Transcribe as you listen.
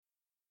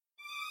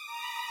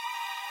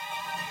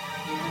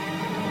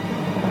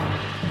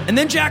And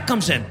then Jack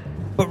comes in.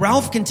 But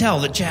Ralph can tell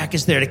that Jack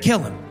is there to kill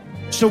him.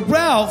 So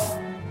Ralph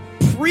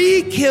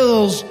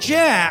pre-kills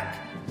Jack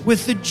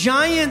with the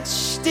giant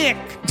stick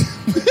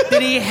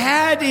that he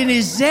had in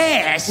his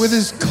ass. With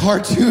his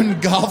cartoon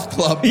golf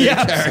club that he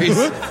carries.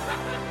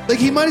 Like,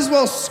 he might as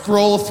well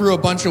scroll through a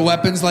bunch of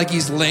weapons like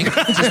he's Link,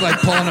 just like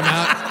pulling them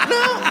out.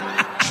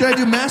 No. Should I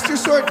do Master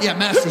Sword? Yeah,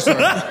 Master Sword.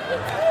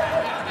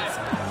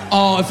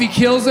 Oh, if he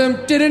kills him.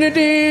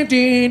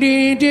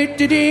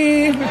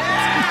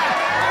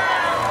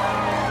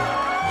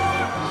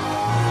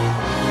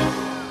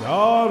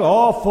 God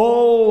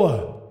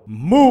awful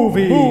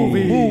movies.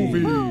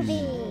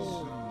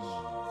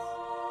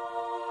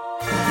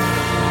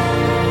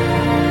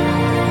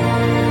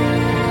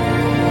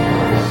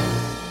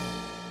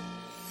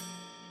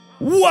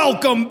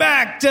 Welcome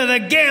back to the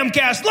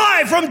Gamcast,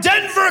 live from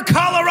Denver,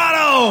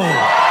 Colorado.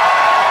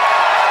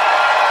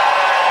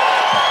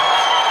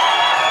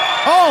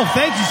 Oh,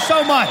 thank you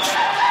so much.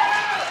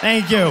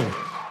 Thank you.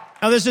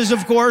 Now, this is,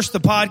 of course, the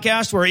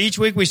podcast where each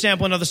week we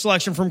sample another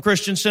selection from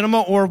Christian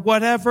cinema or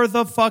whatever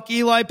the fuck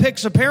Eli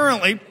picks,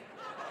 apparently.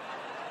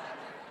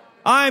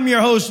 I'm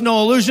your host,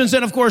 Noah Lugeons,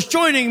 and, of course,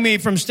 joining me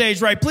from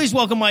stage right, please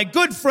welcome my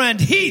good friend,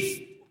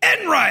 Heath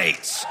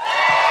Enright.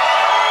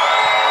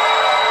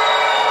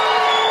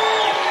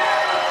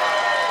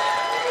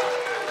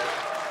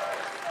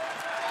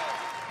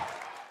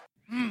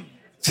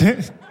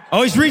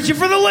 Oh, he's reaching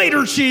for the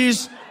later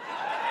cheese.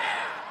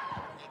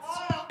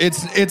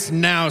 It's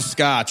now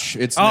Scotch.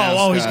 It's now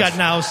Scotch. He's got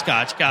now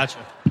Scotch. Gotcha.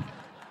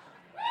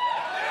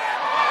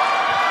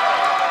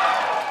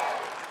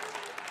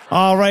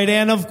 All right,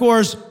 and of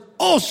course,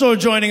 also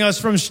joining us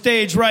from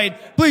stage right,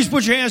 please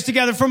put your hands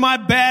together for my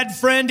bad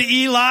friend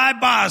Eli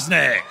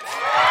Bosnick.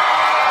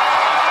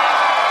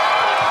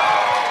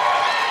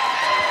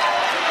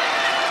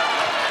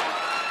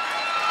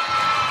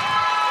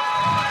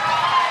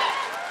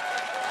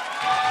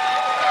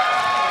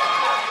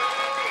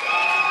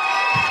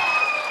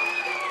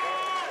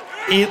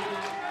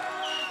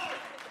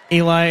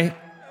 Eli,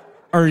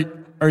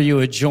 are you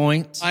a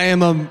joint?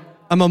 I'm a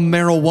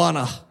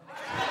marijuana.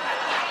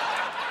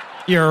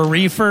 You're a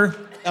reefer?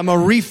 I'm a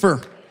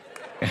reefer.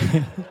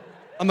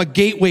 I'm a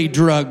gateway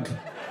drug.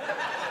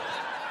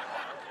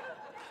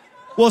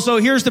 Well, so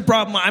here's the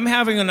problem. I'm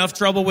having enough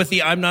trouble with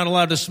the I'm not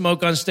allowed to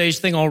smoke on stage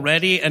thing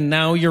already, and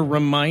now you're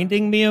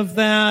reminding me of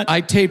that. I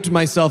taped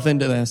myself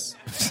into this.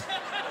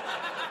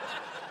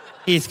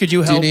 Heath, could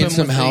you help him? Do you need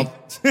some help?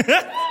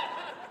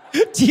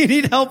 Do you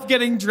need help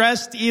getting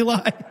dressed,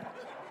 Eli?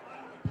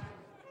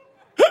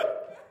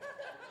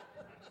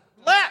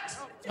 Relax.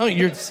 Oh,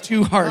 you're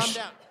too harsh.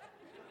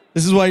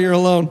 This is why you're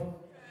alone.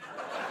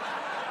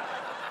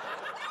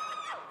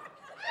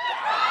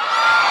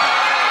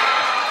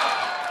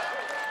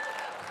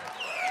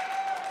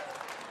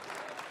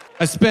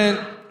 I spent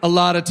a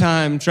lot of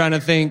time trying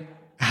to think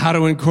how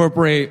to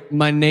incorporate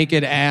my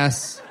naked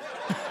ass.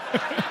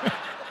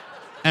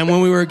 And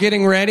when we were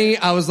getting ready,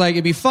 I was like,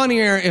 it'd be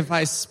funnier if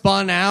I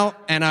spun out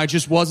and I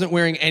just wasn't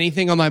wearing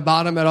anything on my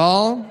bottom at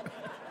all.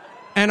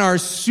 And our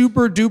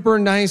super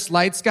duper nice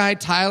lights guy,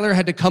 Tyler,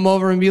 had to come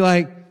over and be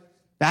like,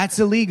 that's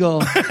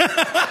illegal.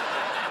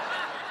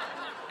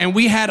 And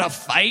we had a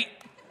fight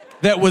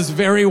that was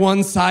very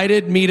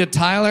one-sided, me to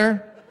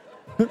Tyler.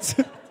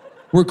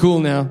 We're cool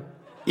now.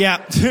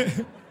 Yeah.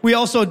 We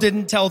also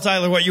didn't tell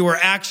Tyler what you were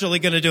actually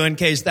going to do in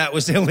case that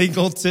was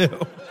illegal, too.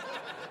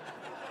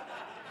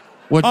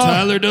 What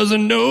Tyler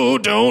doesn't know,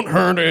 don't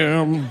hurt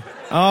him.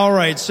 All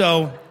right,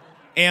 so,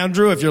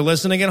 Andrew, if you're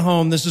listening at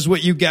home, this is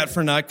what you get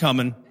for not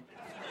coming.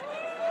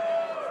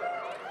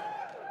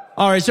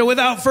 All right, so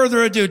without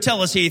further ado,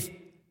 tell us, Heath,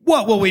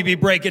 what will we be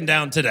breaking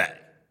down today?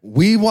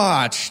 We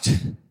watched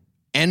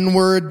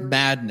N-Word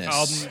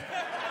Madness.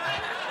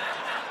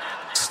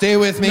 Stay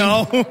with me.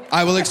 No.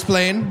 I will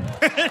explain.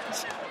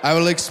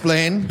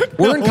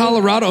 We're in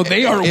Colorado.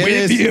 They are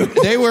with you.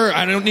 They were.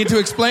 I don't need to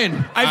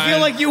explain. I feel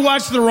like you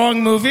watched the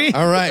wrong movie.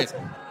 All right.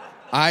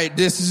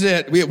 This is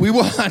it. We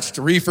watched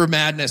Reefer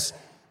Madness.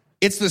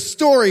 It's the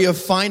story of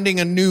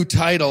finding a new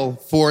title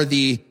for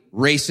the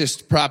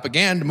racist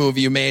propaganda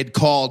movie you made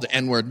called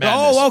N-Word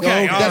Madness. Oh,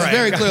 okay. That's all right.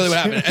 very clearly what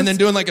happened. And then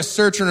doing like a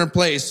search and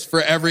replace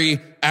for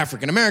every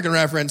African-American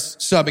reference,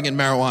 subbing in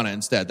marijuana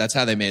instead. That's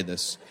how they made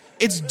this.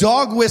 It's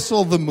Dog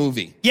Whistle the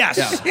movie.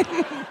 Yes.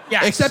 Yeah.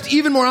 Yes. Except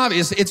even more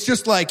obvious, it's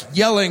just like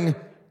yelling,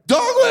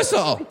 dog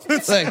whistle!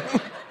 It's like,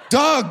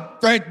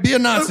 dog, right, be a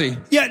Nazi.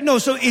 Yeah, no,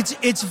 so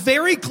it's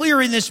very clear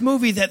in this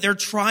movie that they're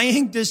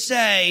trying to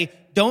say,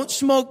 don't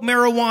smoke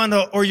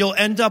marijuana or you'll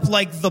end up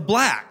like the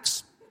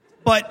blacks.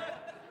 But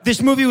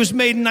this movie was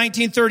made in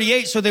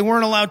 1938, so they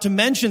weren't allowed to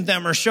mention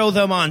them or show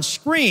them on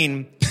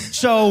screen.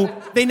 So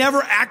they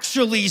never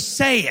actually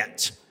say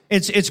it.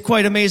 It's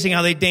quite amazing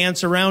how they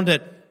dance around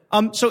it.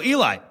 So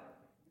Eli,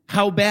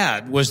 how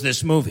bad was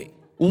this movie?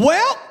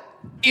 Well,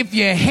 if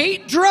you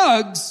hate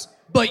drugs,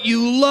 but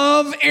you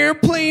love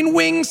airplane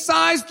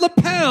wing-sized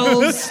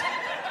lapels,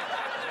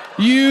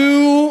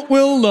 you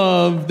will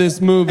love this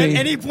movie. At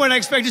any point, I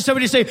expected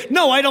somebody to say,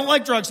 no, I don't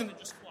like drugs, and then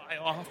just fly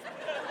off.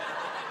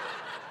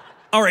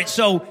 All right,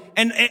 so,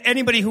 and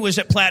anybody who was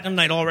at Platinum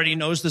Night already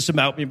knows this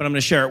about me, but I'm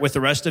going to share it with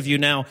the rest of you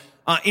now,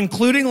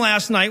 including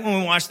last night when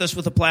we watched this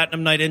with the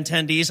Platinum Night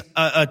attendees,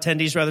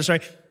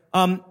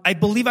 I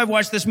believe I've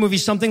watched this movie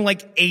something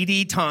like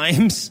 80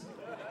 times.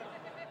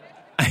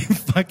 I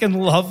fucking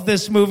love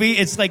this movie.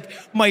 It's like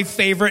my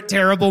favorite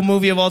terrible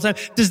movie of all time.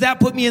 Does that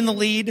put me in the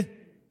lead?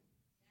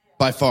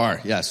 By far,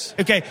 yes.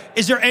 Okay,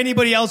 is there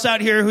anybody else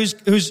out here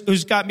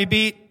who's got me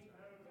beat?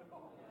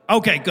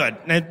 Okay, good.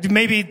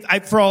 Maybe,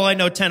 for all I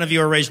know, 10 of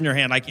you are raising your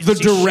hand. I can't The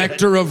see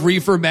director of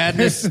Reefer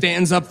Madness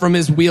stands up from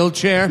his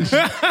wheelchair.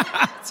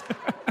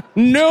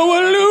 No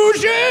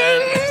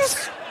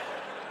illusions!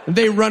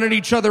 They run at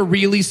each other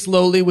really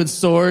slowly with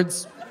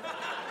swords.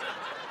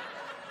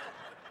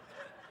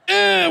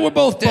 We're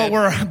both dead.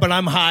 But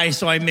I'm high,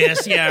 so I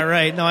miss. Yeah,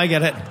 right. No, I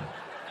get it.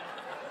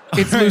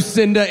 It's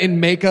Lucinda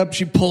in makeup.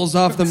 She pulls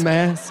off the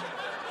mask.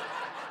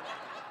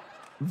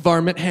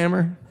 Varmint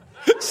hammer.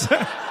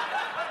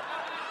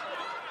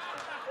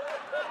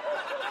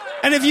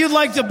 And if you'd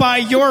like to buy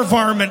your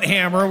varmint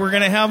hammer, we're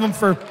going to have them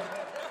for...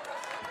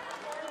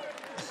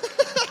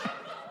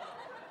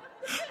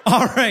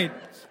 All right.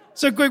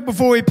 So quick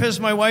before we piss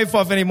my wife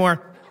off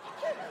anymore.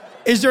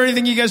 Is there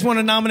anything you guys want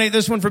to nominate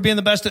this one for being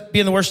the best at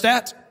being the worst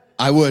at?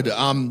 I would.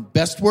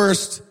 Best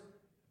worst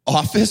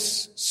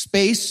office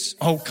space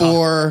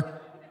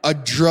for a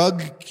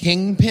drug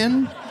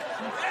kingpin.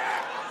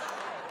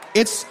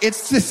 It's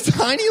this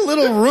tiny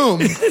little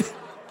room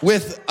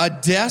with a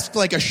desk,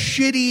 like a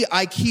shitty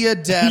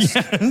IKEA desk,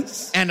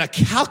 Yes. and a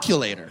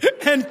calculator.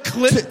 And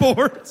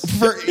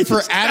clipboards.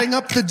 For adding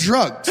up the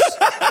drugs.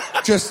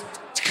 Just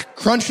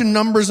crunching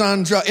numbers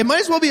on drugs. It might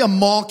as well be a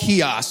mall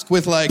kiosk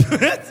with like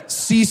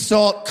sea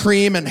salt,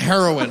 cream, and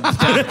heroin.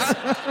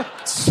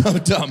 So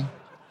dumb.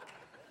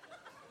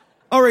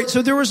 All right,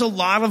 so there was a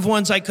lot of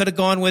ones I could have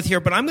gone with here,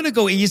 but I'm going to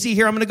go easy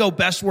here. I'm going to go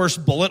best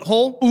worst bullet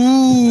hole.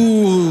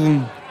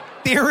 Ooh.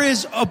 There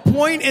is a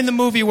point in the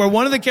movie where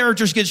one of the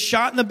characters gets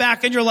shot in the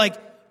back and you're like,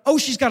 oh,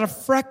 she's got a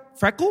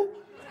freckle?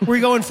 Were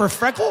you going for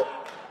freckle?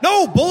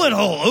 No, bullet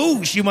hole.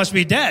 Oh, she must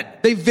be dead.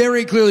 They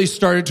very clearly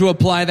started to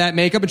apply that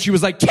makeup, and she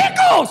was like,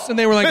 tickles! And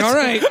they were like, all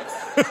right.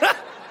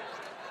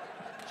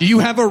 You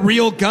have a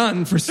real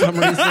gun for some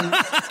reason.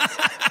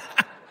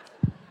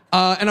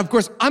 And of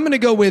course, I'm going to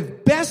go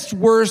with best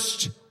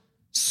worst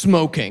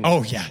smoking.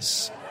 Oh,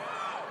 yes.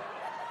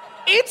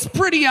 It's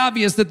pretty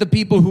obvious that the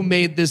people who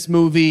made this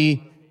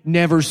movie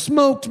never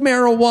smoked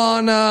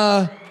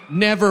marijuana,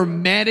 never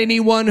met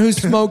anyone who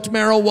smoked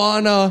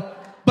marijuana.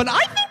 But I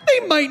think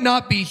they might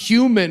not be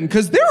human,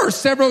 because there are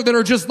several that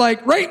are just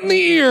like, right in the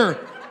ear.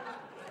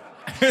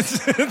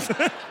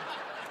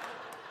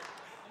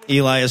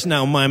 Eli is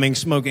now miming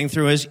smoking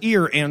through his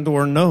ear and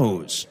or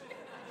nose.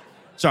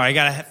 Sorry, I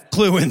got to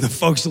clue in the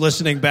folks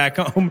listening back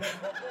home.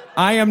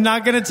 I am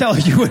not going to tell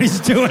you what he's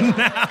doing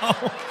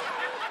now.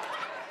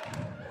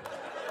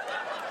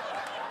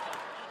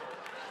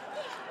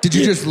 Did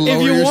you just lower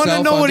If you yourself want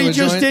to know what onto he a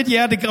just joint? did, you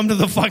had to come to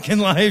the fucking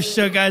live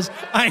show, guys.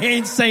 I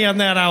ain't saying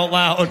that out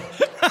loud.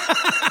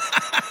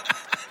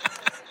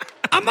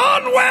 I'm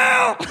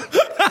unwell.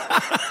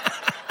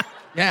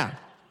 Yeah,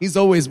 he's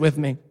always with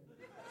me.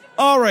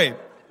 All right.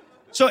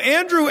 So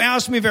Andrew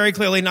asked me very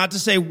clearly not to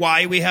say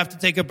why we have to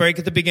take a break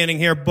at the beginning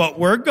here, but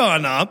we're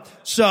gonna.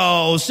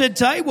 So sit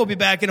tight. We'll be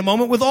back in a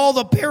moment with all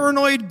the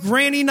paranoid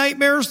granny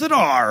nightmares that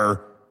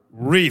are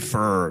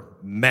Reefer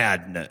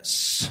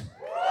Madness.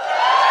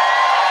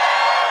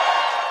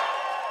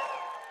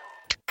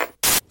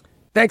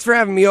 Thanks for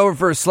having me over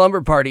for a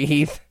slumber party,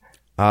 Heath.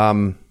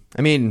 I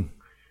mean,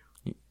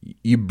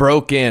 you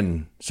broke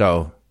in,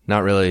 so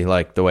not really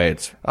like the way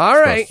it's All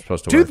right,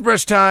 supposed to work.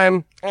 toothbrush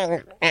time.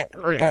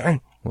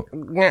 What?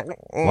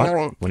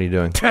 What are you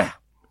doing?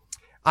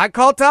 I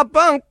call top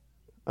bunk.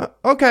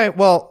 Okay,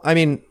 well, I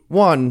mean,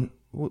 one,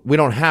 we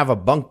don't have a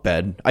bunk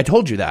bed. I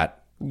told you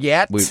that.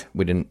 Yet.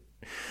 We didn't.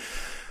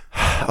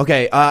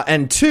 Okay,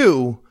 and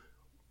two,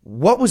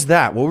 what was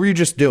that? What were you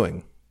just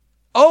doing?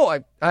 Oh,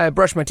 I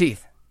brushed my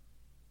teeth.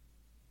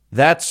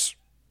 That's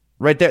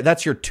right there.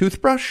 That's your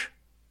toothbrush?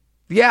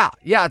 Yeah,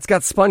 it's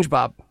got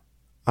SpongeBob.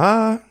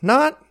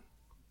 Not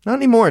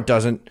anymore. It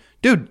doesn't.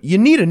 Dude, you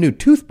need a new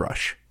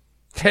toothbrush.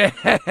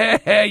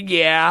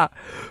 Yeah,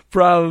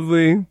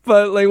 probably.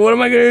 But, like, what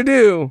am I going to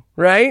do,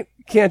 right?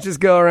 Can't just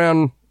go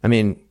around... I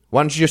mean,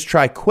 why don't you just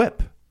try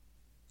Quip?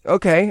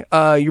 Okay,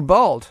 you're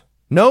bald.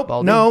 Nope,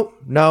 Balding?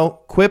 no.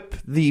 Quip,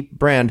 the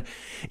brand.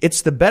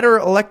 It's the better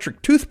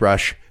electric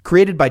toothbrush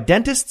created by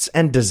dentists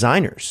and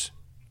designers.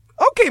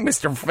 Okay,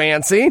 Mr.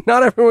 Fancy.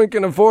 Not everyone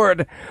can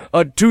afford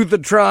a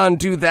Toothatron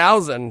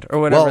 2000 or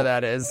whatever Well,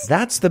 that is.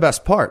 That's the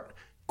best part.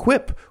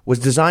 Quip was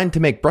designed to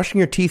make brushing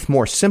your teeth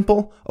more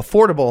simple,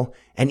 affordable,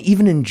 and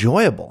even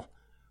enjoyable.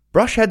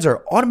 Brush heads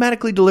are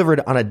automatically delivered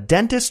on a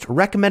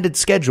dentist-recommended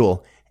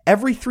schedule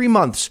every 3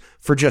 months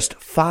for just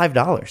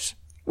 $5.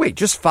 Wait,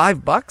 just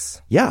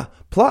 $5? Yeah,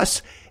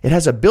 plus it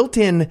has a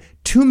built-in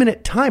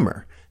 2-minute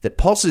timer that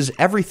pulses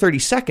every 30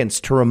 seconds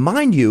to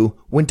remind you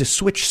when to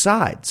switch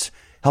sides,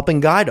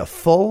 helping guide a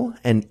full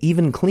and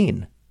even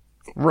clean.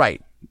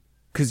 Right.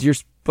 Because you're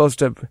supposed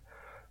to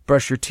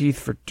brush your teeth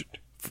for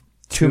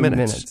 2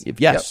 minutes.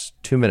 Yes,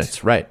 2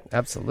 minutes, right.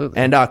 Absolutely.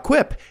 And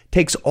Quip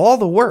takes all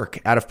the work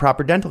out of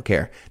proper dental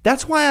care.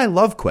 That's why I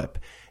love Quip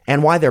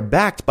and why they're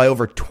backed by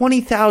over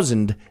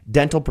 20,000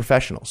 dental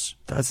professionals.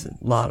 That's a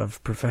lot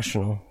of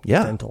professional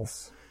Yeah.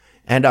 dentals.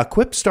 And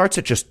Quip starts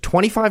at just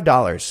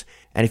 $25.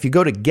 And if you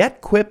go to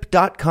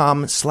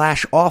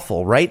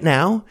getquip.com/awful right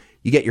now,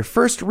 you get your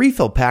first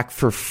refill pack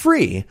for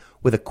free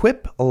with a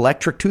Quip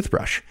electric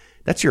toothbrush.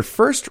 That's your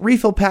first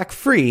refill pack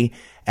free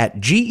at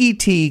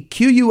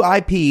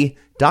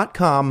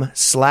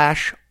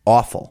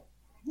getquip.com/awful.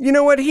 You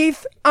know what,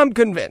 Heath? I'm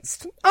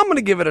convinced. I'm going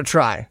to give it a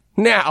try.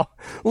 Now,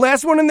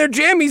 last one in their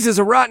jammies is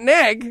a rotten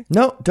egg.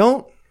 No,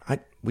 don't.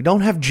 We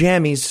don't have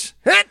jammies.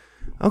 Heh.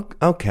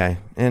 Okay.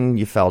 And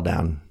you fell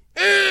down.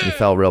 You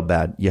fell real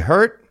bad. You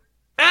hurt?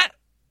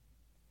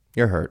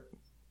 You're hurt.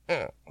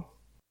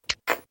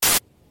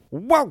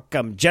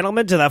 Welcome,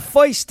 gentlemen, to the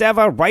first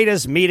ever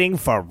writers' meeting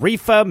for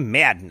Reefer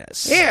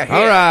Madness. Here.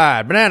 All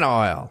right. Banana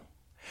oil.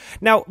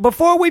 Now,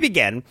 before we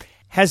begin,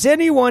 has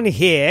anyone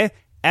here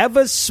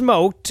ever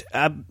smoked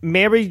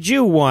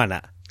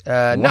marijuana?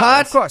 No,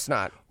 What? of course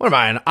not. What am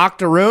I, an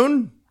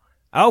octoroon?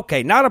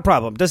 Okay, not a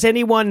problem. Does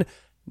anyone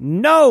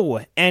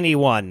know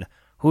anyone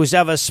who's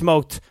ever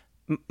smoked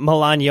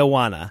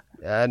Melaniawana?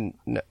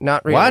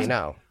 Not really, What?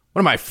 no. What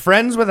am I,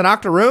 friends with an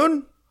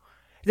octoroon?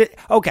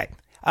 Okay.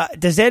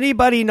 Does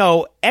anybody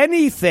know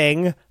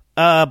anything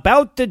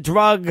about the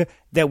drug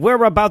that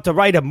we're about to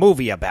write a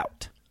movie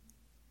about?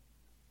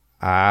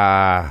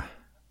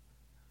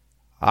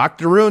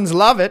 Octoroons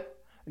love it.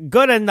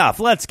 Good enough.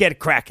 Let's get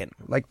cracking.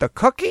 Like the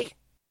cookie?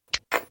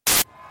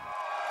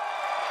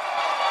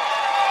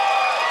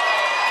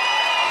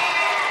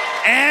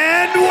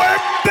 And we're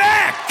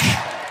back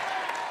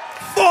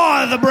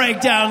for the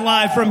breakdown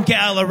live from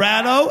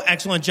Colorado.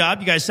 Excellent job.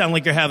 You guys sound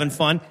like you're having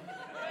fun.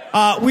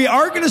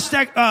 We're going to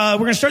start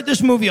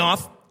this movie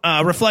off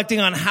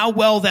reflecting on how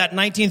well that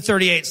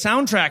 1938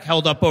 soundtrack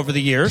held up over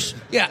the years.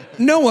 Yeah.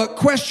 Noah,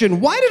 question.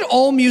 Why did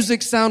all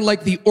music sound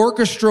like the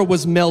orchestra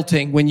was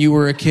melting when you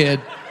were a kid?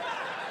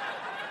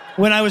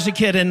 When I was a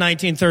kid in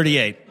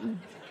 1938.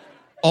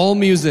 All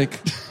music.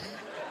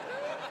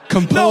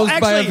 Composed No,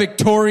 by a actually-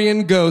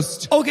 Victorian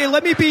ghost. Okay,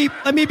 let me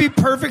be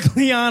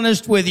perfectly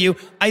honest with you.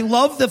 I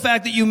love the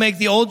fact that you make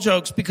the old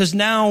jokes because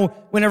now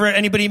whenever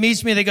anybody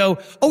meets me, they go,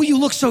 "Oh, you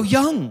look so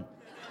young."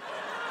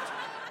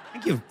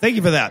 Thank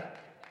you for that.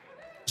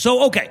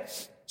 So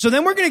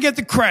then we're gonna get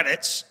the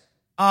credits.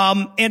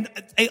 And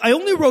I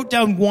only wrote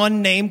down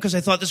one name because I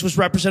thought this was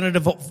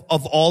representative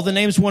of all the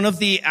names. One of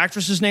the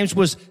actresses' names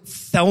was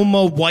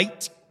Thelma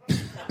White.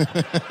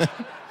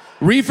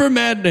 Reefer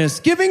Madness,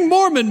 giving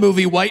Mormon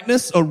movie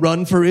whiteness a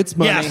run for its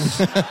money.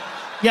 Yes.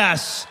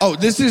 Yes. Oh,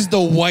 this is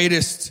the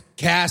whitest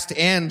cast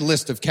and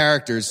list of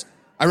characters.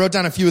 I wrote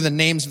down a few of the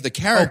names of the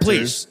characters. Oh,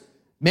 please.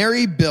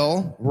 Mary,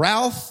 Bill,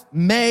 Ralph,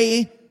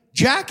 May,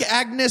 Jack,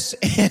 Agnes,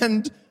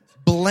 and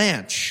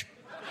Blanche.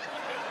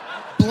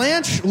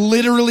 Blanche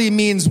literally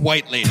means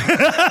white lady.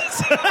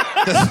 That's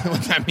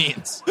what that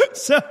means.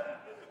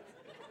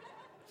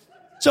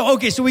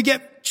 So we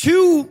get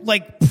two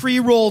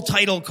pre-roll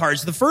title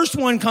cards. The first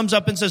one comes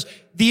up and says,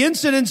 "The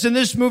incidents in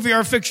this movie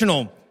are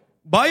fictional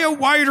by a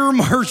wider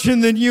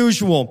margin than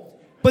usual."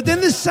 But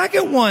then the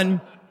second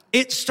one,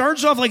 it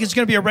starts off like it's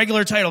going to be a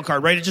regular title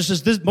card, right? It just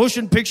says, "This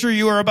motion picture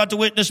you are about to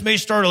witness may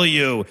startle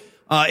you.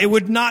 It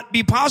would not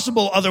be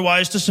possible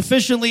otherwise to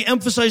sufficiently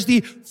emphasize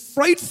the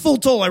frightful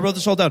toll," I wrote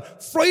this all down,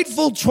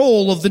 "frightful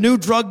toll of the new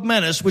drug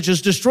menace, which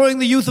is destroying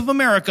the youth of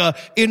America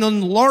in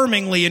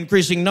alarmingly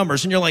increasing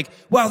numbers." And you're like,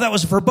 wow, that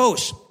was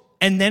verbose.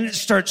 And then it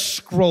starts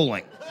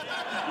scrolling.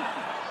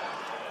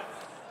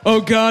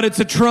 Oh God, it's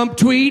a Trump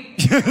tweet?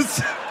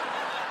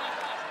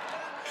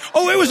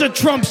 Oh, it was a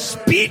Trump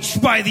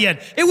speech by the end.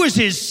 It was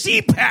his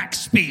CPAC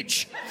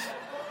speech.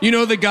 You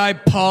know the guy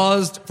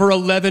paused for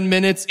 11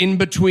 minutes in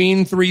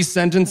between 3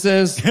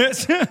 sentences?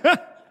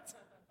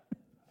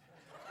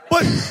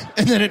 But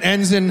And then it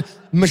ends in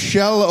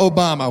Michelle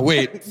Obama.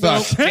 Wait,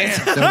 fuck.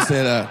 Don't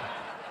say that.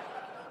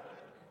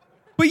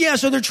 But yeah,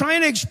 so they're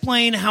trying to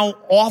explain how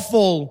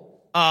awful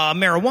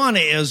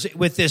marijuana is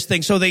with this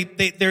thing. So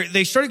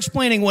they start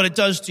explaining what it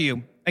does to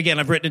you. Again,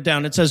 I've written it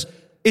down. It says,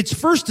 its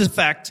first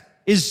effect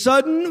is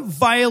sudden,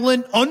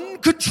 violent,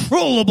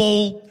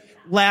 uncontrollable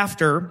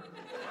laughter.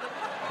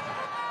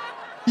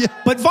 Yeah.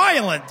 But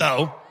violent,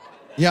 though.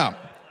 Yeah.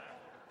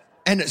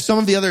 And some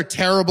of the other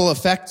terrible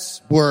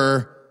effects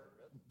were,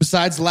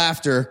 besides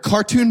laughter,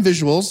 cartoon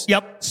visuals.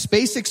 Yep.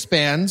 Space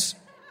expands,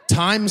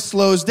 time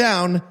slows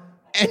down,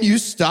 and you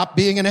stop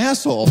being an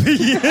asshole.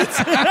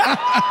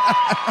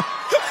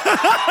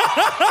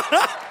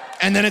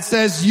 And then it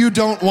says, "You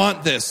don't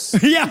want this."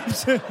 Yeah.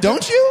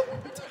 Don't you?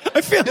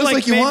 I feel Feels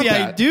like you want maybe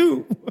I that.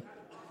 do.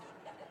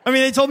 I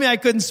mean, they told me I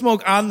couldn't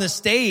smoke on the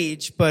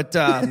stage, but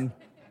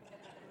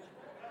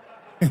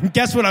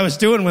guess what I was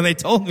doing when they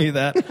told me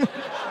that?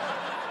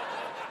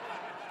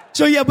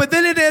 So yeah, but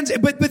then it ends.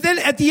 But then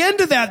at the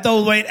end of that,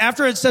 though, right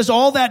after it says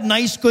all that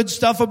nice, good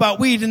stuff about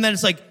weed, and then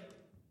it's like,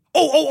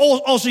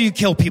 oh, also you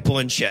kill people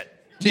and shit.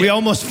 We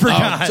almost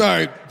forgot. Oh,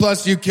 sorry.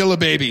 Plus, you kill a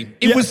baby.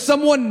 It was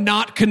someone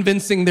not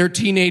convincing their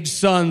teenage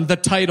son the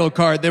title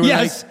card. They were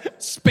like,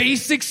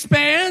 space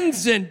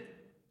expands and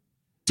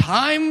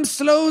time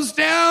slows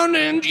down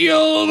and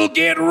you'll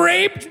get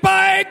raped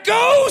by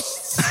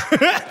ghosts.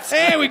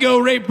 There we go,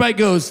 raped by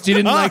ghosts. You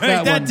didn't like that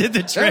one. That did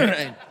the trick.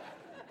 Right.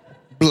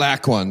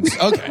 Black ones.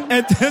 Okay.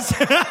 And this-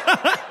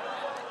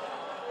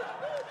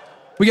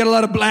 We got a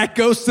lot of black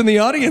ghosts in the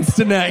audience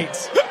tonight.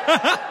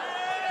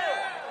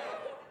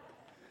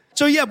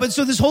 So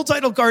this whole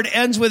title card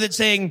ends with it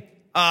saying,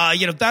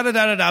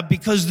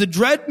 because the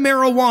dread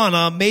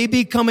marijuana may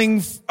be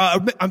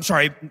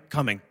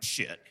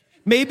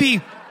may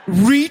be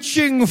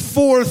reaching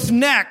forth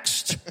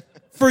next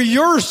for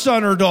your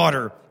son or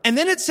daughter. And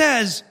then it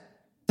says, ...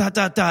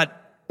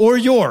 or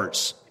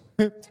yours.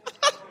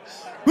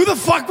 Who the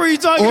fuck were you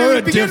talking to? Or a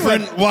to begin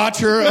different with?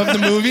 watcher of the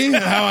movie,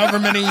 however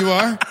many you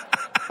are.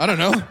 I don't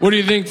know. What do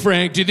you think,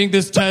 Frank? Do you think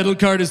this title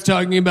card is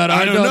talking about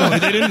our I don't daughter? know.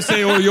 They didn't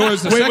say or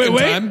yours the second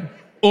time.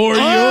 Or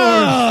yours.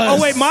 Oh,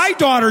 wait, my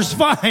daughter's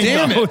fine.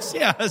 Damn though. it.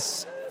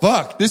 Yes.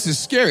 Fuck, this is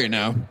scary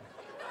now.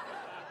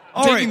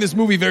 All Taking right. this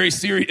movie very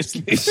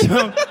seriously.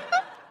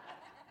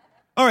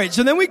 All right,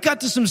 so then we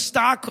cut to some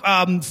stock,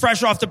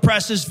 fresh off the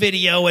presses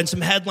video and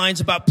some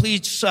headlines about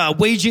police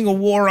waging a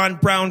war on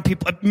brown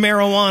people,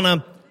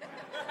 marijuana.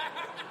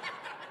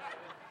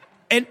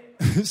 And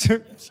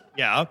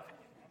yeah,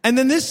 and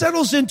then this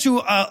settles into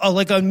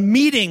a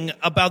meeting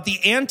about the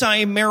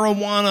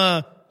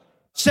anti-marijuana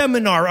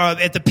seminar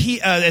at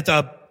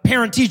the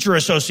Parent-Teacher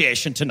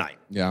Association tonight.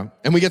 Yeah.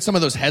 And we get some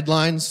of those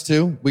headlines,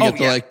 too. We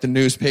get the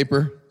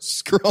newspaper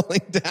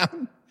scrolling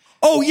down.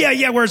 Oh,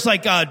 yeah, where it's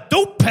like,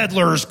 dope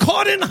peddlers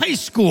caught in high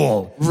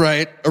school.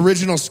 Right.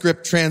 Original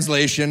script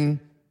translation.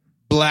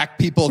 Black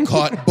people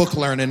caught book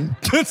learning.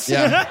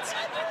 Yeah.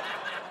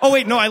 Oh,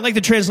 wait, no, I like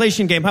the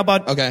translation game. How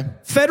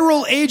about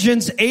federal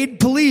agents aid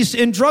police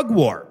in drug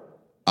war?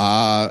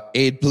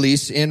 Aid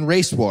police in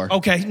race war.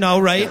 Okay, no,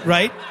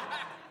 right.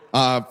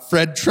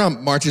 Fred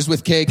Trump marches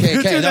with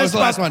KKK. That was the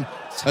last one.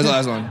 That was the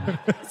last one.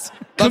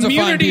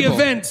 Community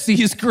event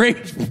sees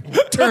great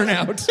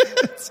turnout.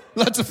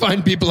 Lots of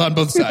fine people on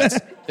both sides.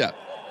 Yeah.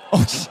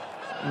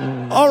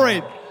 All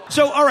right.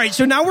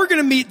 So now we're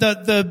going to meet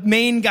the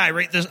main guy,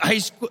 right? The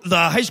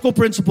high school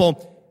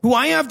principal, who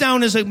I have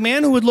down as a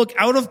man who would look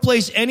out of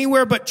place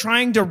anywhere but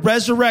trying to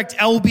resurrect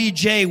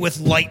LBJ with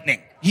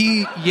lightning.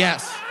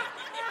 Yes.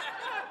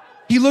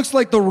 He looks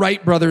like the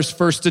Wright brothers'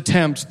 first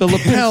attempt. The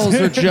lapels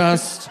are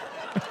just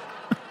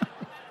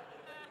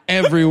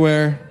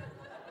everywhere.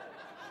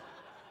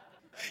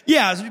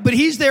 Yeah, but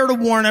he's there to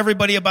warn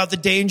everybody about the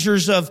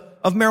dangers of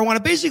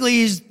marijuana. Basically,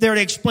 he's there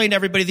to explain to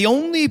everybody the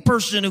only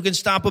person who can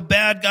stop a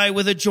bad guy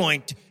with a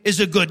joint is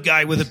a good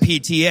guy with a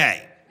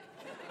PTA.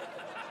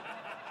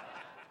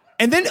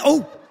 And then,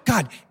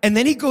 and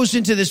then he goes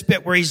into this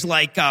bit where he's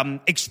like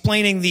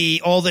explaining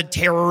all the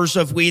terrors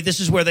of weed. This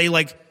is where they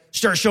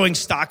start showing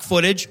stock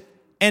footage.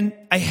 And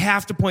I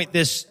have to point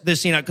this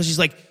scene out because he's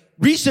like,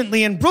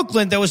 recently in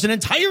Brooklyn, there was an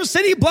entire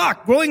city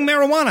block growing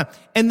marijuana.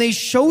 And they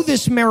show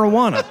this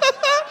marijuana.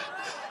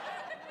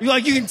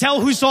 You can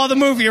tell who saw the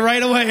movie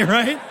right away,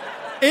 right?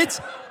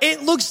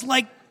 It looks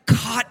like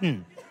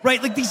cotton,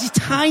 right? Like these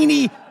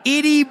tiny,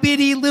 itty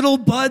bitty little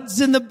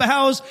buds in the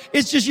boughs.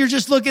 It's just, you're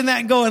just looking at that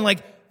and going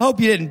like, hope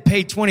you didn't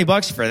pay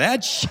 $20 for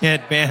that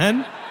shit,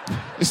 man.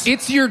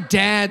 It's your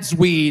dad's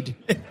weed.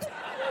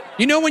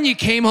 You know when you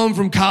came home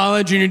from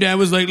college and your dad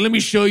was like, let me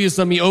show you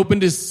something. He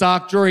opened his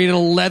sock drawer, he had a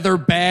leather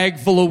bag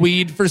full of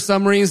weed for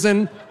some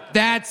reason.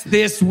 That's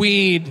this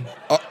weed.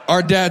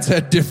 Our dads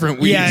had different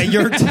weed. Yeah,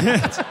 your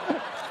dad.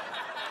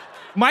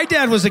 My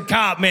dad was a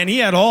cop, man. He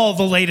had all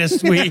the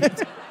latest weed.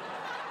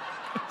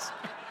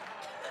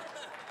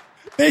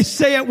 They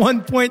say at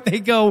one point, they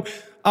go,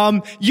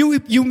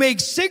 you make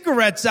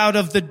cigarettes out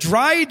of the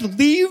dried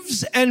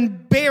leaves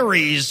and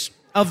berries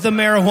of the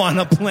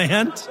marijuana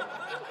plant.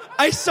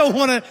 I so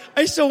want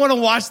to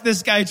watch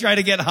this guy try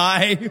to get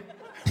high.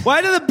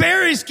 Why do the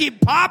berries keep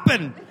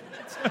popping?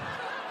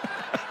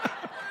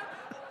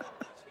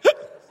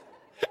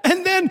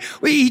 And then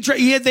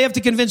they have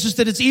to convince us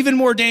that it's even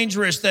more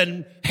dangerous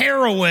than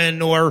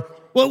heroin it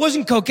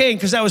wasn't cocaine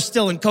because that was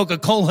still in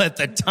Coca-Cola at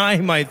the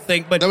time, I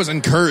think. But that was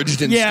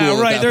encouraged in school. Yeah,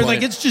 right. At that They're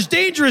point. like, it's just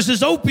dangerous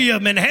as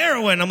opium and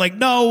heroin. I'm like,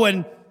 no,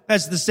 and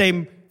that's the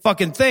same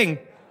fucking thing.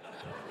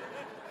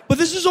 But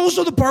this is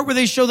also the part where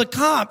they show the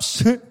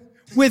cops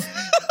with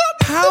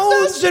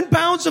pounds and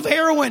pounds of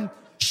heroin,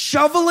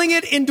 shoveling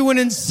it into an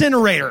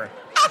incinerator.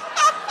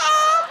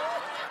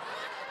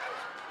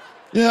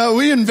 Yeah,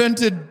 we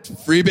invented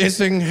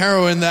freebasing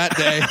heroin that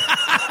day.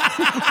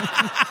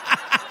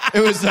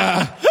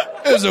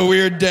 It was a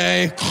weird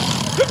day.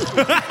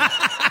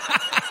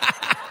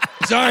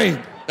 Sorry,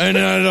 I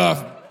nodded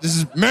off.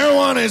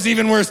 Marijuana is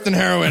even worse than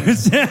heroin.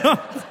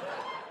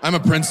 I'm a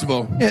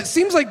principal. Yeah, it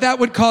seems like that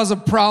would cause a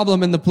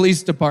problem in the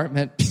police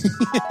department.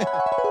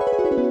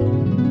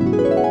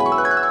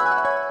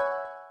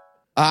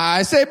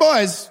 I say,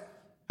 boys,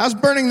 how's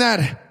burning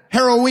that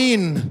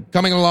heroin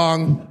coming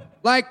along?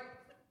 Like,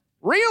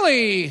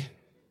 really?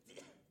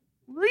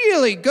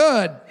 really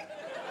good.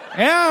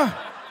 Yeah.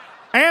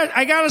 And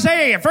I gotta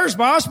say, at first,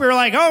 boss, we were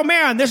like, oh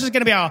man, this is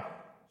gonna be a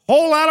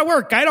whole lot of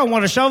work. I don't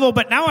want to shovel,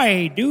 but now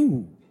I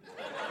do.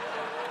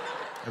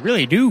 I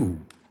really do.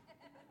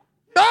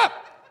 Ah,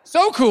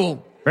 so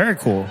cool. Very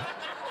cool.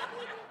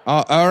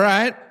 All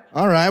right.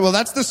 Well,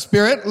 that's the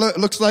spirit.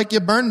 Looks like you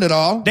burned it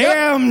all.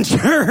 Damn,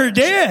 sure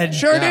did.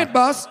 Sure did,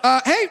 boss.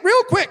 Hey,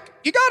 real quick,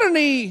 you got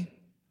any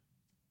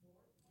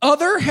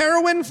other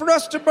heroin for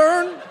us to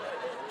burn?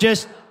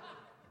 Just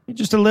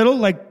a little,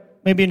 like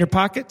maybe in your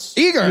pockets.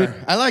 Eager.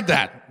 I like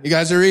that. You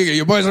guys are eager.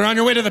 You boys are on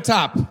your way to the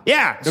top.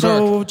 Yeah. Good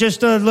so work.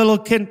 just a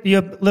little,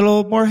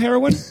 little more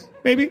heroin,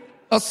 maybe.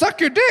 I'll suck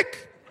your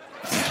dick.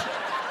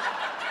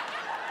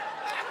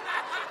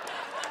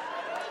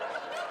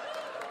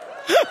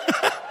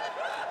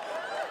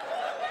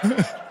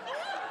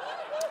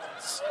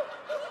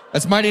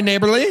 That's mighty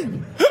neighborly.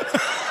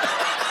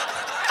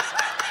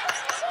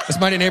 That's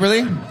mighty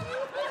neighborly.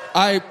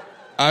 I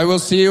will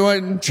see you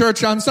in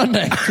church on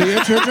Sunday. See you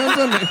at church on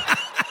Sunday.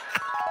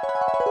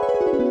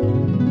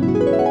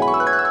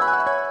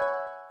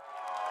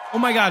 Oh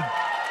my God.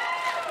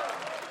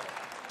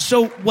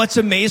 So what's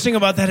amazing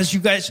about that is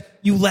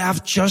you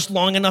laughed just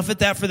long enough at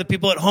that for the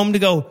people at home to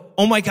go,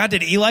 oh my God,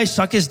 did Eli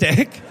suck his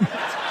dick?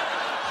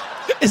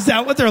 Is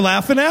that what they're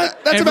laughing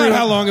at? That's about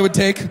how long it would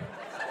take.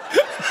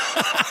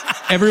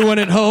 Everyone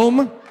at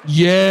home?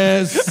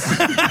 Yes.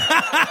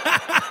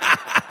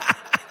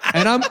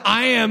 And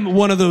I am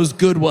one of those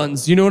good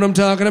ones. You know what I'm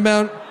talking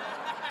about?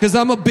 Because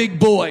I'm a big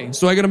boy,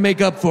 so I got to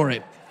make up for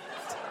it.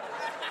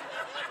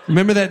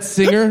 Remember that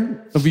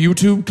singer of a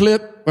YouTube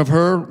clip of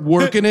her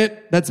working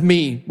it? That's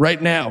me right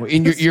now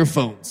in your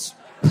earphones.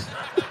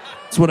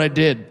 That's what I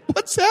did.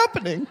 What's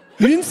happening?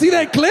 You didn't see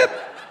that clip?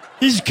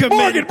 He's committed.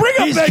 Morgan, bring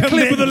up that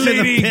clip of the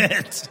lady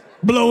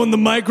blowing the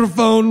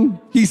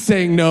microphone. He's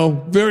saying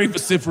no very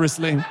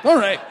vociferously. All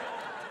right.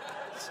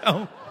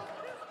 So,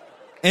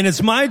 and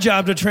it's my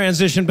job to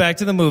transition back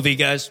to the movie,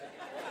 guys.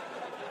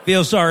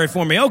 Feel sorry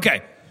for me.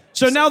 Okay.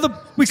 So now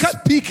we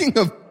cut. Speaking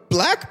of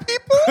black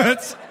people?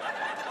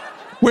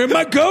 Where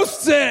my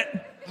ghosts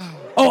at?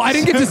 Oh, I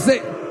didn't get to say.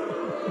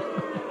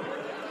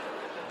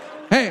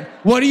 Hey,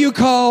 what do you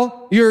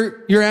call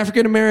your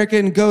African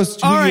American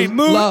ghost who All right, you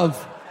move.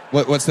 love?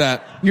 What's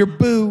that? Your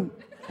boo.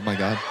 Oh my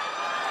God.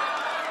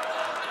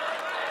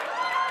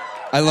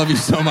 I love you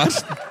so much.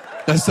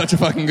 That's such a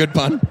fucking good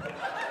pun.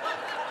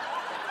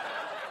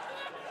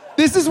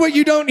 This is what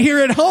you don't hear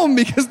at home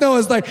because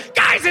Noah's like,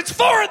 guys, it's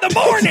 4 a.m.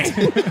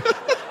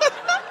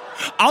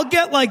 I'll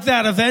get like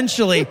that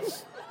eventually.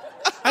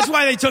 That's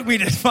why they took me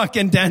to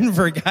fucking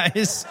Denver,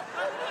 guys.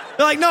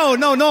 They're like, no,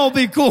 it'll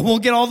be cool. We'll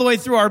get all the way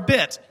through our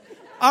bit.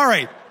 All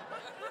right.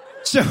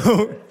 So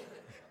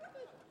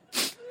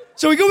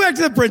we go back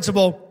to the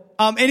principal.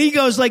 And he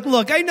goes like,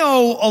 look, I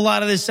know a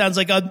lot of this sounds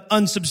like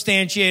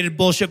unsubstantiated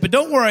bullshit, but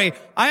don't worry.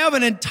 I have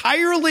an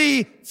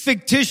entirely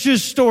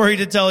fictitious story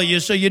to tell you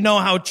so you know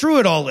how true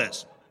it all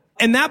is.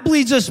 And that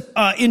bleeds us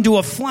into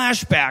a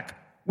flashback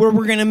where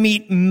we're going to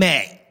meet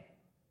May.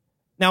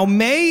 Now,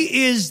 May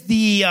is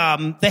the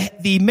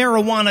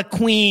marijuana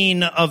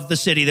queen of the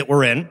city that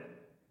we're in.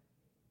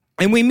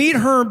 And we meet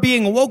her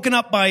being woken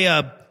up by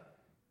a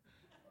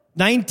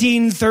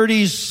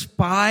 1930s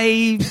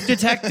spy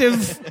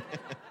detective.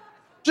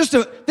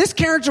 This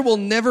character will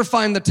never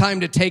find the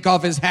time to take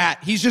off his hat.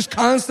 He's just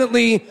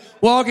constantly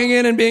walking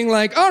in and being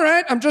like, all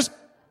right,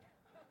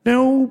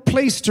 no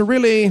place to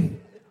really.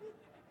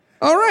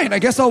 All right, I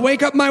guess I'll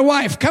wake up my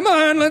wife. Come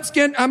on,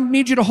 I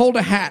need you to hold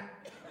a hat.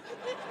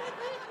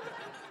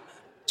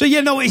 So,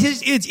 he's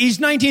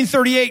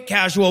 1938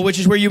 casual, which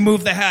is where you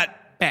move the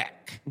hat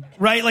back,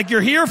 right? Like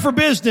you're here for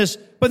business,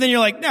 but then you're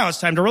like, now it's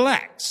time to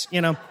relax,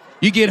 you know?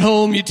 You get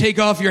home, you take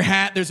off your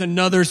hat, there's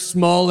another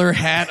smaller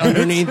hat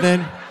underneath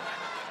it.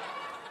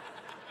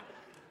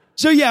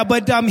 So,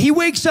 but he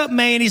wakes up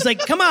May and he's like,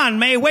 come on,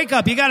 May, wake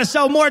up. You got to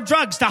sell more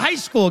drugs to high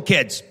school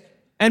kids.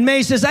 And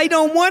May says, I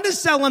don't want to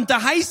sell them to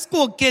high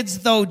school kids,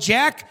 though,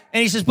 Jack.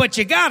 And he says, but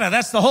you gotta.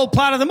 That's the whole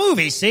plot of the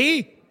movie,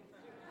 see?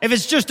 If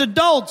it's just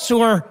adults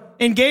who are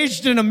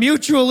engaged in a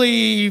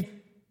mutually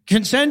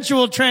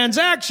consensual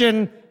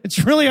transaction, it's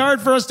really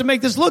hard for us to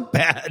make this look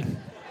bad.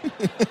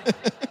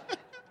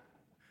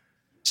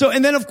 So,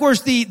 and then, of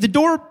course, the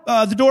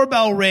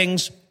doorbell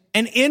rings,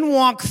 and in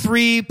walk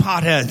 3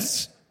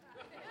 potheads.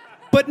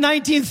 But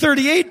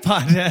 1938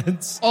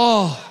 potheads.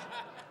 Oh.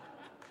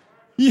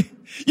 You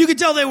could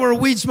tell they were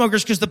weed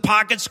smokers because the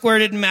pocket square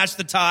didn't match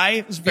the tie.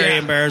 It was very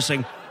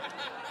embarrassing.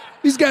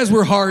 These guys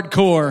were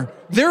hardcore.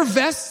 Their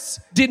vests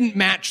didn't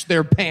match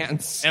their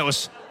pants. It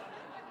was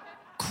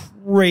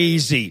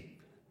crazy.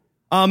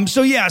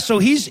 So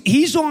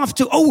he's off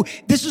to,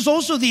 this is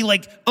also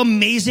the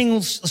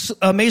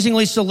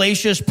amazingly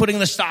salacious putting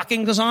the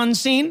stockings on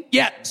scene.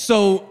 Yeah,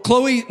 so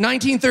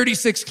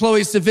 1936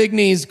 Chloe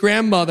Sevigny's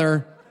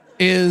grandmother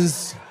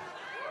is...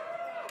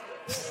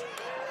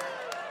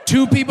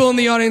 2 people in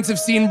the audience have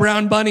seen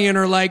Brown Bunny and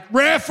are like,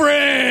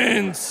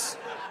 reference!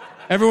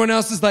 Everyone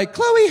else is like,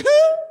 Chloe who?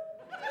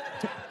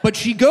 But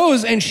she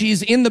goes and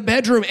she's in the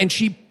bedroom and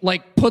she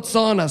like puts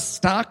on a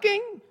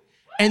stocking.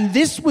 And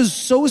this was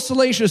so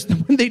salacious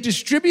that when they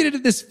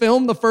distributed this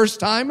film the first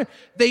time,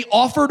 they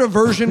offered a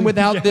version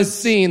without this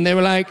scene. They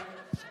were like,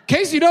 in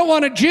case you don't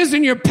want to jizz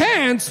in your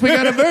pants, we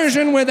got a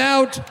version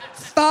without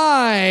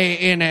thigh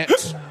in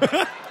it.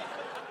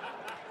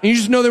 And you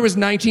just know there was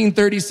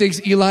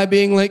 1936 Eli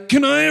being like,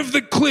 can I have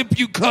the clip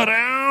you cut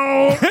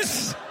out?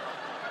 His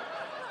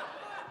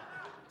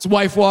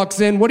wife walks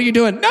in. What are you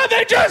doing?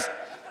 Nothing, just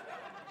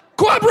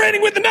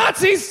cooperating with the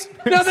Nazis.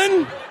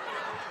 Nothing.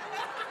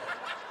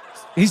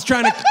 He's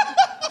trying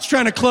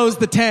to close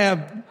the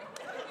tab.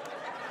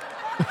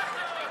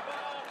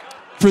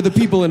 For the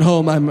people at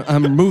home,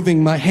 I'm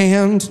moving my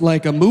hand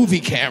like a movie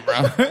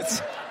camera.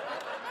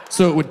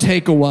 So it would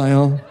take a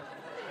while.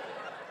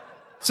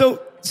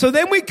 So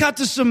then we cut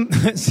to some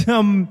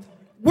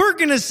we're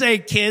going to say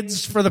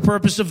kids for the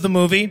purpose of the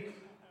movie.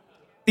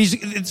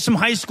 Some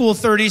high school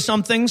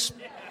 30-somethings.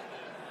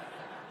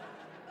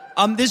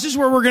 This is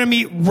where we're going to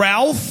meet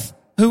Ralph,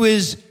 who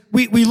is,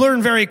 we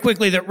learn very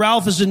quickly that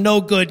Ralph is a no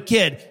good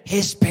kid.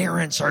 His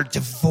parents are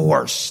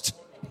divorced.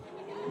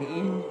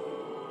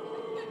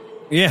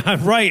 Yeah,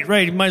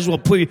 right. You might as well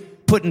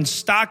putting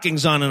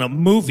stockings on in a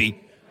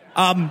movie.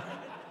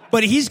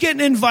 But he's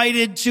getting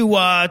invited to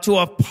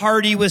a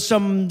party with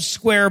some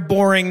square,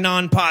 boring,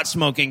 non-pot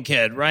smoking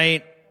kid,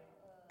 right?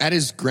 At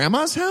his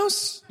grandma's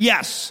house?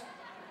 Yes.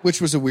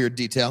 Which was a weird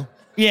detail.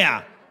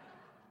 Yeah.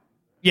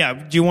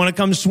 Do you want to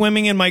come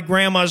swimming in my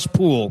grandma's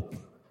pool?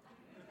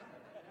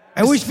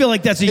 I always feel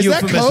like that's a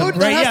euphemism, that code?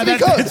 right? That has to be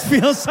code. That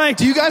feels like.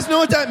 Do you guys know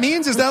what that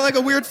means? Is that like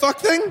a weird fuck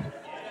thing?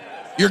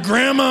 Your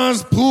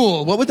grandma's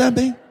pool. What would that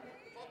be?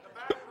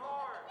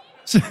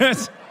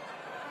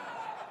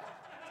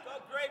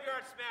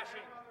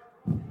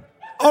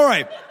 All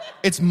right.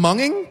 It's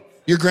munging?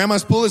 Your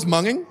grandma's pool is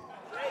munging?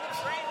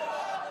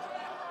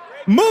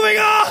 Moving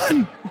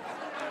on!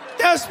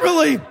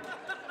 Desperately.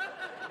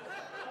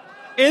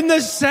 In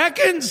the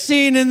second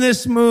scene in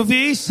this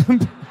movie,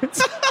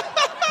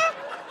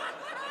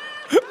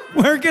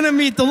 we're going to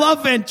meet the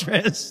love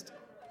interest.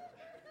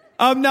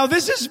 Now,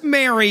 this is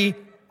Mary.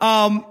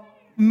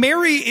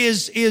 Mary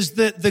is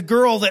the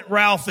girl that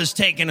Ralph has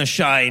taken a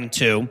shine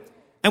to.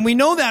 And we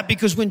know that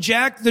because when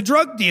Jack, the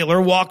drug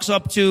dealer, walks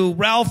up to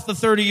Ralph, the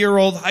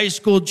 30-year-old high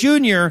school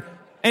junior,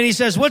 and he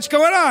says, what's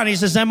going on? He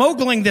says, I'm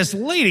ogling this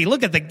lady.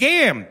 Look at the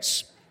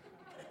gams.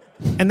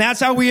 And that's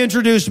how we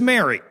introduce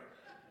Mary.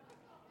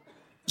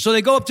 So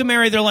they go up to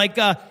Mary. They're like,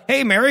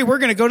 hey, Mary, we're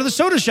going to go to the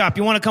soda shop.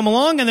 You want to come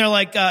along? And they're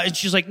like, and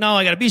she's like, no,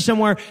 I got to be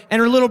somewhere.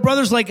 And her little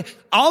brother's like,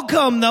 I'll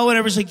come, though. And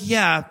everyone's like,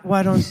 yeah,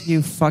 why don't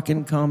you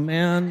fucking come,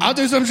 man? I'll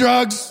do some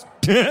drugs.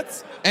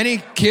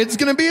 Any kids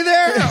going to be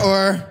there?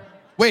 Or,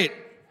 wait,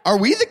 are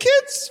we the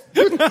kids?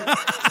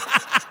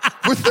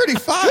 We're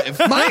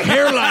 35. My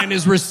hairline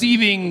is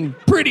receding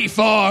pretty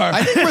far.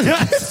 I think we're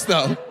the kids,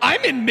 though.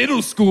 I'm in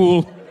middle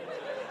school.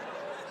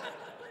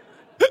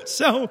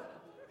 So,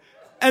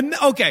 and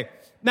okay.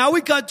 Now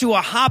we cut to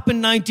a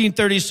hoppin'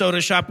 1930s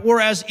soda shop,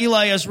 or as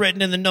Eli has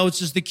written in the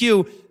notes is the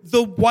cue,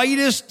 the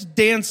whitest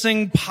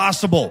dancing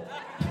possible.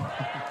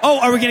 Oh,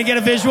 are we going to get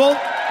a visual?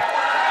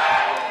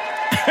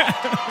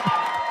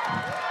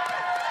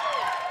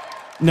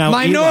 Now,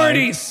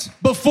 Minorities. Eli.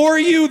 Before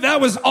you,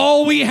 that was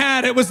all we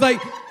had. It was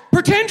like,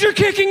 pretend you're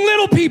kicking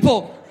little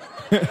people.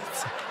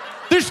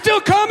 They're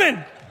still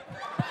coming.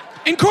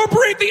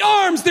 Incorporate the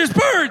arms. There's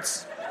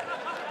birds.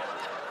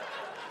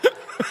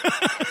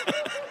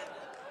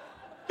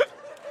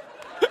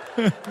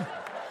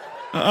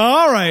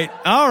 All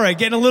right.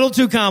 Getting a little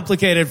too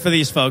complicated for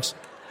these folks.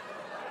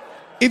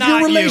 If Not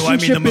your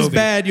relationship is is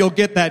bad, you'll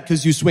get that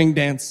because you swing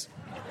dance.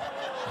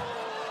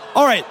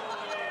 All right.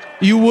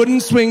 You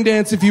wouldn't swing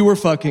dance if you were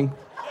fucking.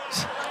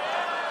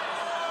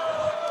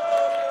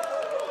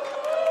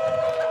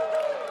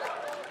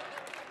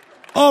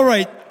 All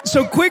right.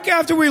 So quick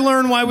after we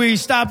learn why we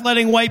stopped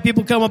letting white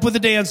people come up with the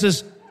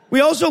dances, we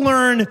also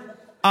learn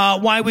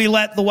why we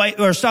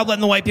stop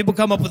letting the white people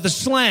come up with the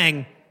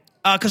slang.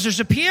 Because there's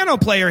a piano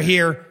player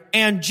here,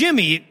 and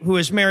Jimmy, who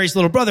is Mary's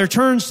little brother,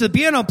 turns to the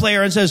piano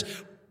player and says,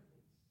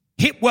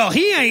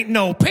 he ain't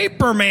no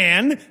paper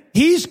man.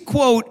 He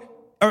quote,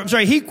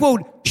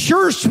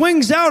 sure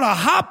swings out a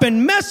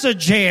hoppin' mess of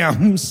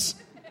jams.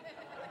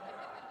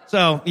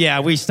 So, yeah,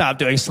 we stopped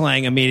doing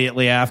slang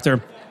immediately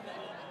after.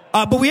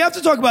 But we have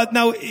to talk about,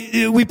 now,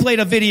 we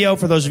played a video,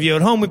 for those of you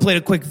at home, we played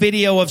a quick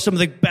video of some of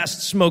the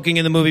best smoking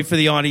in the movie for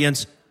the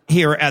audience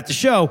here at the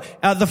show.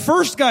 The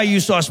first guy you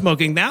saw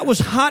smoking, that was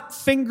Hot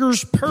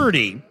Fingers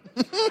Purdy.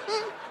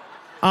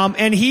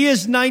 And he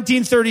is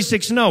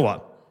 1936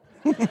 Noah.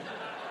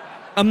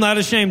 I'm not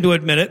ashamed to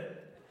admit it.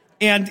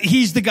 And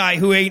he's the guy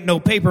who ain't no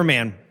paper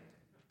man.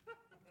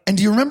 And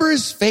do you remember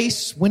his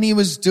face when he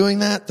was doing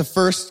that, the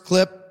first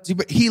clip?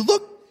 He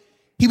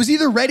was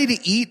either ready to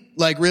eat,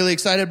 like really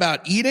excited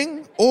about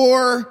eating,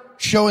 or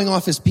showing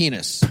off his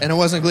penis. And it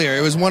wasn't clear.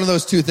 It was one of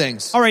those two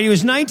things. All right, he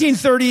was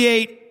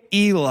 1938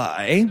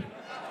 Eli.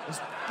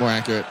 More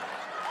accurate.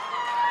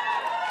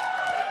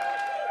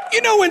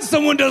 You know when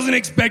someone doesn't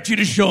expect you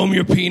to show them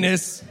your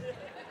penis?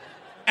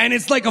 And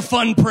it's like a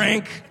fun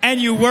prank. And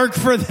you work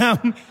for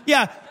them.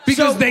 Yeah.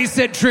 Because they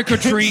said trick or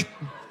treat.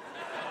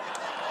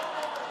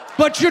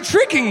 But you're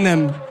tricking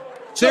them.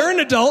 They're an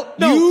adult.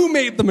 No. You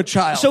made them a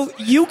child. So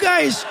you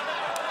guys...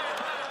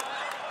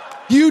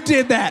 You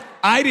did that.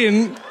 I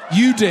didn't.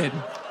 You did.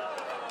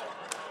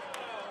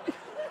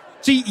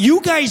 See,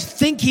 you guys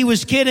think he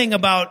was kidding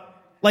about,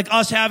 like,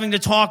 us having to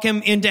talk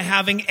him into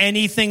having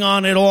anything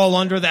on at all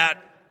under that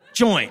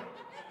joint.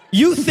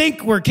 You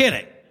think we're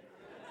kidding.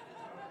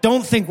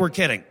 Don't think we're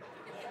kidding.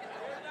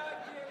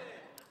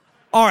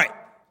 All right.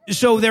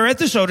 So they're at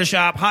the soda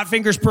shop. Hot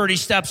Fingers Purdy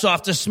steps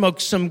off to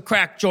smoke some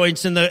crack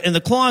joints in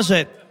the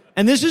closet.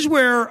 And this is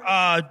where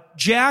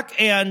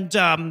Jack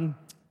and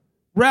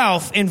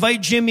Ralph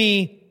invite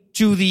Jimmy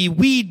to the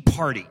weed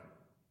party.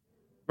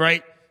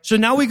 Right? So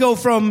now we go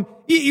from,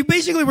 you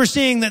basically were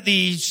seeing that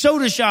the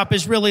soda shop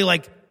is really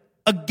like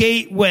a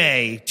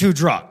gateway to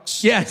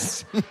drugs.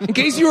 Yes. In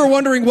case you were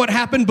wondering what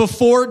happened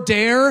before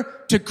Dare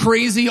to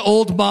crazy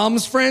old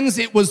mom's friends,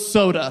 it was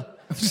soda.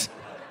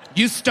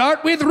 You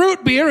start with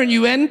root beer and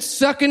you end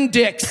sucking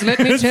dicks, let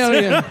me tell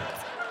you.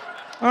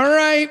 All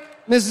right,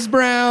 Mrs.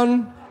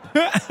 Brown.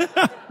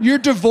 Your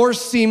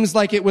divorce seems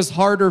like it was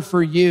harder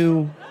for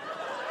you.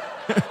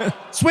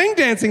 Swing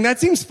dancing, that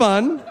seems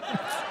fun.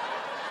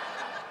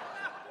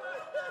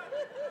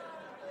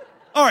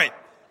 All right.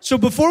 So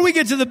before we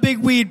get to the big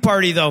weed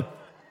party, though,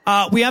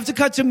 we have to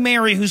cut to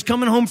Mary, who's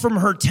coming home from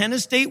her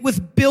tennis date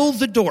with Bill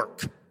the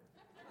dork.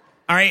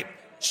 All right.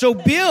 So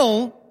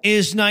Bill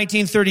is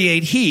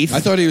 1938 Heath. I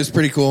thought he was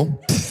pretty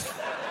cool.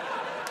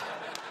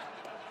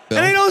 And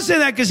I don't say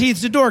that because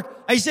Heath's a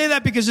dork. I say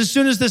that because as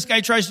soon as this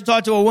guy tries to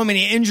talk to a woman,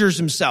 he injures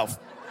himself.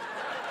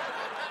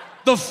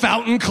 The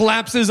fountain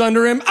collapses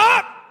under him.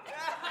 Ah!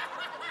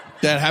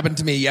 That happened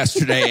to me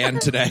yesterday and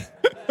today.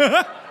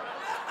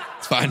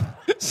 It's fine.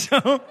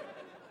 So,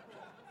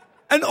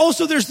 and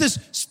also there's this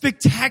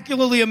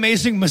spectacularly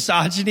amazing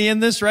misogyny in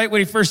this, right? When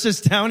he first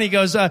sits down, he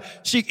goes,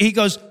 she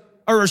goes,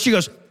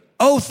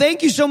 "Oh,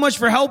 thank you so much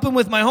for helping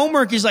with my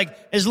homework." He's like,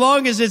 "As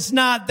long as it's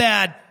not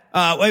that,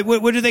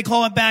 what do they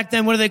call it back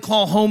then? What do they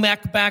call home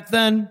ec back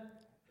then?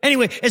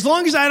 Anyway, as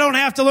long as I don't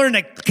have to learn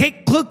to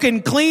cook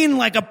and clean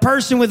like a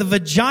person with a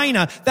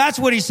vagina," that's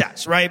what he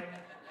says, right?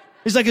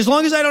 He's like, as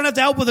long as I don't have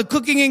to help with the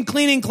cooking and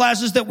cleaning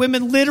classes that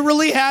women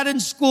literally had in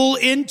school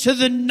into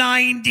the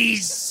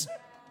 90s.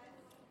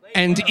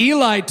 And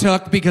Eli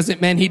took because it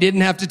meant he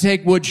didn't have to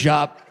take wood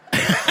shop.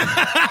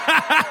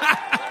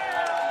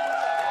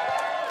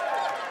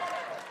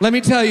 Let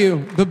me tell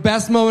you, the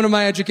best moment of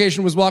my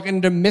education was walking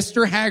into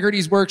Mr.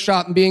 Haggerty's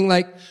workshop and being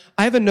like,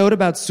 "I have a note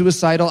about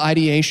suicidal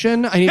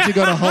ideation. I need to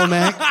go to home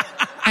ec."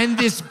 And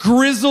this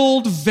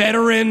grizzled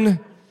veteran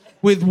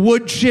with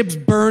wood chips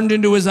burned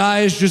into his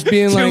eyes just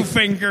being Two like...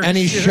 fingers. And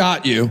he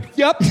shot you.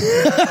 Yep.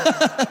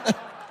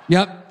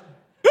 Yep.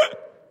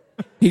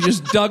 He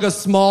just dug a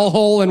small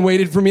hole and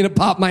waited for me to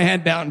pop my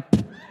head down.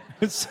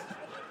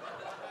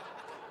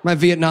 My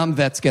Vietnam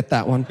vets get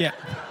that one. Yeah.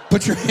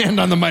 Put your hand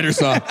on the miter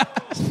saw.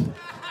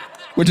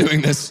 We're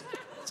doing this.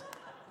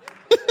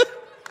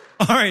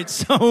 All right.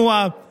 So,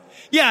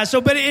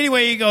 but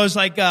anyway, he goes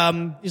like,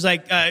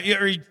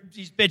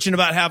 he's bitching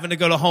about having to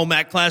go to home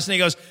ec class. And he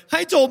goes,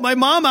 "I told my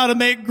mom how to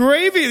make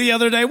gravy the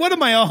other day. What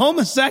am I, a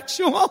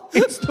homosexual?"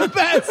 It's the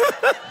best.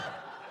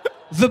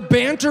 The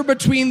banter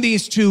between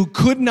these two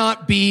could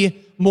not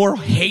be more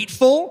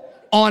hateful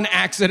on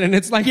accident.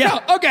 It's like, yeah,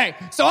 okay,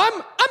 so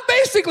I'm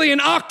basically an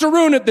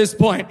octoroon at this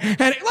point. And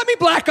let me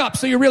black up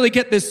so you really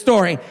get this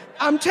story.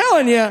 I'm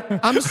telling you,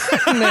 I'm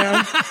sitting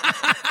there.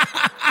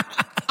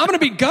 I'm going to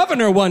be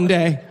governor one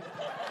day.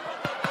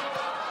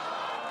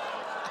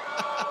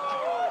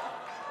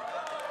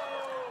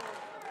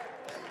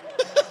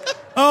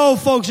 Oh,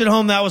 folks at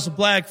home, that was a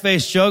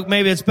blackface joke.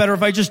 Maybe it's better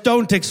if I just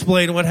don't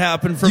explain what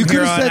happened from You could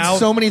here have on said out.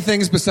 so many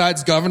things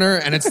besides governor,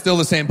 and it's still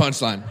the same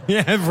punchline.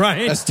 Yeah,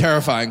 right. That's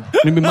terrifying.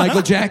 Maybe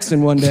Michael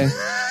Jackson one day.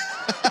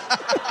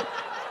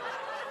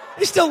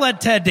 They still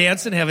let Ted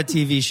Danson have a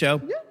TV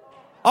show. Yeah.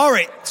 All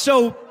right,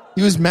 so...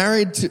 He was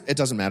married to... It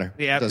doesn't matter.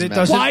 Yeah, it doesn't it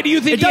matter. doesn't, Why do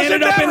you think it he doesn't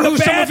ended up matter in the who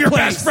some bad of your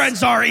place? best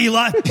friends are,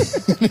 Eli?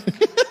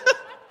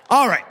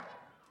 All right.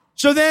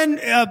 So then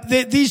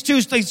these two,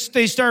 they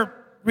start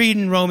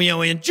reading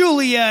Romeo and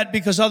Juliet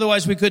because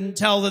otherwise we couldn't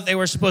tell that they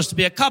were supposed to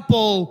be a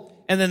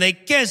couple. And then they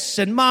kiss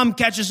and Mom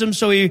catches him.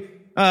 So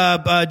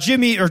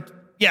Jimmy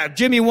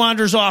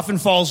wanders off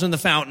and falls in the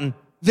fountain.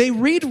 They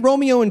read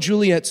Romeo and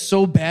Juliet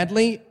so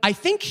badly, I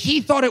think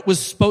he thought it was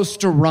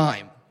supposed to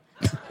rhyme.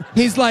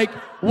 He's like,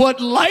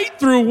 "What light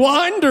through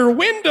wander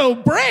window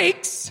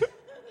breaks,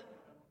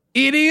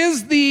 it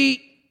is the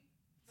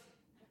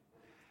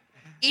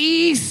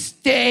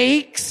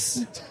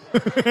E-stakes.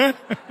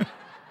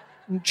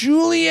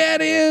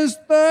 Juliet is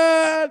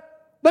the..."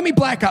 Let me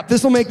black up.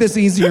 This will make this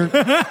easier.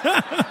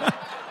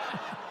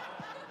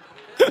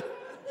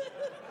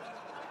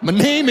 My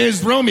name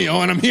is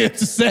Romeo, and I'm here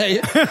to say...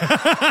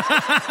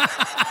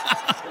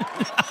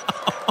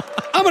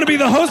 I'm going to be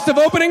the host of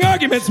Opening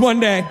Arguments one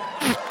day.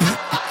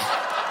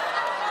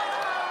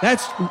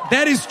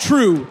 That is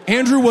true.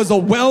 Andrew was a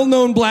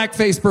well-known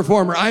blackface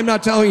performer. I'm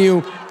not telling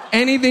you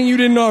anything you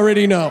didn't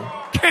already know.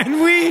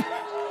 Can we?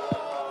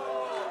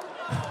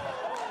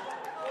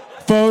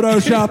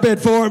 Photoshop it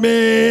for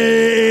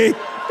me.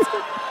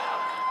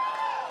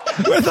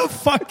 Where the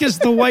fuck is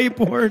the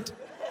whiteboard?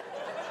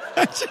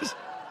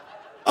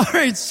 All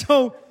right,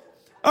 so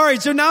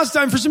now it's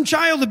time for some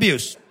child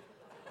abuse.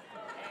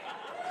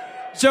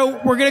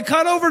 So we're going to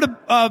cut over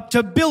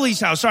to Billy's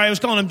house. Sorry, I was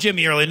calling him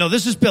Jimmy earlier. No,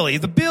 this is Billy.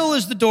 The Bill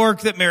is the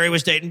dork that Mary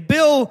was dating.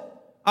 Bill,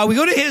 we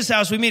go to his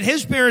house. We meet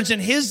his parents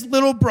and his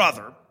little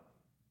brother,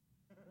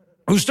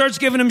 who starts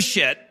giving him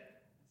shit.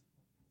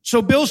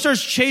 So Bill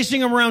starts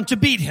chasing him around to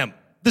beat him,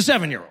 the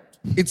 7-year-old.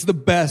 It's the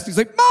best. He's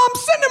like, Mom,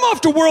 send him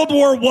off to World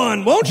War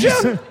I, won't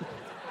you?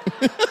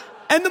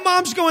 And the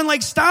mom's going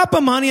like, stop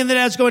him, honey. And the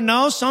dad's going,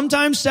 no,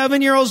 sometimes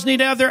 7-year-olds need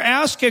to have their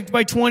ass kicked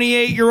by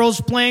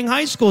 28-year-olds playing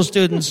high school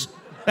students.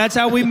 That's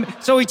how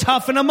so we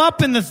toughen them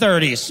up in the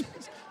 30s.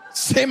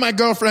 Say my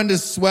girlfriend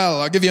is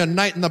swell. I'll give you a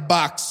night in the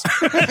box.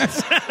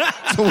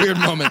 It's a weird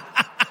moment.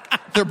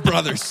 They're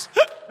brothers.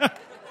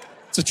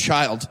 It's a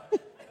child.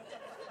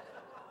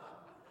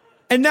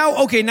 And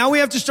now we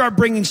have to start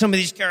bringing some of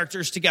these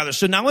characters together.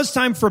 So now it's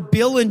time for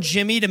Bill and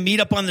Jimmy to meet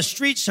up on the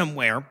street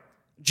somewhere.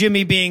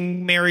 Jimmy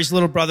being Mary's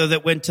little brother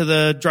that went to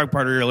the drug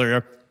party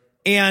earlier.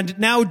 And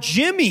now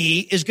Jimmy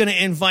is going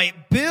to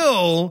invite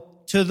Bill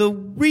to the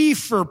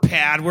reefer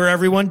pad where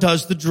everyone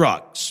does the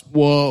drugs.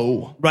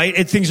 Whoa. Right?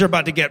 And things are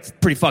about to get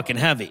pretty fucking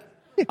heavy.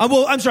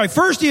 Well, I'm sorry.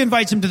 First, he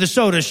invites him to the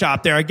soda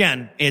shop there.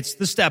 Again, it's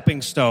the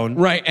stepping stone.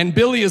 Right. And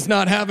Billy is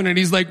not having it.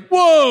 He's like,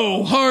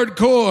 whoa,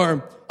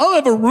 hardcore. I'll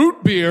have a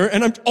root beer.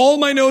 And all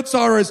my notes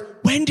are is,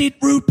 when did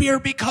root beer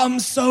become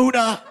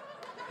soda?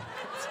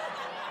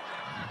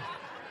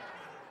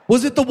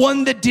 Was it the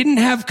one that didn't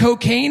have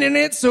cocaine in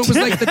it? So it was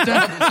like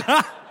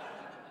the...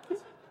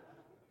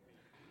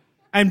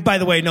 And by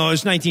the way, no, it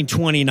was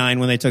 1929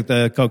 when they took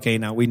the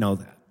cocaine out. We know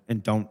that.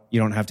 And you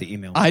don't have to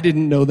email. I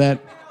didn't know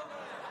that.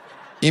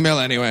 Email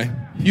anyway.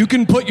 You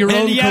can put your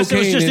own yes, cocaine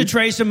it was just in. a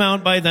trace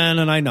amount by then,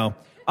 and I know.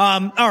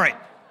 All right.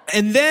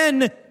 And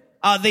then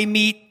they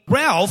meet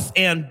Ralph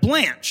and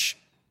Blanche.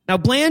 Now,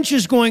 Blanche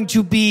is going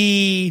to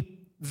be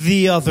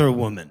the other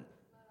woman,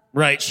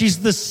 right?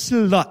 She's the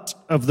slut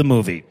of the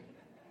movie.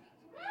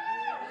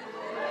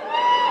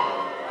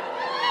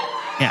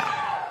 Yeah.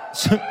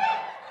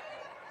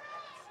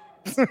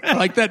 I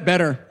like that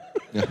better.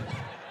 Yeah.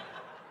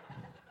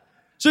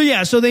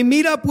 So they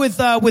meet up with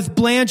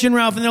Blanche and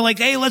Ralph, and they're like,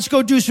 hey, let's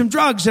go do some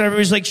drugs. And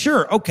everybody's like,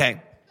 sure,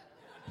 okay.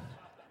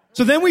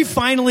 So then we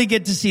finally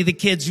get to see the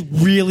kids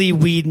really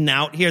weeding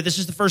out here. This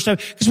is the first time,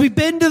 because we've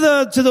been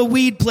to the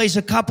weed place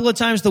a couple of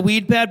times, the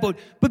weed pad,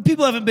 but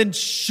people haven't been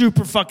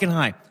super fucking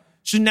high.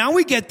 So now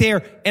we get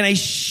there, and I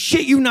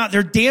shit you not,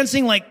 they're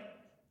dancing like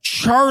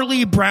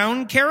Charlie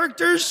Brown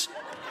characters,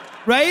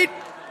 right?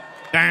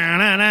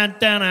 Yeah.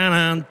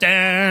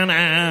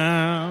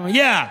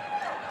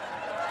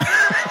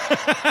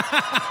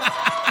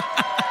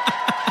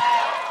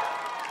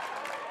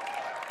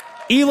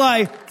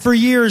 For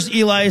years,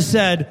 Eli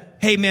said,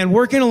 hey man,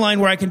 work in a line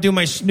where I can do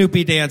my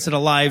Snoopy dance at a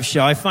live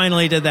show. I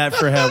finally did that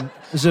for him.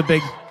 It was a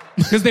big...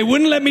 Because they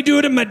wouldn't let me do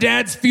it at my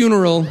dad's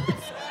funeral.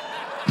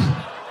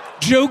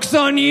 Joke's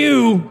on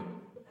you.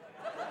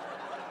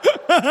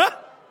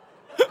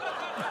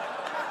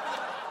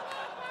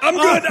 I'm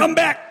good, I'm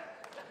back.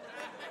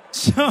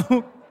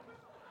 So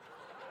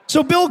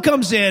Bill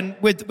comes in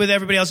with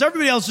everybody else.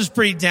 Everybody else is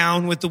pretty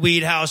down with the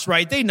weed house,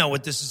 right? They know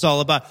what this is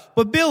all about.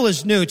 But Bill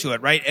is new to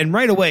it, right? And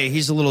right away,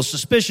 he's a little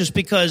suspicious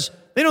because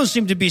they don't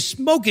seem to be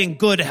smoking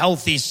good,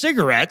 healthy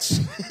cigarettes.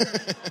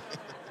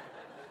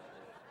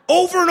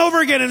 Over and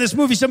over again in this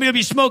movie, somebody will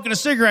be smoking a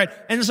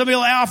cigarette, and somebody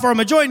will offer him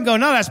a joint and go,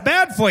 no, that's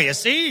bad for you,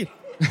 see?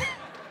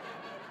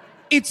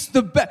 It's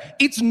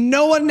it's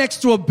Noah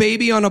next to a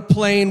baby on a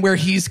plane where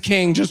he's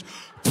king, just...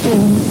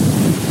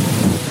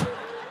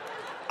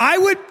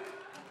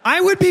 I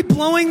would be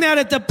blowing that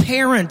at the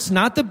parents,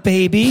 not the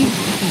baby.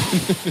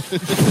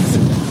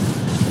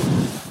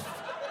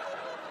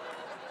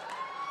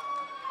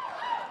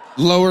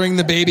 Lowering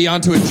the baby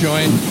onto a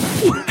joint.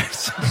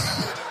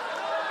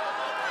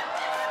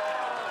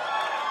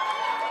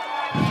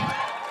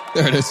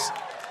 There it is.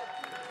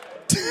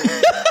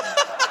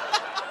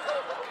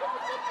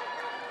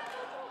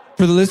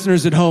 For the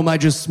listeners at home, I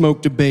just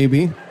smoked a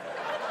baby.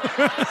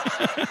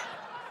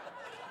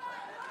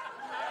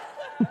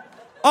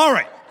 All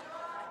right.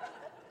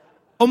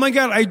 Oh my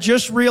God, I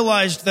just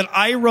realized that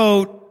I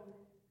wrote,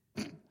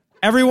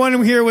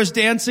 everyone here was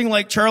dancing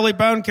like Charlie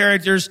Brown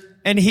characters,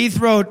 and Heath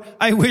wrote,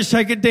 I wish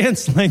I could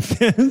dance like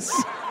this.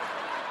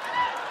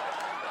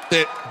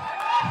 They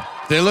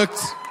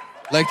looked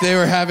like they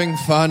were having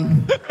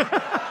fun.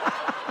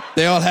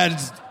 They all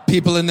had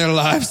people in their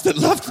lives that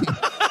loved them.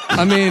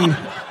 I mean,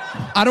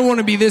 I don't want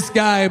to be this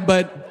guy,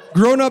 but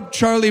grown-up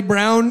Charlie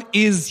Brown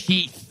is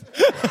Heath.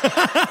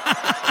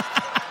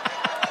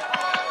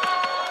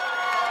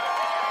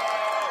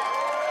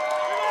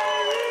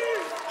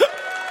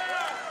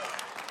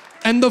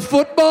 And the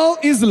football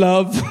is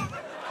love.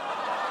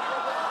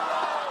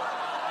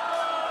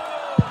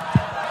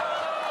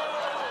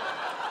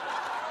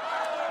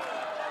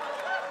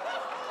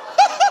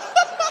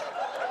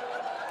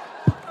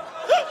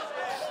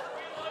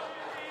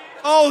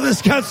 Oh,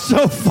 this got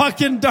so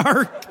fucking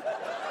dark.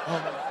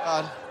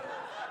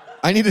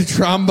 I need a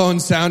trombone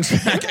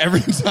soundtrack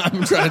every time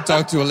I'm trying to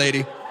talk to a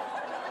lady.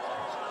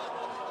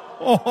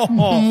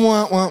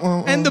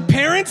 And the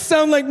parents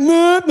sound like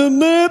meh, meh,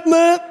 meh,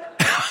 meh.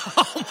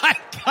 Oh my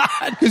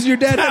God. Because your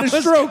dad had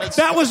a stroke.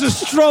 That was a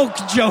stroke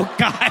joke,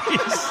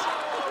 guys.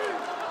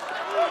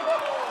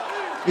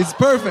 It's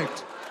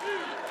perfect.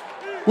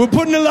 We're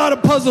putting a lot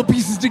of puzzle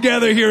pieces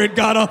together here at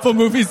God Awful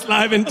Movies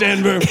Live in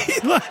Denver.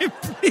 Eli,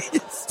 please.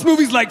 This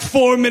movie's like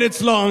 4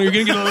 minutes long. You're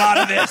going to get a lot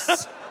of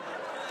this.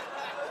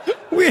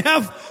 We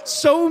have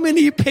so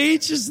many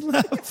pages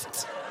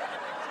left.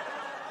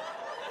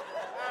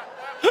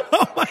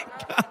 Oh my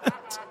God.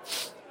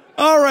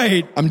 All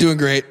right. I'm doing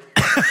great.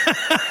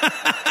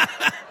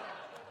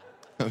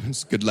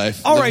 It's a good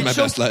life. All Living right,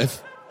 my best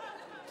life.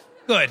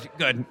 Good.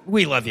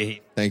 We love you,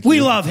 Heath. Thank you.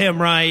 We love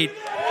him, right?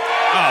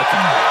 Oh,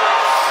 come on.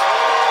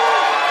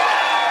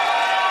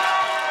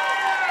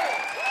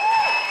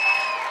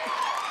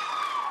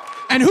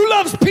 And who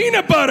loves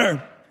peanut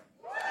butter?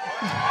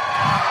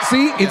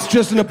 See, it's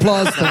just an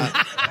applause thing.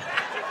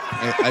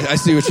 I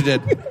see what you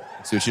did.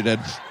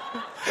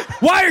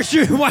 Why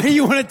do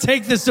you want to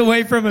take this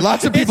away from him?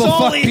 Lots of people It's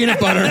all fuck he peanut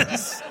butter.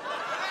 has.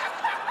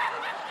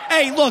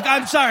 Hey, look,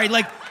 I'm sorry.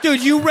 Like,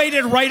 dude, you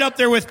rated right up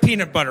there with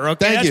peanut butter,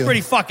 okay? Thank That's you. pretty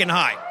fucking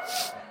high.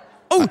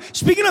 Oh,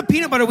 speaking of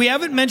peanut butter, we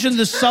haven't mentioned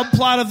the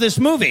subplot of this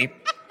movie.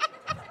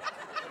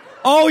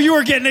 Oh, you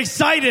were getting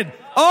excited.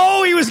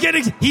 Oh,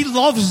 he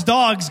loves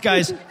dogs,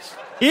 guys.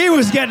 He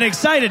was getting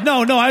excited.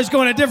 No, I was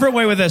going a different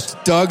way with this.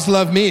 Dogs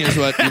love me is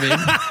what you mean.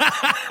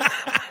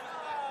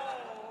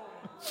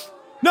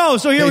 No,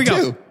 so here They we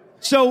go. do.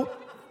 So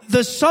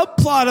the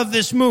subplot of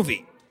this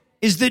movie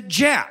is that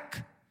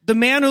Jack, the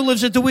man who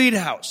lives at the weed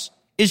house,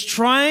 is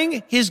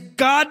trying his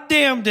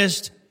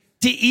goddamnedest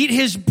to eat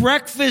his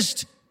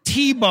breakfast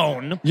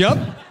T-bone Yep.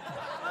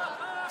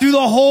 through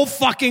the whole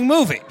fucking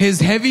movie. His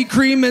heavy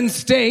cream and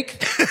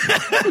steak.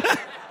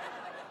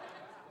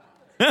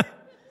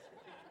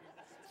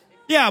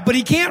 Yeah, but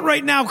he can't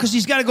right now because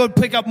he's got to go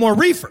pick up more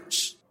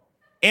reefers.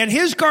 And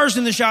his car's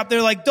in the shop.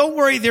 They're like, don't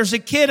worry, there's a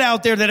kid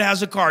out there that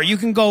has a car. You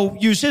can go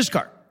use his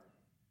car.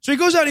 So he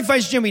goes out and he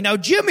fights Jimmy. Now,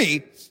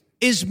 Jimmy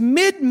is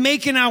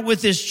mid-making out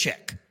with this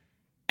chick.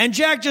 And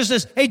Jack just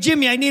says, hey,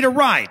 Jimmy, I need a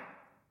ride.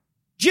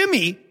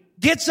 Jimmy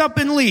gets up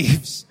and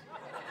leaves.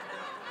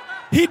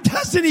 He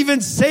doesn't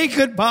even say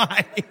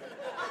goodbye.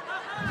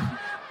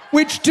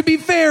 Which, to be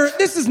fair,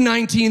 this is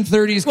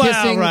 1930s Well,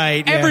 kissing.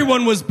 right, yeah.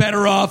 Everyone was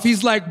better off.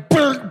 He's like,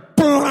 burr,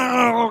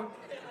 burr.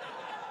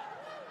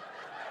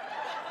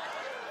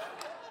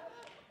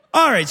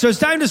 All right, so it's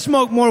time to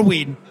smoke more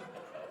weed.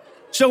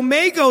 So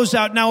May goes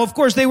out. Now, of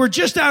course, they were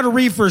just out of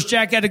reefers.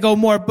 Jack had to go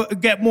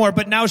get more,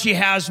 but now she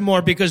has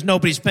more because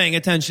nobody's paying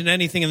attention to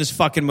anything in this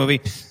fucking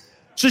movie.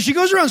 So she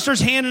goes around and starts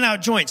handing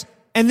out joints.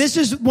 And this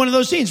is one of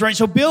those scenes, right?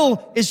 So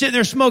Bill is sitting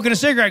there smoking a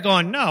cigarette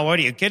going, no, what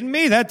are you kidding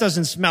me? That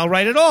doesn't smell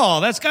right at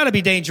all. That's got to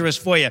be dangerous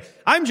for you.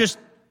 I'm just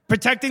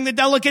protecting the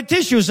delicate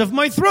tissues of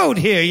my throat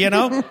here, you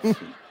know?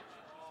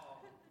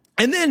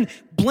 And then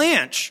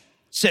Blanche,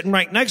 sitting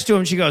right next to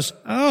him, she goes,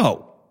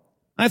 oh,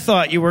 I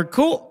thought you were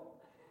cool.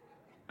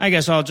 I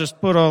guess I'll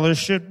just put all this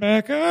shit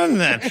back on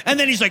then. And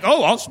then he's like,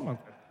 oh, I'll smoke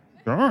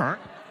it. All right.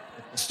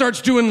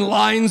 Starts doing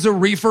lines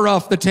of reefer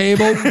off the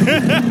table.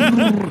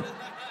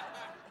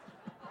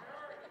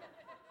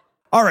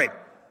 All right.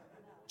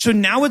 So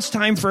now it's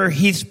time for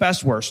Heath's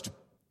Best Worst.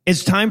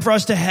 It's time for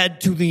us to head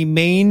to the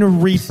main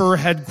reefer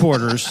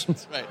headquarters.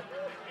 That's right.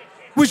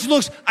 Which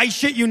looks, I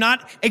shit you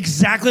not,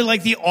 exactly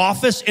like the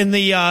office in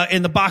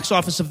the box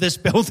office of this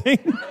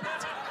building.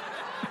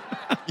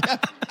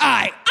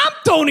 Hi, I'm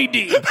Tony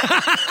D.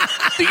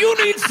 Do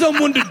you need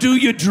someone to do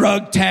your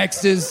drug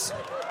taxes?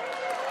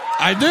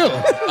 I do.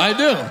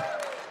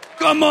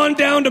 Come on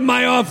down to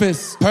my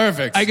office.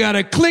 Perfect. I got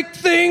a click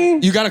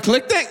thing. You got a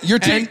click thing? You're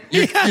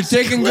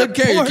taking good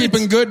care. You're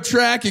keeping good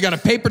track. You got a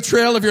paper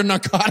trail of your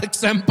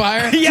narcotics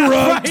empire. Yeah,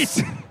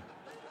 Drugs. right.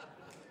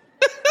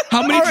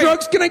 How many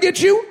drugs can I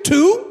get you?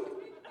 2?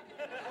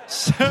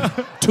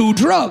 2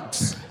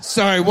 drugs.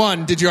 Sorry,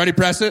 1. Did you already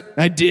press it?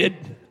 I did.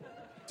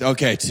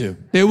 Okay, 2.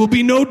 There will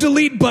be no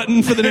delete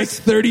button for the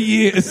next 30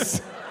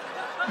 years.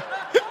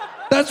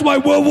 That's why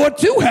World War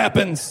II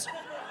happens.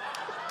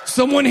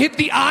 Someone hit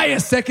the eye a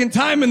second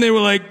time and they were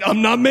like,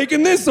 I'm not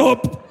making this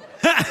up.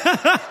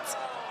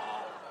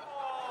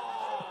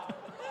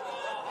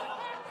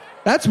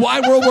 That's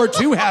why World War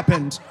II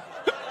happened.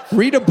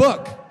 Read a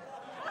book.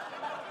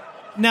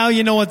 Now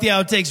you know what the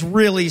outtakes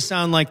really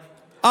sound like.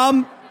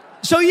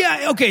 So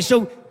yeah, okay,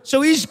 so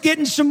he's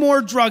getting some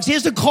more drugs. He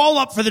has to call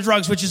up for the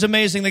drugs, which is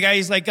amazing. The guy,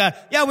 he's like,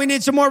 yeah, we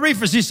need some more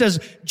reefers. He says,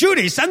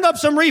 Judy, send up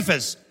some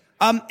reefers.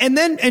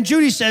 And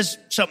Judy says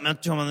something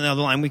to him on the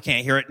other line. We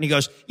can't hear it. And he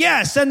goes,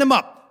 yeah, send them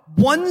up.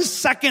 1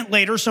 second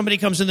later, somebody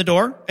comes in the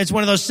door. It's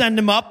one of those send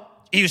him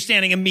up. He was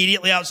standing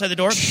immediately outside the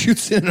door.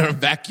 Shoots in a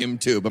vacuum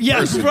tube.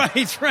 Yes,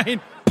 right.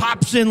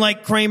 Pops in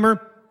like Kramer.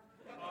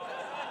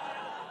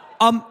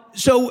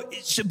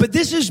 But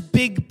this is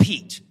Big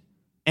Pete.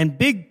 And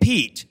Big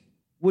Pete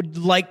would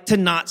like to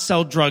not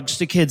sell drugs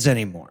to kids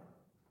anymore.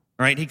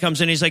 Right? He comes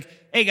in, he's like,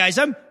 hey guys,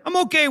 I'm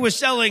okay with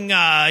selling,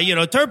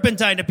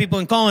 turpentine to people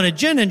and calling it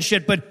gin and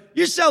shit, but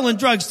you're selling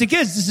drugs to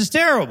kids. This is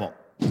terrible.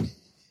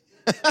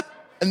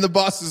 And the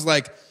boss is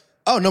like,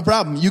 oh, no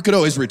problem. You could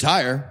always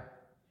retire.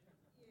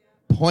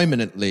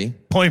 Poignantly.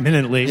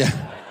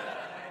 Yeah.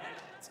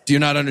 Do you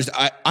not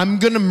understand? I'm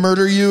going to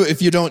murder you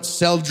if you don't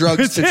sell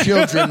drugs to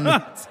children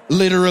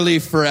literally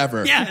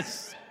forever.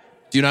 Yes.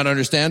 Do you not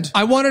understand?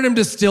 I wanted him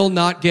to still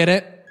not get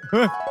it.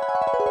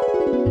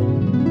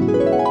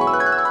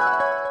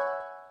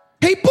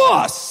 Hey,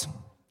 boss,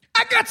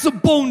 I got some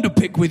bone to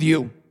pick with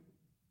you.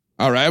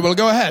 All right, well,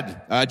 go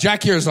ahead.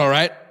 Jack here's all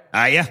right.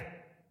 Yeah.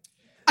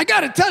 I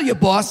gotta tell you,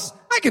 boss,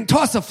 I can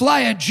toss a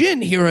fly of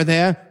gin here or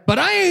there, but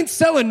I ain't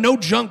selling no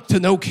junk to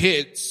no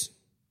kids.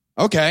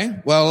 Okay,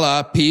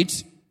 well,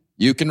 Pete,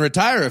 you can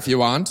retire if you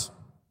want.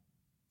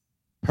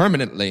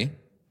 Permanently.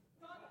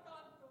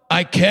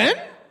 I can?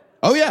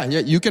 Oh, yeah,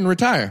 you can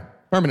retire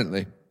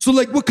permanently. So,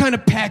 like, what kind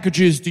of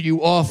packages do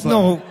you offer?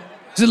 No.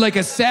 Is it like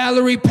a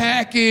salary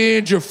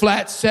package or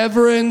flat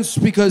severance?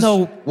 Because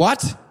No.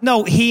 What?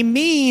 No, he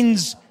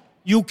means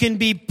you can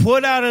be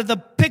put out of the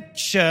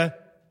picture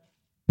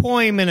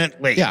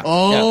permanently. Yeah.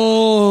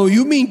 Oh,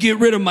 you mean get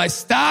rid of my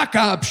stock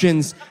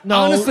options? No.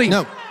 Honestly,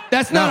 No.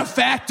 that's not No. a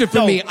factor for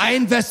No. me. I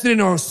invested in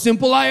a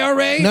simple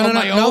IRA on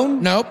my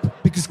own.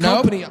 Nope. Because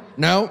Nope.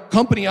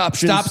 company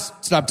options.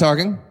 Stop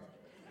talking.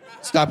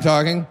 Stop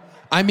talking.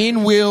 I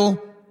mean,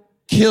 we'll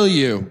kill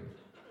you.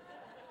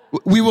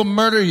 We will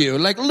murder you.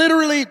 Like,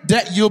 literally,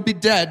 you'll be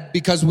dead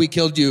because we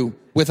killed you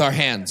with our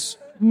hands.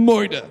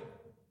 Murder.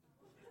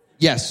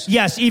 Yes.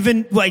 Yes,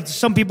 even like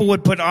some people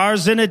would put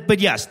ours in it, but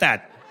yes,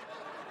 that.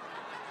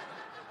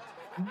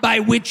 By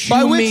which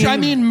I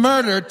mean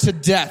murder to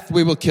death.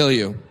 We will kill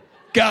you.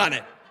 Got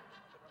it.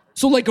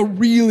 So like a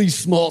really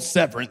small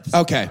severance.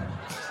 Okay.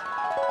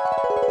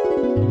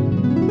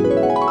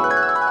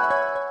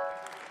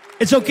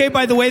 It's okay,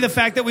 by the way, the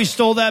fact that we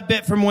stole that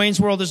bit from Wayne's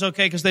World is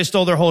okay because they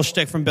stole their whole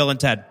shtick from Bill and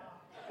Ted.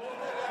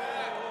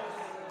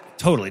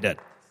 Totally did.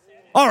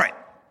 All right.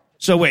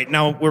 So wait,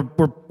 now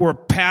we're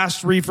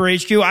past Reefer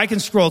HQ. I can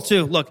scroll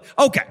too. Look.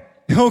 Okay.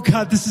 Oh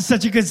God, this is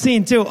such a good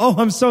scene too. Oh,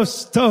 I'm so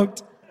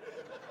stoked.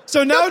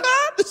 So now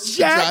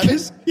Jack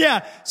is,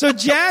 so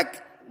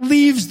Jack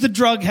leaves the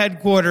drug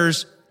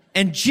headquarters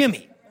and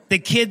Jimmy, the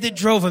kid that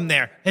drove him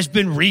there, has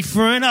been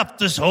reefering up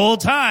this whole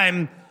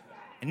time.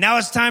 And now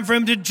it's time for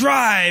him to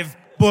drive,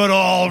 but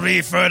all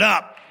reefered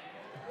up.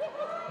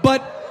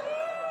 But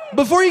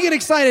before you get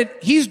excited,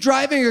 he's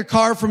driving a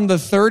car from the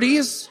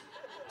 30s.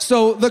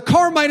 So the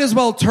car might as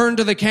well turn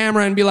to the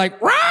camera and be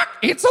like, rock,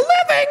 it's a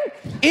living.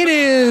 It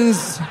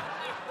is.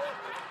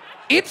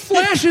 It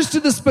flashes to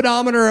the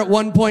speedometer at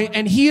one point,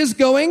 and he is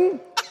going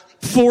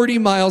 40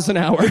 miles an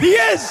hour. He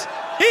is.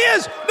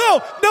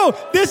 No,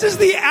 this is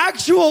the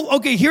actual,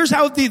 okay, here's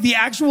how the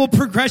actual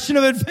progression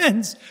of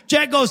events.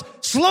 Jack goes,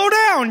 slow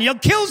down, you'll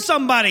kill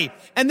somebody.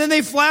 And then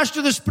they flash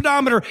to the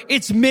speedometer.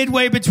 It's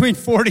midway between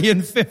 40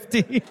 and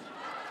 50.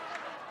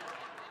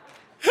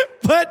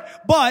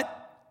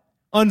 But,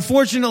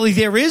 unfortunately,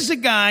 there is a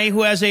guy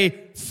who has a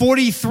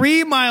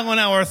 43 mile an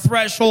hour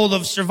threshold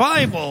of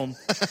survival.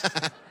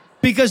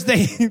 Because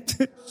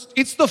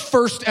it's the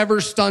first ever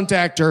stunt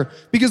actor,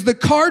 because the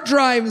car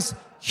drives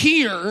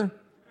here.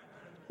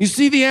 You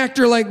see the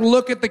actor like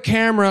look at the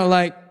camera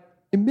like,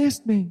 it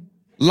missed me.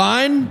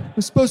 Line?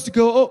 I'm supposed to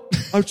go,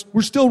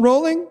 we're still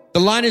rolling? The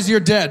line is you're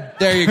dead.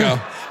 There you go.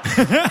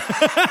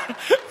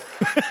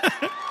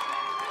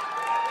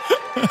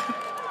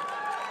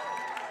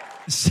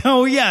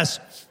 So yes,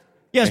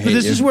 but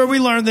this is where we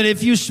learn that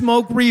if you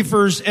smoke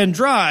reefers and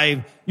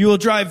drive, you will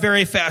drive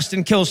very fast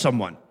and kill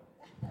someone.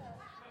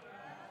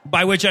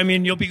 By which I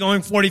mean you'll be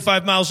going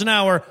 45 miles an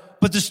hour,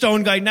 but the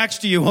stone guy next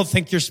to you will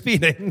think you're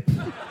speeding.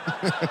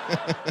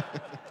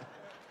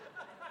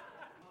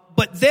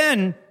 But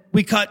then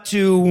we cut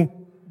to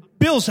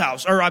Bill's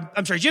house, or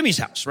I'm sorry, Jimmy's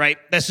house, right?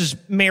 This is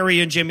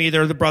Mary and Jimmy.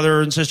 They're the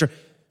brother and sister.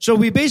 So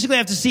we basically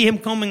have to see him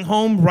coming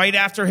home right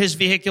after his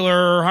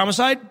vehicular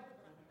homicide.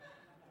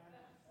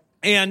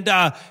 And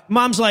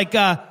Mom's like,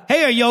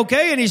 hey, are you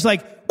okay? And he's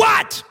like,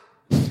 what?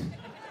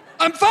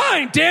 I'm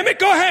fine, damn it.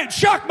 Go ahead,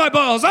 shock my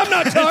balls. I'm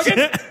not talking.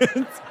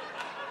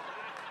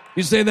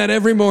 You say that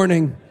every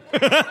morning.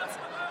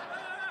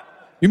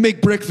 You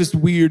make breakfast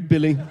weird,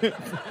 Billy.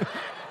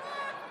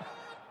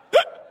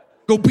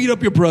 Go beat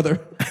up your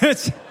brother.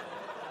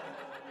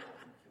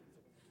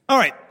 All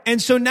right. And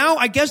so now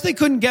I guess they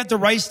couldn't get the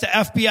rights to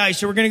FBI,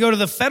 so we're going to go to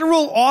the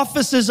federal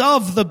offices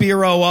of the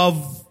Bureau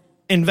of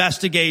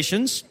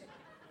Investigations.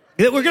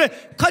 We're going to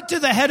cut to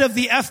the head of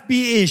the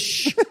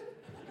FBI-ish.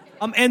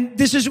 And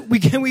this is, we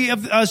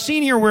have a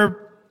scene here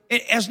where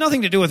it has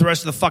nothing to do with the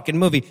rest of the fucking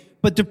movie,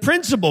 but the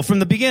principal from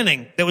the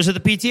beginning that was at the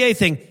PTA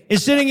thing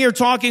is sitting here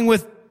talking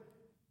with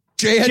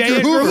J.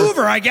 Edgar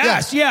Hoover, I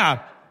guess.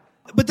 Yeah.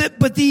 But the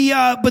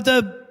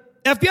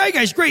FBI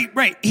guy's great,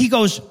 right? He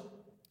goes,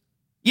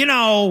 You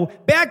know,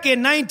 back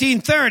in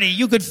 1930,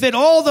 you could fit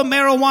all the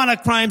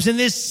marijuana crimes in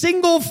this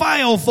single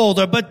file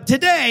folder, but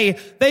today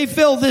they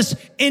fill this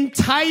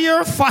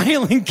entire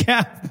filing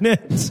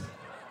cabinet.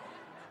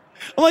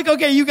 I'm like,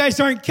 okay, you guys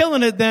aren't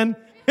killing it then.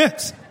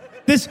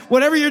 This,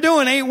 whatever you're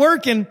doing ain't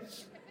working.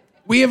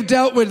 We have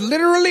dealt with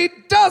literally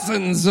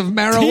dozens of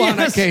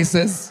marijuana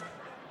cases.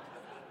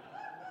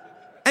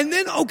 And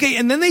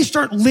then they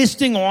start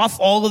listing off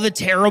all of the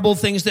terrible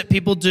things that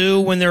people do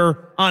when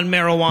they're on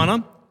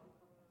marijuana.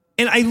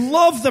 And I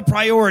love the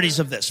priorities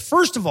of this.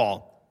 First of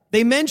all,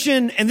 they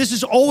mention, and this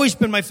has always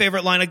been my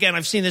favorite line. Again,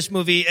 I've seen this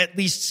movie at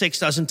least 6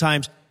 dozen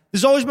times.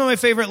 This has always been my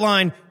favorite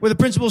line where the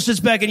principal sits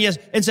back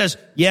and says,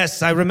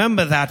 yes, I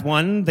remember that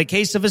one. The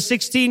case of a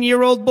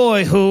 16-year-old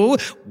boy who,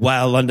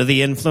 while under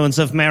the influence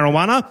of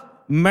marijuana,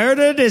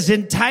 murdered his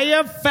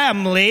entire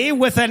family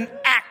with an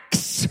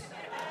axe.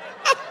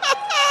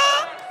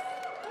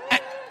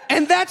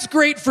 And that's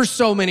great for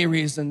so many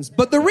reasons.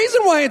 But the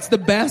reason why it's the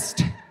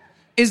best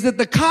is that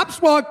the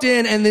cops walked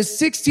in and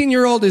this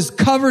 16-year-old is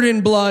covered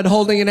in blood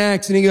holding an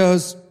axe and he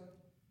goes,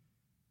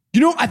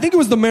 you know, I think it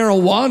was the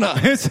marijuana.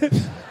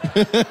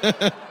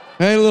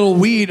 I had a little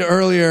weed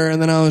earlier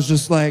and then I was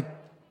just like...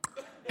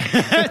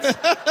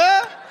 Yeah,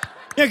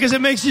 because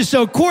it makes you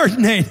so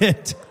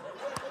coordinated.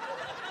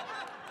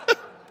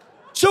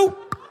 So...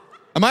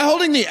 Am I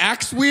holding the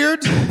axe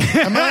weird?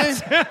 Am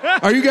I?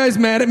 Are you guys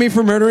mad at me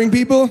for murdering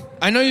people?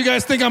 I know you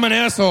guys think I'm an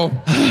asshole.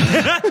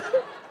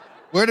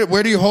 Where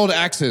do you hold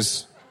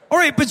axes? All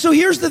right, but so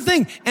here's the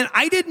thing, and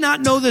I did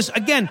not know this.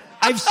 Again,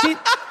 I've seen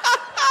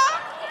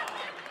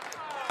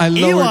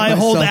Eli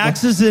hold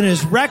axes in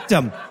his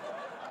rectum.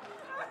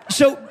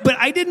 So, but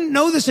I didn't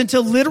know this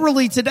until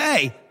literally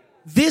today.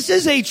 This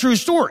is a true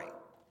story,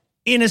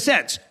 in a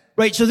sense.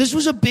 Right, so this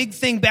was a big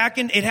thing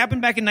it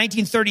happened back in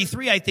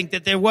 1933, I think,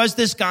 that there was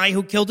this guy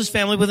who killed his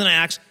family with an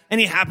axe, and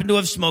he happened to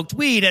have smoked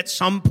weed at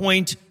some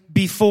point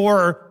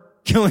before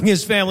killing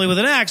his family with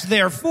an axe.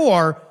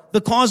 Therefore, the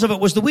cause of it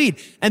was the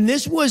weed. And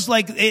this was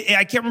like,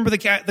 I can't remember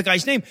the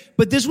guy's name,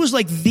 but this was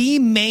like the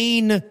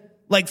main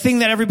thing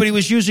that everybody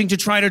was using to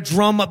try to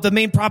drum up, the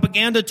main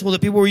propaganda tool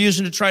that people were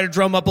using to try to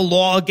drum up a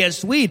law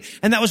against weed.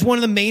 And that was one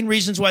of the main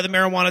reasons why the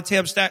Marijuana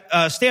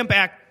Stamp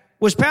Act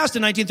was passed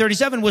in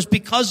 1937, was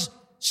because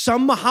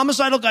some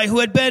homicidal guy who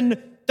had been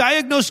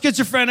diagnosed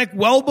schizophrenic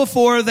well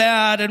before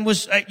that and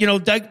was,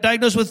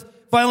 diagnosed with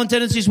violent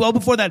tendencies well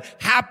before that,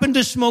 happened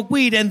to smoke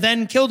weed and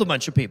then killed a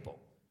bunch of people.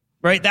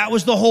 Right? That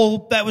was the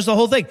whole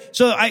thing.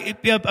 So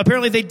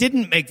apparently they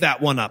didn't make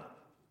that one up.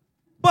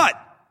 But,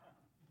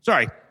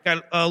 sorry,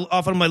 got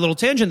off on my little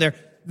tangent there.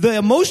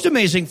 The most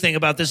amazing thing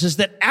about this is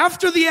that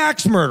after the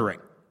axe murdering,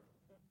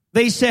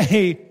 they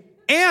say,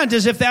 and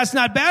as if that's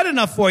not bad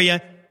enough for you,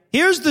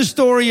 here's the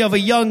story of a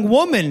young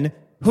woman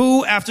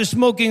who, after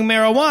smoking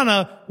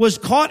marijuana, was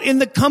caught in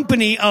the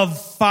company of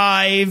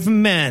 5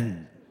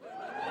 men.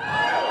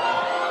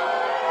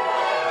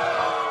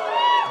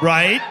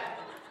 Right?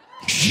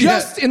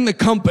 Just in the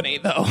company,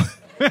 though.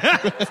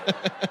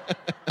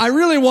 I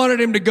really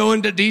wanted him to go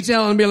into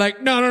detail and be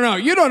like, no,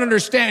 you don't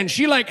understand.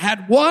 She,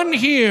 had one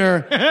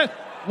here,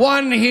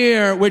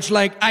 which,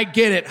 I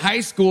get it,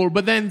 high school,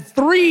 but then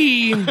 3,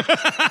 you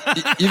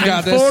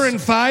got this. 4 and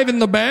 5 in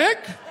the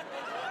back?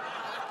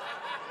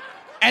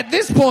 At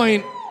this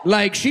point,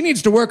 she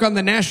needs to work on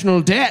the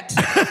national debt.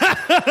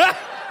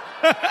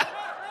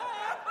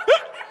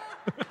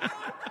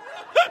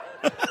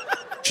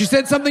 She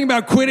said something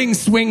about quitting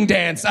swing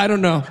dance. I don't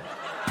know.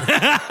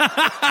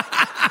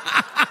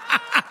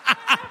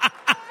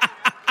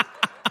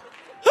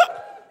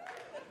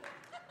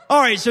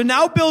 All right, so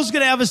now Bill's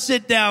going to have a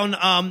sit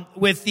down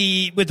with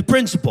the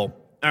principal.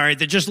 All right,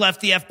 that just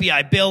left the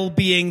FBI. Bill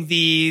being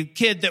the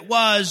kid that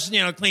was,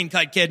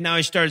 clean-cut kid. Now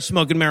he started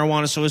smoking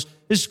marijuana, so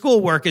his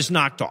schoolwork is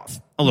knocked off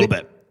a little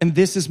bit. And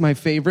this is my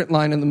favorite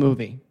line in the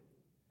movie.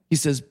 He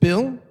says,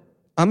 Bill,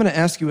 I'm going to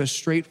ask you a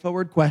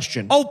straightforward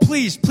question. Oh,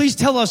 please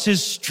tell us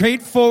his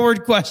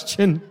straightforward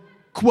question.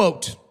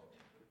 Quote,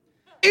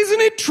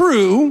 isn't it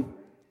true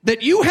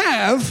that you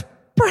have,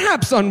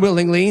 perhaps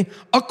unwillingly,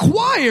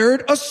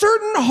 acquired a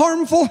certain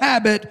harmful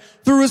habit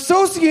through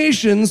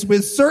associations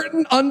with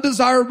certain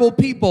undesirable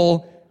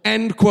people,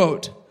 end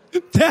quote?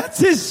 That's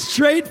his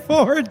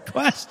straightforward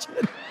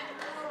question.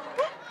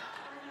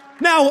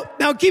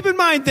 Now keep in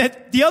mind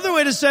that the other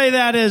way to say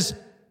that is,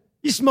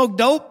 you smoke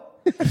dope?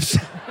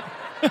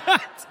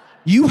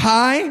 You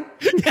high?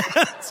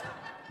 Yes.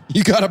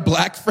 You got a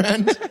black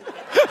friend?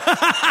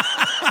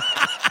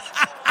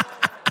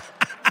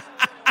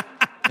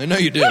 I know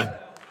you do.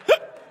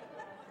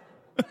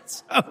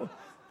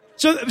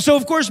 So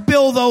of course,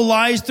 Bill, though,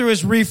 lies through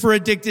his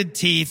reefer-addicted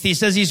teeth. He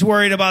says he's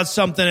worried about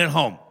something at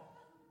home.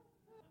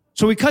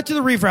 So we cut to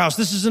the reefer house.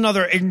 This is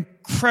another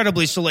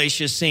incredibly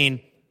salacious scene.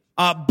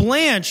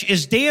 Blanche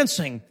is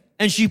dancing,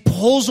 and she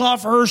pulls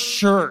off her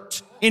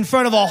shirt in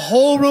front of a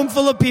whole room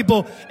full of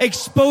people,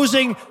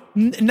 exposing,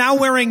 now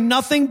wearing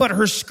nothing but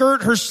her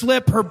skirt, her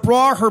slip, her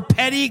bra, her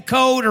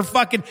petticoat,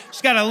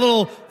 she's got a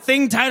little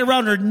thing tied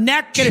around her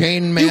neck.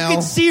 Chainmail. You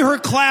can see her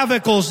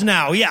clavicles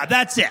now. Yeah,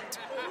 that's it.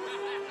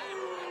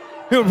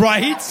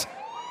 Right?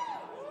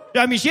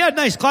 I mean, she had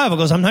nice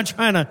clavicles. I'm not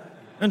trying to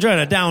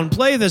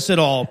downplay this at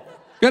all.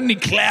 Got any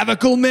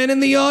clavicle men in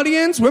the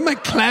audience? Where my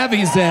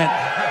clavies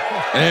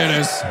at? There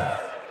it is.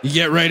 You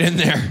get right in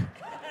there.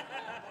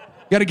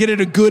 Got to get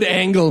at a good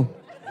angle.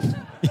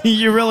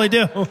 You really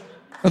do.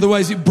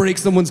 Otherwise, you break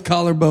someone's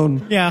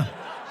collarbone. Yeah.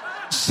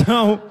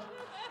 So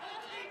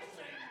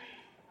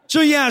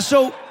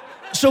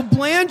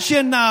Blanche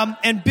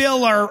and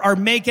Bill are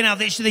making out.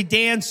 They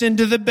dance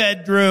into the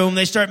bedroom.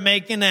 They start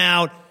making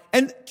out.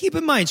 And keep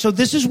in mind, so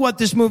this is what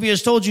this movie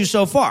has told you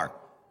so far.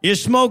 You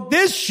smoke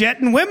this shit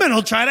and women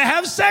will try to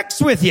have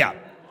sex with you.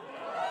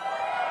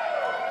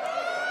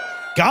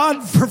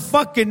 God for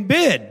fucking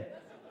bid.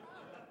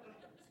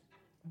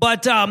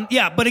 But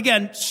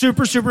again,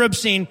 super, super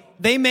obscene.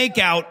 They make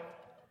out.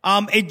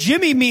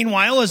 Jimmy,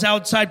 meanwhile, is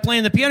outside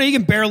playing the piano. He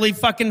can barely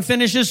fucking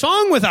finish his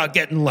song without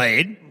getting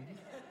laid.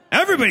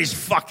 Everybody's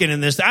fucking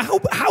in this.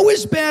 How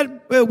is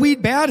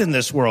weed bad in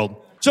this world?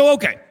 So,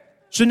 okay.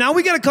 So now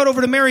we got to cut over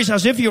to Mary's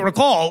house. If you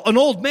recall, an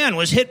old man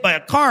was hit by a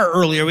car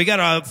earlier. We got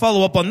to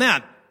follow up on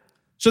that.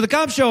 So the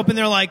cops show up and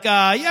they're like,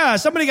 yeah,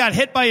 somebody got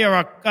hit by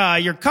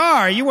your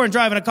car. You weren't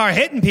driving a car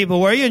hitting people,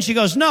 were you? And she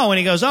goes, no. And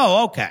he goes,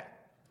 oh, okay.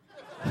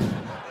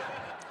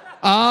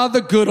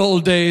 The good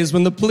old days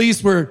when the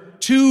police were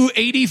two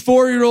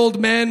 84-year-old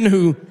men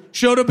who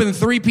showed up in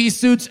three-piece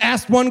suits,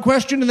 asked one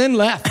question, and then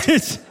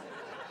left.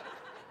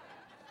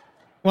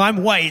 Well,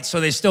 I'm white,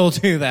 so they still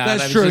do that.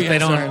 That's true. They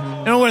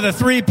don't wear the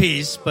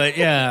three-piece, but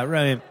yeah,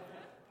 right.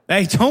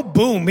 Hey, don't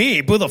boo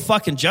me. Boo the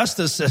fucking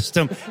justice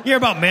system. You hear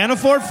about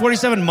Manafort,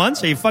 47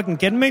 months? Are you fucking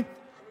kidding me?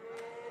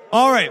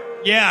 All right.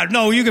 Yeah,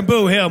 no, you can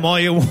boo him all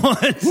you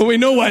want. Well, we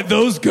know why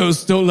those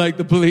ghosts don't like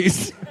the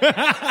police.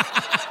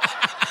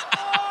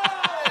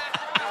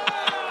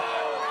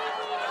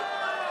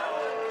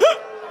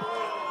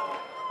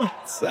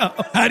 So,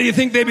 how do you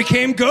think they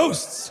became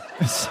ghosts?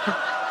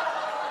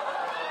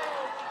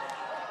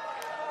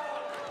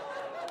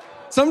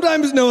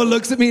 Sometimes Noah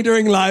looks at me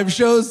during live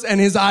shows and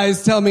his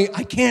eyes tell me,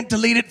 I can't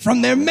delete it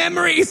from their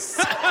memories.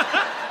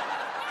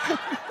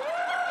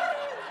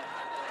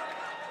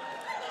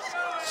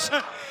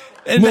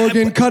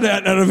 Morgan, cut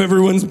that out of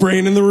everyone's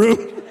brain in the room.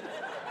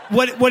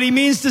 What he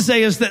means to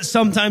say is that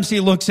sometimes he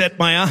looks at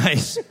my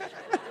eyes.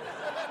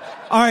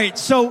 All right,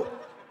 so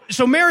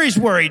Mary's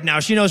worried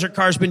now. She knows her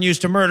car's been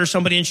used to murder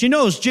somebody, and she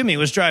knows Jimmy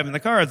was driving the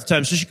car at the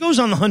time, so she goes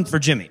on the hunt for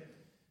Jimmy.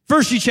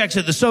 First, she checks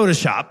at the soda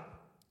shop.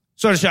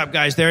 Soda shop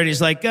guy's there, and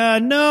he's like,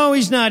 no,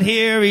 he's not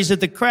here. He's at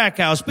the crack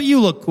house, but you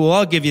look cool.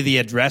 I'll give you the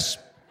address.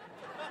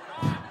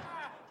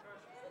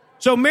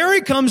 So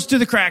Mary comes to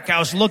the crack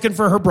house looking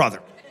for her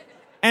brother.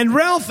 And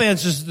Ralph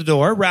answers the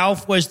door.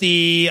 Ralph was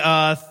the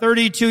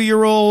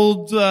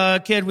 32-year-old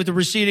kid with the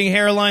receding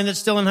hairline that's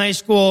still in high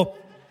school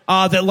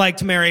that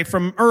liked Mary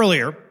from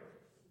earlier.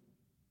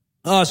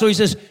 So he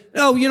says,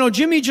 oh,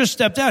 Jimmy just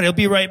stepped out. He'll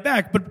be right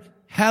back, but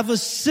have a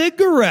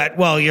cigarette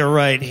while you're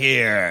right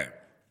here.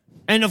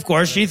 And, of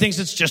course, she thinks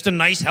it's just a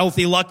nice,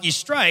 healthy, lucky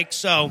strike,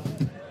 so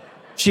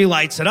she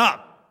lights it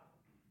up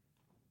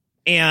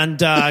and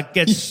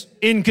gets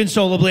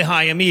inconsolably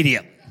high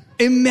immediately.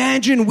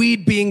 Imagine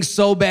weed being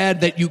so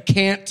bad that you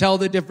can't tell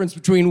the difference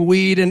between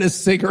weed and a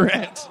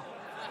cigarette.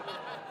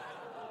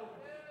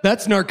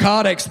 That's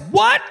narcotics.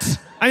 What?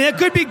 I mean, that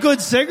could be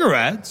good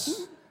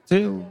cigarettes,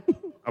 too.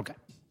 Okay.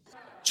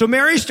 So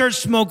Mary starts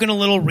smoking a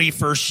little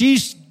reefer.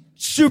 She's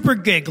super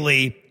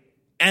giggly.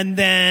 And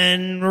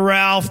then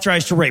Ralph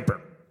tries to rape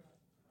her.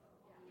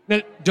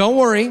 Now, don't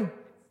worry.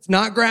 It's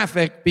not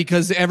graphic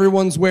because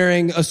everyone's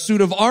wearing a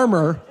suit of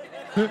armor.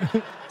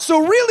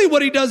 So really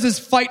what he does is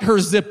fight her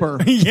zipper.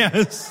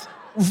 Yes.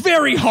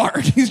 Very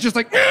hard. He's just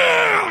like...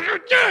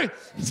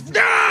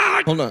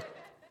 Hold on.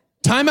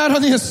 Time out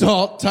on the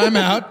assault. Time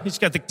out. He's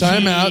got the key.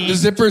 Time out. The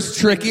zipper's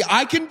tricky.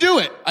 I can do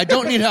it. I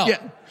don't need help. Yeah.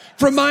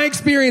 From my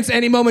experience,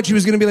 any moment she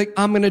was going to be like,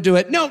 I'm going to do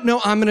it.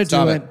 No, I'm going to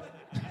do it.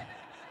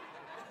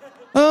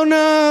 Oh,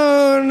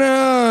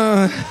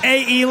 no.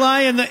 Hey,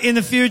 Eli, in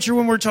the future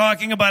when we're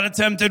talking about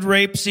attempted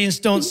rape scenes,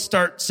 don't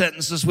start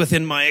sentences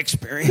within my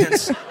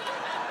experience.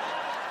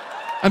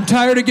 I'm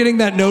tired of getting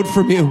that note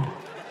from you.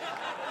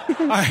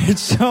 All right,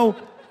 so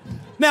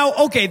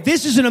now, okay,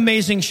 this is an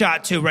amazing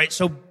shot too, right?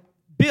 So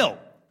Bill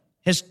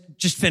has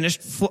just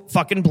finished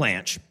fucking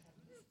Blanche.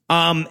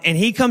 And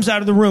he comes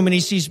out of the room and he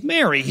sees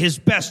Mary, his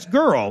best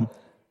girl,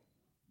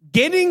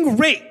 getting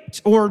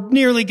raped or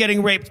nearly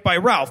getting raped by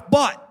Ralph.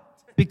 But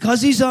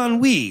because he's on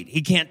weed,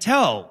 he can't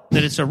tell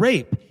that it's a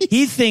rape.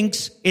 He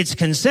thinks it's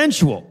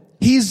consensual.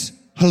 He's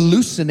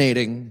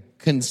hallucinating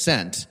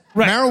consent.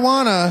 Right.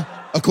 Marijuana,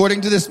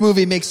 according to this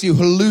movie, makes you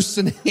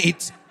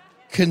hallucinate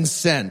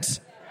consent.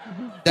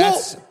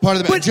 That's part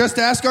of the... But just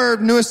ask our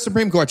newest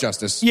Supreme Court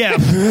justice. Yeah.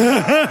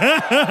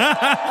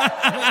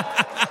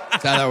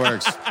 That's how that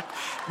works.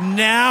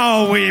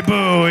 Now we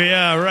boo.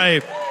 Yeah,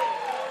 right.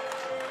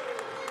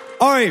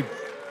 All right.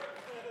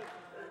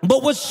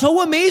 But what's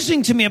so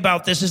amazing to me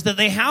about this is that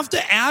they have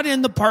to add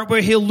in the part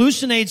where he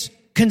hallucinates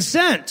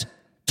consent.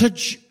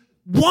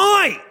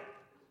 Why?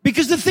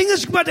 Because the thing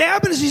that's about to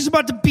happen is he's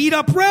about to beat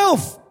up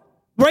Ralph.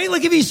 Right?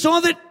 Like if he saw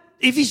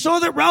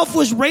that Ralph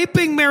was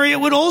raping Mary, it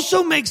would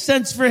also make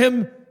sense for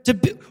him to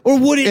be, or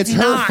would it It's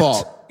not? her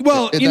fault.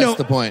 Well, That's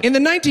the point. in the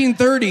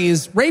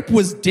 1930s, rape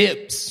was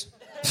dibs.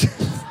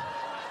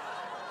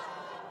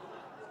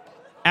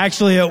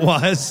 Actually, it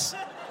was.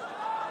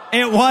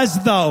 It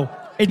was, though.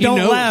 Don't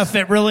knows. laugh.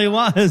 It really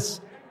was.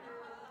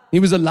 He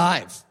was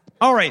alive.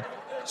 All right.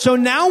 So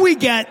now we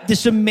get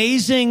this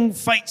amazing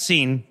fight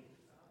scene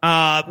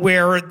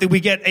where we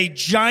get a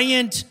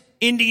giant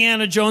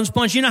Indiana Jones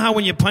punch. You know how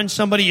when you punch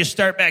somebody, you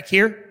start back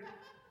here?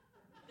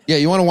 Yeah,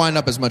 you want to wind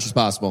up as much as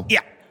possible.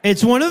 Yeah.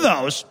 It's one of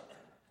those.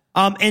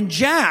 And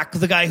Jack,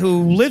 the guy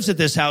who lives at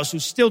this house,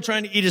 who's still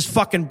trying to eat his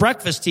fucking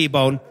breakfast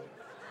T-bone,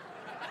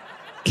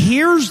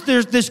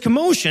 there's this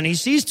commotion. He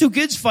sees two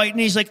kids fighting.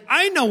 He's like,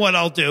 I know what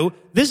I'll do.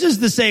 This is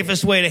the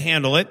safest way to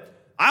handle it.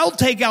 I'll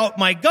take out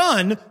my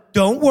gun.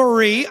 Don't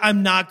worry.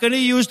 I'm not going to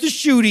use the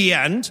shooty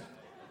end.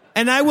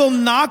 And I will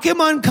knock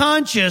him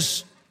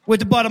unconscious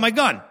with the butt of my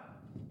gun.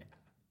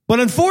 But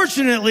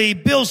unfortunately,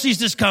 Bill sees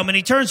this coming.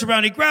 He turns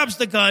around, he grabs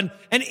the gun,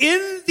 and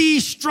in the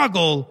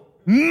struggle,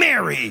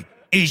 Mary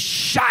is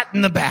shot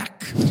in the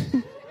back.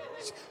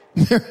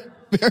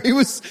 Mary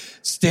was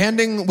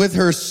standing with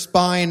her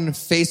spine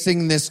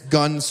facing this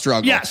gun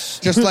struggle. Yes.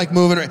 Just like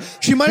moving around.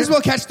 She might as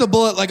well catch the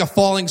bullet like a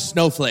falling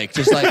snowflake.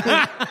 Just like...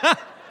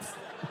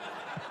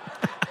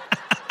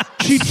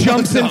 She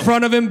jumps in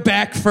front of him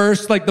back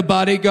first like the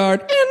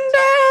bodyguard. And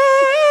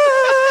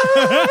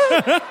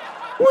I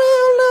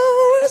will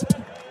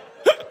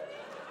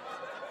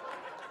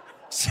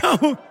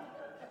know.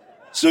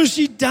 So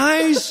she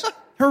dies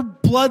her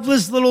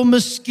bloodless little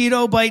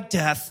mosquito bite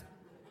death.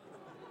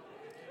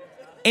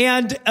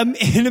 And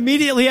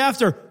immediately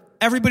after,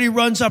 everybody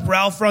runs up.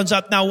 Ralph runs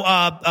up.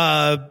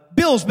 Now,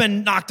 Bill's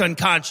been knocked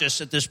unconscious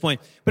at this point.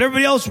 But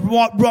everybody else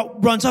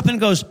runs up and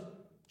goes,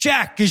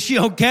 Jack, is she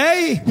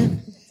okay?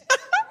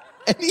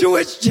 To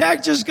which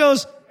Jack just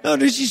goes, no,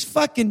 dude, she's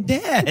fucking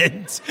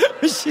dead.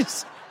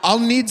 I'll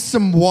need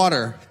some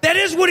water. That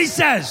is what he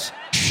says.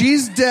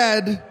 She's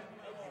dead.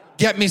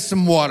 Get me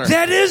some water.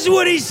 That is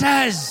what he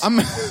says. I'm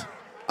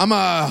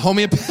a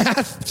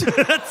homeopath.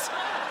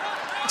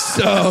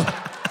 So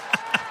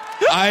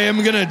I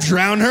am going to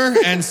drown her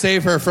and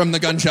save her from the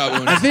gunshot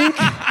wound. I think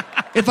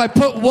if I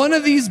put one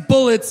of these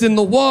bullets in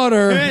the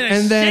water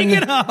and then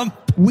shake it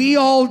up. we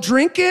all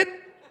drink it,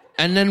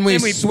 And then we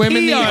swim in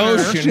pee the on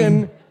her,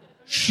 ocean.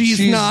 she's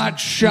not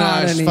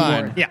shot it's anymore.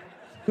 fine. Yeah.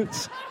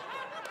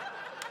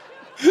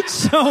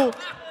 So,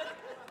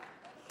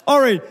 all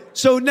right.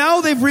 So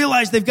now they've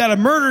realized they've got a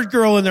murdered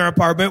girl in their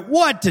apartment.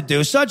 What to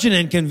do? Such an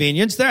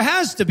inconvenience. There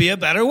has to be a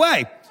better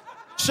way.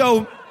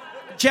 So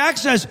Jack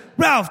says,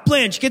 Ralph,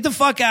 Blanche, get the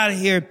fuck out of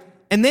here.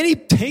 And then he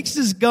takes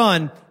his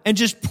gun and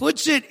just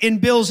puts it in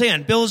Bill's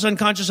hand. Bill is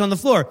unconscious on the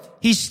floor.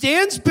 He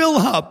stands Bill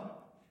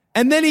up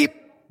and then he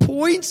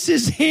points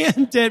his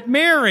hand at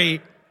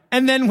Mary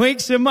and then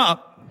wakes him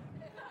up.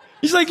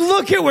 He's like,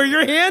 look at where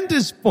your hand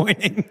is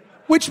pointing.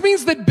 Which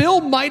means that Bill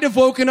might have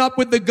woken up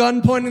with the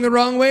gun pointing the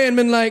wrong way and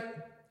been like,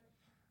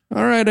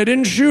 all right, I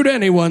didn't shoot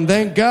anyone,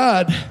 thank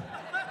God.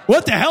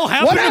 What the hell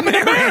happened, What happened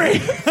to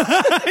Mary?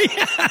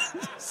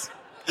 Yes.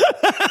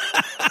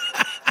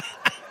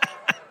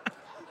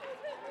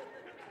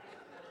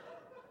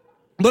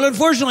 But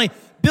unfortunately,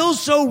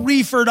 Bill's so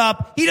reefered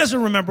up, he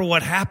doesn't remember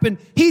what happened.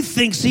 He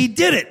thinks he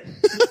did it.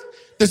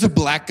 There's a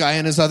black guy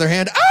in his other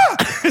hand. Ah!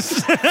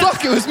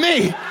 Fuck, it was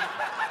me.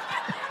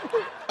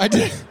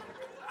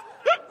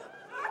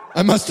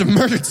 I must have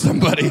murdered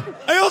somebody.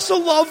 I also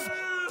love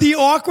the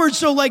awkward,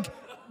 so like,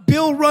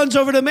 Bill runs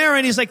over to Mary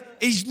and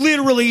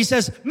he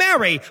says,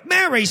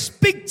 Mary,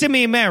 speak to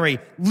me, Mary.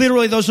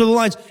 Literally, those are the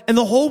lines. And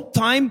the whole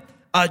time,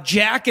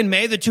 Jack and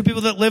May, the two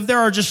people that live there,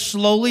 are just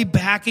slowly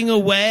backing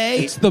away.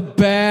 It's the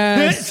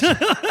best.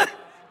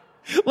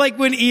 Like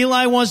when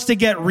Eli wants to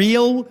get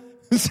real.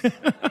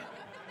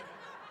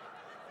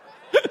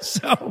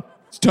 So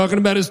He's talking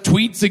about his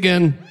tweets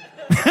again.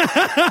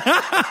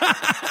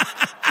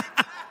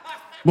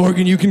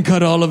 Morgan, you can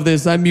cut all of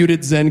this. I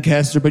muted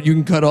Zencaster, but you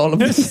can cut all of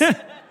this.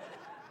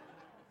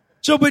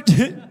 So, but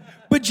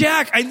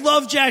Jack, I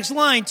love Jack's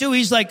line too.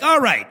 He's like, all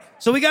right,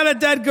 so we got a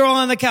dead girl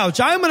on the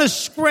couch. I'm going to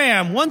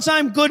scram. Once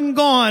I'm good and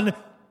gone,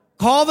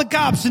 call the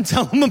cops and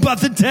tell them about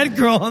the dead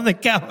girl on the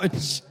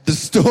couch. The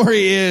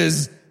story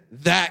is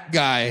that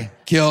guy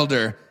killed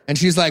her. And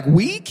she's like,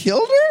 we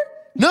killed her?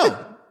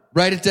 No,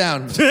 write it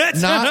down.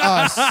 Not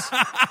us.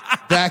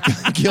 That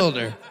guy killed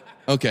her.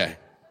 Okay.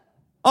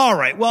 All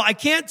right. Well, I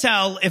can't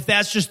tell if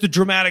that's just the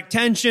dramatic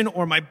tension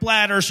or my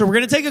bladder. So we're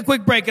going to take a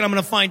quick break and I'm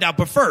going to find out.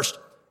 But first,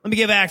 let me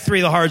give Act 3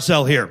 the hard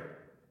sell here.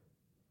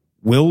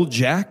 Will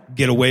Jack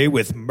get away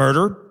with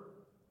murder?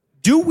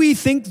 Do we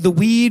think the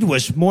weed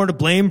was more to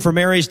blame for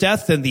Mary's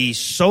death than the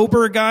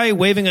sober guy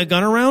waving a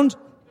gun around?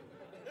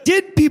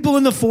 Did people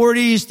in the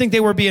 40s think they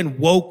were being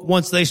woke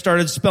once they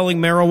started spelling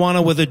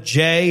marijuana with a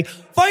J?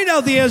 Find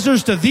out the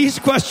answers to these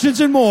questions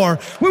and more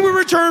when we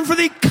return for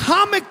the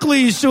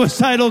comically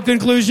suicidal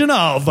conclusion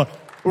of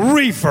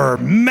Reefer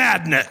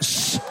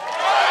Madness.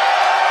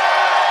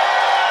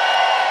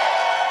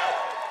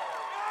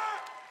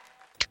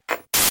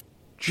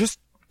 Just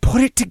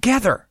put it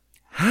together.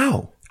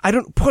 How? I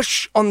don't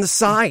push on the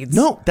sides.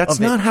 No, that's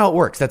not how it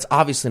works. That's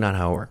obviously not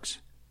how it works.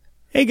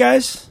 Hey,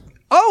 guys.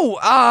 Oh,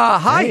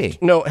 hi. Hey.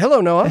 No,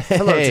 hello, Noah.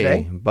 Hello Hey,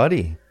 today.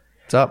 buddy.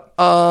 What's up?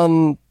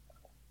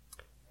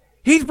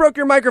 Heath broke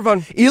your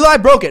microphone. Eli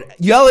broke it.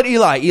 Yell at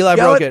Eli. Eli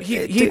Yell broke at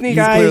it. Heath needs-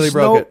 Guys, clearly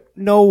broke it.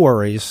 No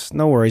worries.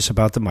 No worries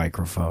about the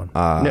microphone.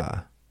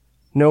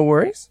 No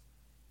worries.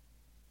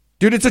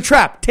 Dude, it's a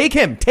trap. Take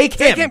him. Take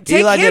him. Take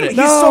Eli him. did it.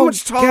 He's so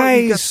much taller.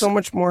 He's got guys. so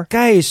much more.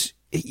 Guys,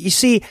 you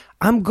see,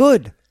 I'm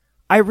good.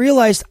 I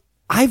realized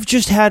I've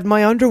just had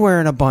my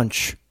underwear in a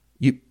bunch.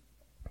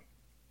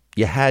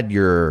 You had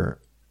your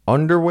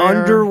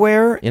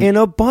underwear in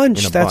a bunch.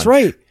 in a That's bunch.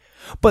 right.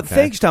 But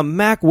thanks to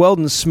Mack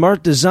Weldon's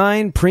smart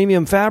design,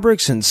 premium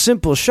fabrics, and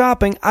simple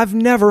shopping, I've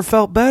never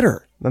felt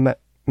better.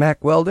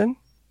 Mack Weldon?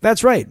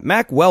 That's right,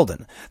 Mack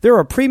Weldon. They're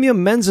a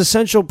premium men's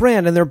essential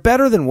brand, and they're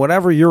better than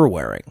whatever you're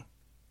wearing.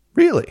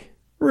 Really?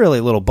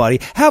 Really, little buddy,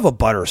 have a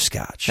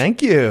butterscotch.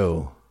 Thank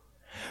you.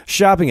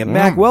 Shopping at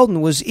Mack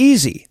Weldon was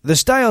easy. The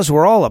styles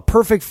were all a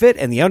perfect fit,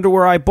 and the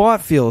underwear I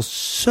bought feels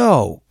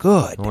so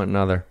good. I want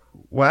another.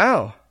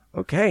 Wow.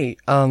 Okay.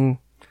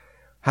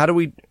 How do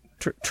we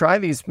try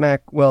these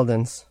Mack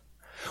Weldons?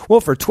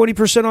 Well, for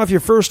 20% off your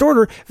first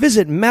order,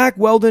 visit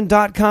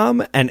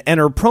MackWeldon.com and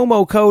enter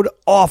promo code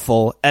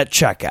AWFUL at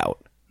checkout.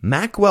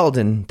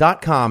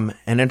 MackWeldon.com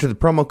and enter the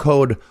promo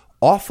code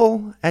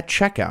AWFUL at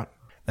checkout.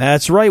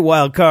 That's right,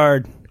 wild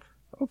card.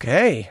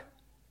 Okay.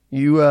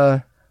 You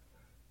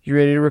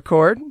ready to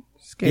record?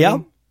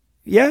 Yep.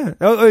 Yeah.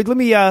 Oh, let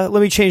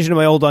me change into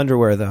my old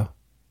underwear though.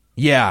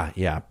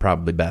 Yeah,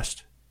 probably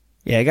best.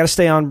 Yeah, I got to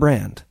stay on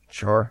brand.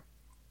 Sure.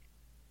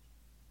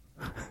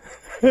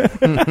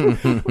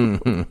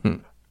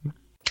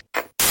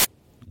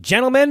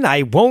 Gentlemen,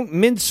 I won't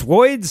mince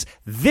words.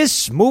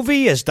 This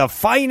movie is the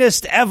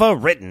finest ever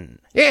written.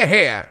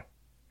 Yeah.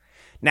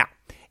 Now,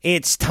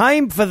 it's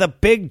time for the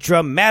big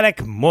dramatic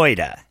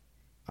moida.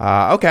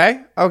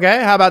 Okay.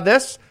 How about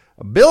this?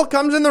 Bill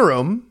comes in the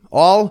room,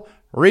 all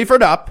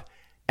reefered up,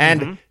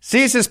 and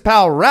sees his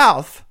pal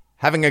Ralph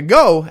having a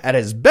go at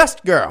his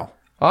best girl.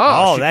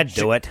 Oh, that'd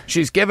do it.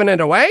 She's giving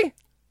it away?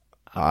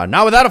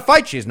 Not without a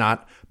fight, she's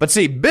not. But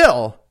see,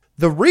 Bill,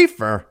 the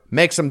reefer,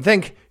 makes him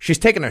think she's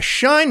taking a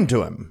shine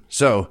to him.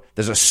 So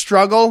there's a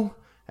struggle,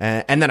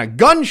 and then a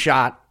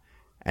gunshot,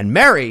 and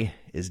Mary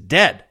is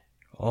dead.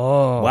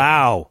 Oh.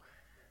 Wow.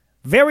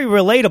 Very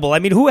relatable. I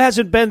mean, who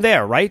hasn't been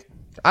there, right?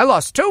 I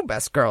lost 2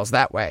 best girls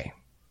that way.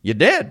 You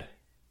did.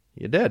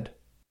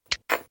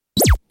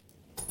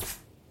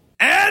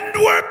 And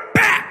we're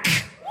back!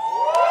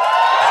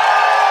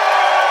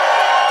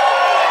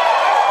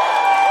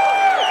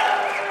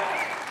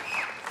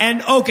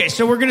 And okay,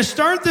 so we're going to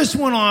start this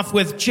one off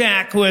with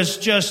Jack, who has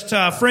just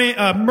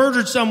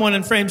murdered someone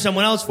and framed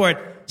someone else for it,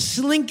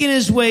 slinking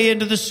his way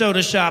into the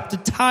soda shop to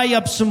tie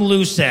up some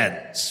loose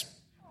ends.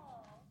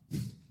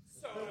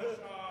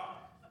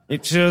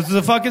 It's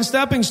the fucking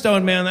stepping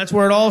stone, man. That's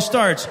where it all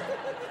starts.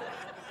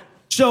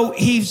 So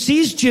he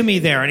sees Jimmy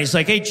there, and he's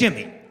like, "Hey,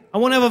 Jimmy, I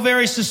want to have a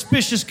very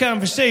suspicious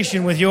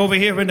conversation with you over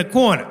here in the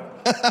corner."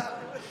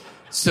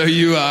 So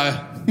you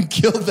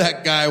killed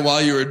that guy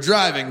while you were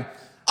driving.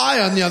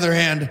 I, on the other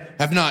hand,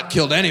 have not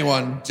killed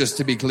anyone, just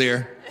to be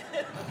clear.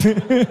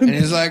 And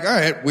he's like, all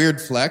right, weird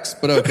flex,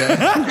 but okay.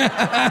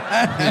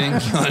 I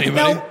didn't kill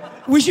anybody. Now,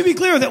 we should be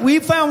clear that we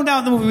found out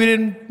in the movie, we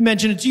didn't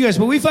mention it to you guys,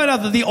 but we found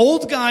out that the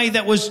old guy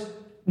that was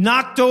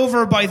knocked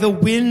over by the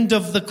wind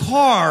of the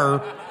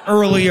car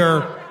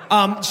earlier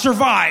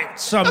survived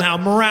somehow,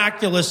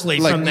 miraculously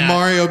Like from that.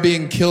 Mario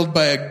being killed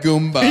by a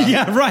Goomba.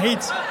 Yeah,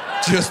 right.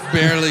 Just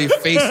barely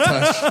face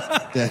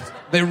touch. Dead.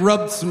 They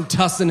rubbed some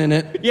tussin in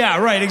it, Yeah,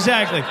 right,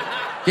 exactly.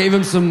 gave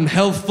him some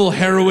healthful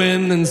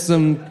heroin and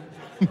some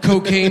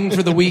cocaine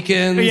for the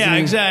weekends. Yeah, and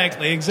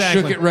exactly.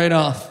 Shook it right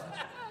off.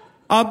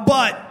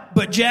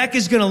 But Jack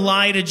is going to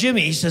lie to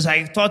Jimmy. He says,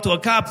 I talked to a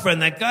cop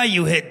friend. That guy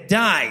you hit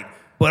died.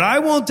 But I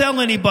won't tell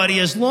anybody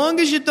as long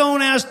as you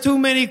don't ask too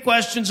many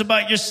questions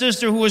about your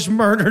sister who was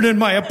murdered in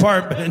my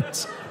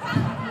apartment.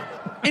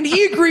 And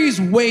he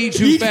agrees way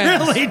too He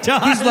fast. really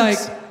does. He's like,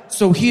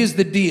 so here's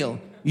the deal.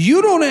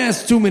 You don't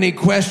ask too many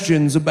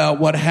questions about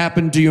what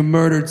happened to your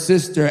murdered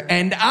sister,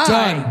 and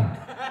Done.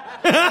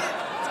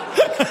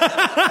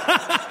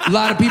 A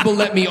lot of people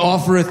let me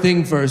offer a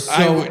thing first,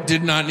 so I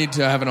did not need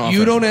to have an offer.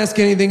 you don't ask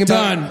anything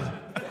about...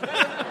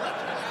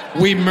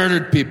 Done. We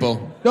murdered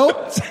people.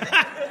 Nope.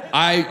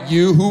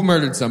 Who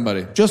murdered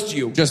somebody? Just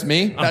you. Just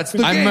me? That's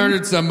the I game.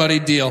 murdered somebody,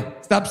 deal.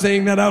 Stop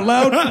saying that out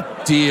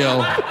loud.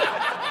 Deal.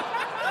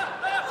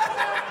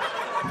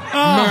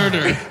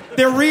 Murder.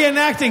 They're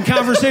reenacting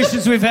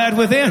conversations we've had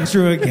with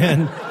Andrew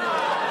again.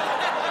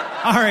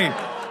 All right.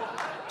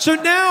 So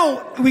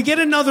now we get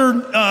another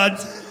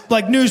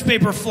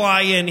newspaper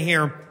fly in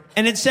here,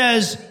 and it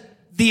says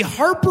the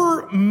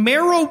Harper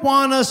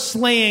marijuana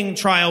slaying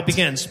trial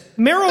begins.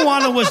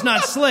 Marijuana was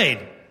not slayed.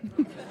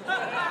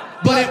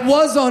 But it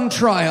was on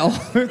trial.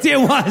 It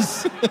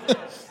was.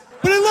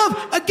 But I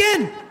love,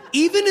 again,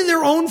 even in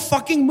their own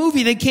fucking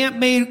movie, they can't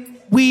make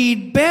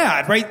weed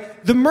bad, right?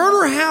 the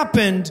murder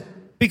happened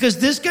because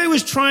this guy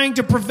was trying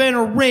to prevent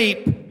a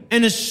rape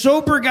and a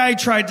sober guy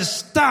tried to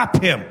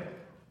stop him.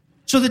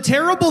 So the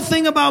terrible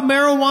thing about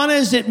marijuana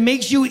is it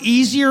makes you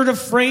easier to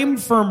frame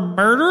for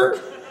murder?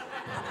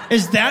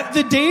 Is that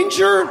the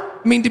danger?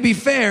 I mean, to be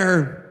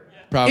fair,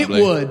 Probably.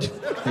 it would.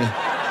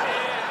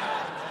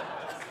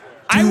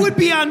 I would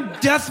be on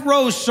death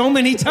row so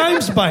many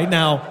times by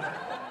now.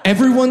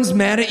 Everyone's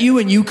mad at you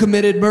and you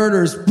committed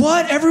murders.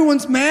 What?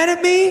 Everyone's mad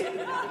at me?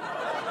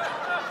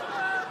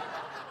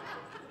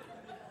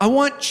 I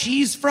want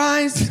cheese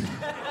fries.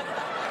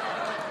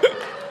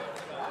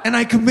 And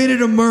I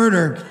committed a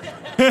murder.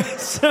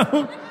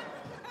 So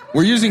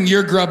We're using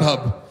your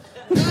Grubhub.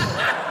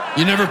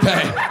 You never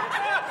pay.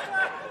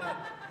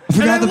 I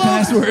forgot the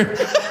password.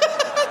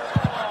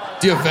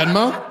 Do you have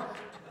Venmo?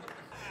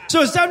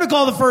 So it's time to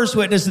call the first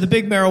witness of the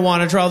big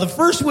marijuana trial. The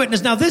first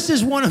witness, now this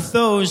is one of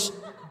those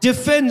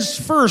defense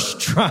first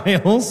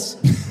trials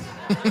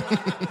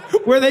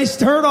where they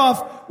start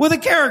off with a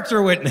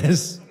character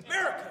witness.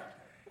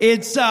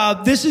 It's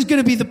this is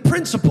going to be the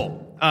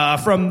principal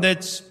from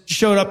that's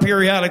showed up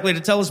periodically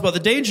to tell us about the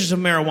dangers of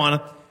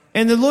marijuana.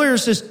 And the lawyer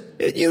says,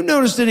 "You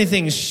noticed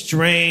anything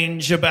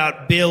strange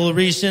about Bill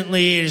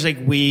recently?" And he's like,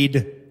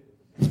 "Weed."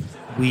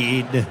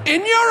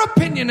 In your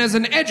opinion as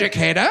an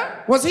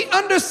educator, was he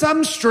under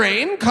some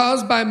strain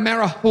caused by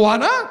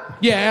marijuana?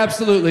 Yeah,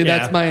 absolutely. Yeah.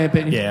 That's my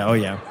opinion. Yeah, oh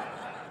yeah.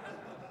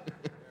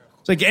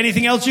 It's like,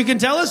 anything else you can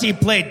tell us? He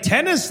played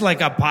tennis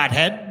like a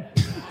pothead.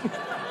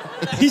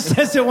 He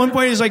says at one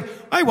point, he's like,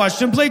 I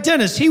watched him play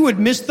tennis. He would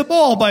miss the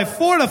ball by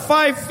 4 to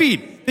 5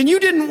 feet. Then you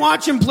didn't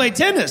watch him play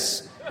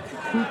tennis.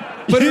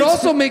 But it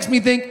also makes me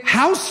think,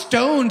 how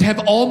stoned have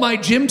all my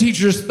gym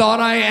teachers thought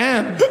I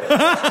am?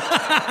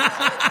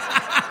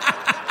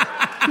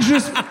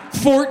 Just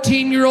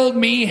 14-year-old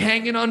me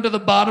hanging onto the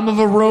bottom of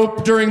a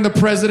rope during the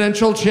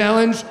presidential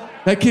challenge.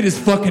 That kid is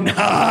fucking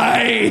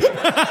high.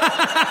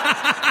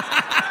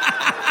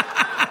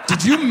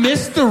 Did you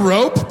miss the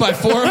rope by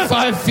 4 or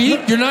 5 feet?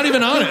 You're not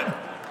even on it.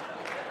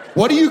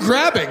 What are you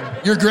grabbing?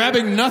 You're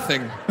grabbing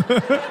nothing.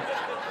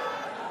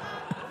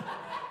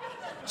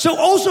 So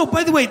also,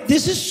 by the way,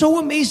 this is so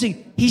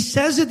amazing. He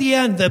says at the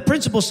end, the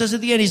principal says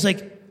at the end, he's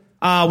like,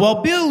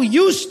 well, Bill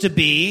used to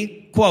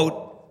be,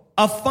 quote,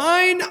 a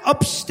fine,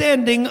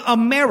 upstanding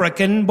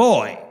American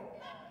boy.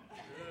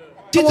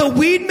 Did the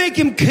weed make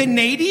him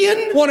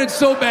Canadian? Wanted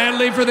so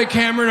badly for the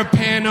camera to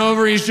pan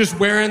over. He's just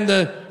wearing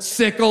the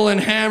sickle and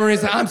hammer.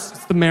 He's like,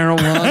 it's the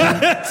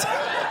marijuana.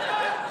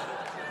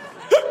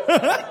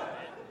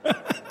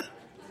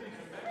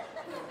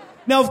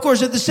 Now, of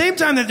course, at the same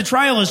time that the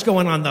trial is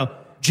going on, though,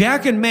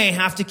 Jack and May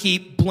have to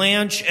keep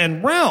Blanche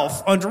and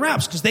Ralph under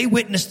wraps because they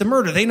witnessed the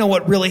murder. They know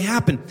what really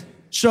happened.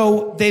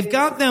 So they've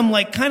got them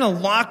like kind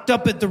of locked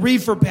up at the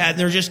reefer pad and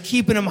they're just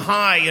keeping them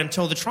high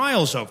until the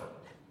trial's over.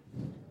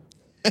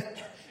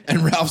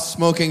 And Ralph's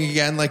smoking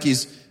again like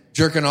he's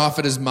jerking off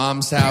at his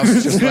mom's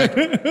house, just like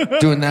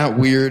doing that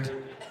weird.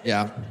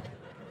 Yeah.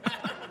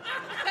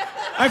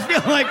 I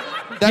feel like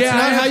That's Yeah, I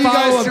not have how you guys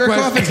follow-up jerk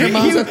off at your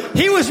mom's house.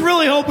 he was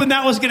really hoping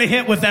that was going to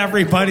hit with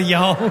everybody,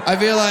 y'all. I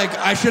feel like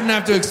I shouldn't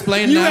have to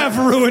explain You that.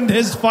 have ruined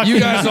his fucking You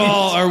guys night.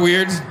 all are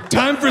weird.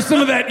 Time for some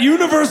of that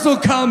universal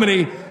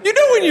comedy. You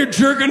know when you're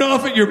jerking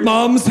off at your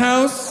mom's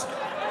house?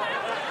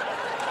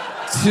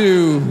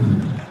 2,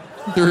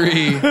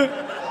 3.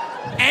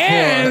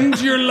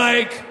 And you're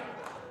like,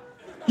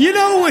 You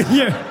know when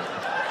you're...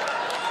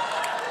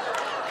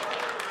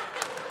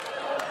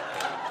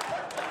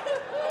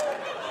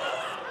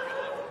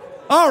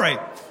 All right.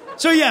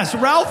 So yes,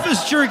 Ralph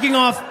is jerking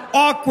off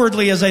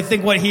awkwardly, as I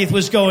think what Heath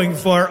was going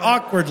for,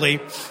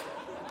 awkwardly.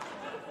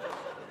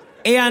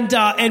 And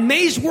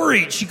May's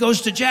worried. She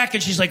goes to Jack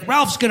and she's like,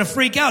 Ralph's gonna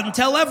freak out and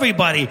tell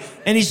everybody.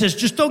 And he says,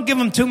 just don't give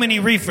him too many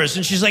reefers.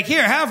 And she's like,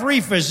 here, have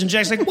reefers. And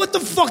Jack's like, what the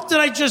fuck did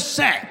I just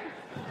say?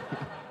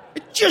 I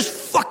just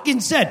fucking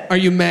said. are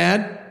you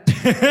mad?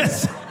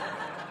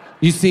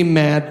 You seem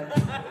mad.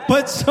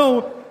 But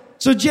so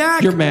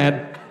Jack You're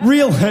mad.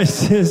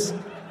 realizes,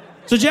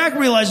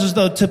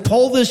 though, to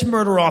pull this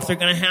murder off, they're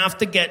going to have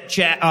to get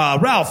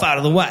Ralph out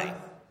of the way.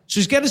 So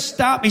he's got to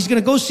stop. He's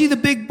going to go see the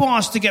big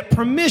boss to get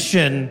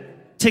permission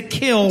to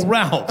kill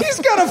Ralph. He's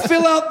got to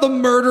fill out the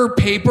murder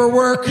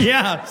paperwork.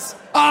 Yes.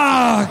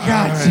 Oh,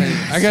 God.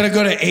 I gotta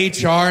go to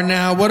HR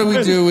now. What do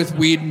we do with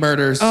weed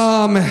murders?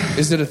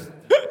 Is it a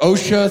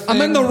OSHA thing?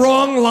 I'm in the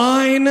wrong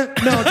line.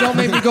 No, don't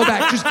make me go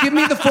back. Just give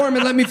me the form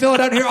and let me fill it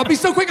out here. I'll be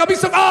so quick.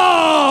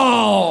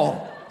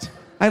 Oh!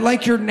 I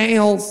like your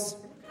nails.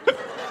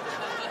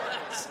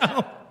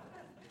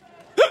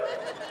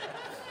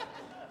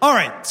 All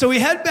right. So we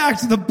head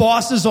back to the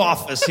boss's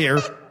office here.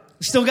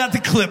 Still got the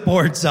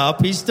clipboards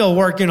up. He's still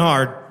working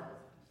hard.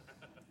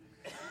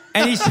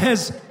 And he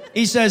says,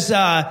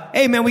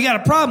 hey, man, we got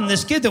a problem.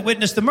 This kid that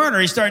witnessed the murder,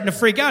 he's starting to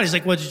freak out. He's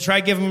like, well, did you try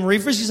giving him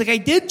reefers? He's like, I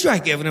did try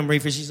giving him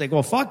reefers. He's like,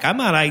 well, fuck, I'm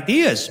out of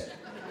ideas.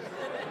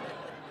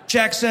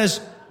 Jack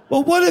says,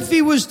 well, what if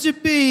he was to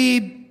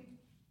be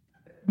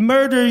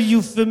murder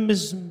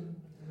euphemism?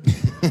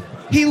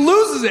 He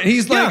loses it.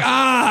 He's like,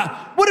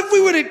 Yeah. what if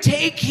we were to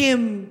take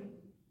him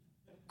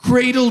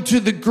Cradle to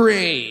the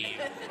Grave,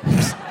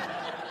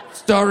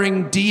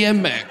 starring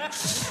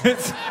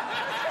DMX.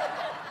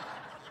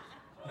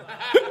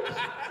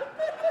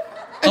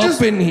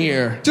 Up in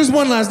here. Just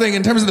one last thing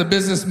in terms of the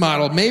business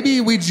model. Maybe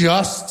we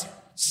just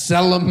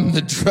sell them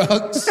the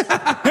drugs.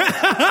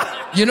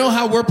 You know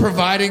how we're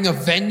providing a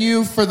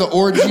venue for the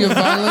orgy of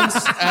violence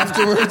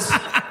afterwards?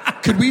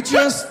 Could we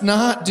just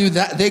not do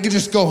that? They could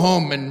just go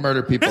home and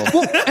murder people.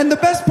 Well, and the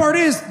best part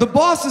is, the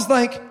boss is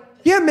like,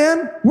 yeah,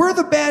 man, we're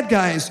the bad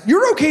guys.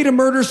 You're okay to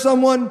murder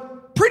someone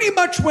pretty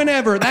much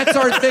whenever. That's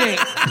our thing.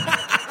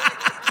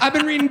 I've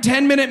been reading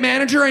 10-Minute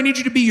Manager. I need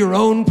you to be your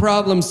own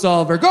problem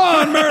solver. Go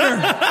on, murder.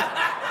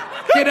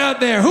 Get out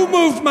there. Who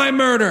moved my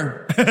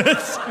murder?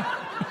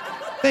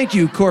 Thank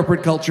you,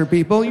 corporate culture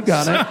people. You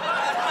got it.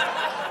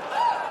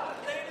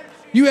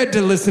 You had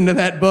to listen to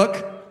that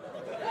book.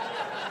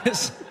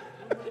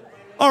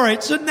 All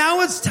right, so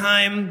now it's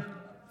time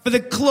for the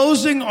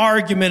closing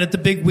argument at the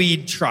Big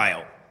Weed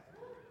trial.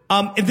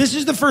 This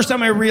is the first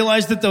time I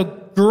realized that the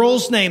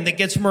girl's name that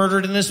gets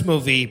murdered in this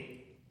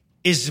movie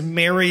is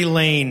Mary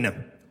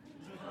Lane.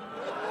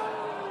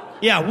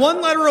 Yeah,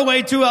 one letter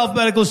away, 2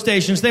 alphabetical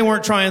stations. They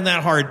weren't trying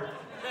that hard.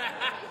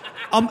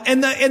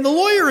 And the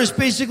lawyer is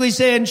basically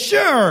saying,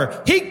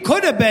 sure, he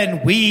could have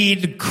been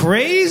weed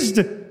crazed,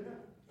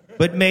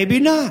 but maybe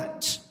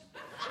not.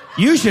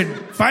 You should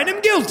find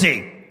him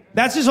guilty.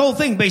 That's his whole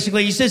thing,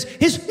 basically. He says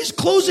his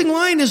closing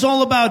line is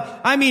all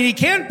about, I mean, he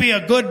can't be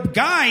a good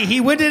guy.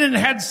 He went in and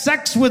had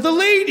sex with a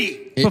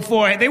lady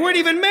before. They weren't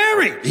even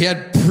married. He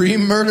had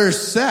pre-murder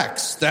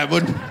sex. That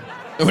wouldn't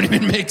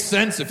even make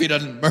sense if he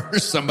doesn't murder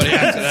somebody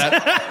after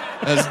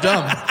that. That's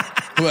dumb.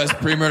 Who has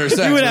pre-murder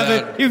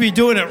sex? You'd be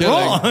doing it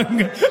killing. wrong.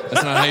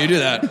 That's not how you do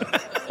that.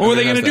 What were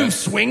they going to do,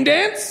 swing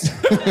dance?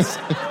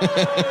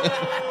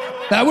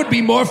 That would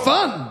be more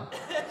fun.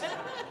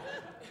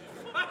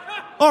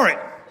 All right.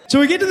 So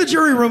we get to the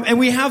jury room and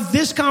we have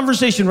this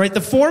conversation, right? The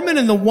foreman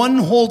and the one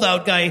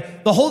holdout guy.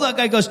 The holdout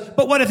guy goes,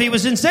 but what if he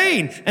was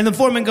insane? And the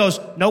foreman goes,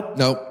 nope.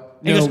 Nope.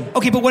 He goes,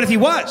 okay, but what if he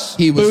was?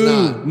 He was Boo,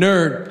 not.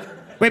 nerd.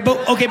 Wait,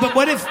 but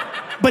what if,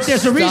 but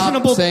there's a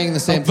reasonable. Stop saying the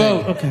same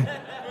thing. Vote. Okay.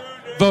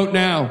 Vote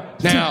now.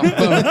 Now.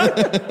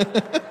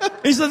 Vote.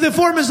 He's like, the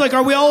foreman's like,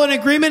 are we all in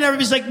agreement?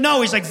 Everybody's like,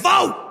 no. He's like,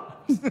 vote.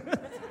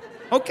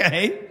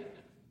 Okay.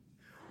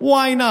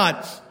 Why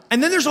not?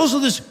 And then there's also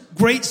this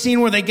great scene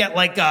where they get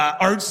like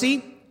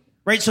artsy,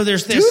 right? So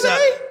there's this. Do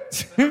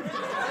they?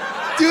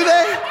 Do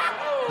they?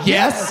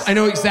 Yes, I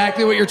know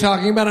exactly what you're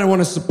talking about. I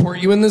want to support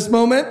you in this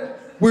moment.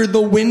 We're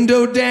the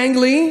window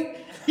dangly.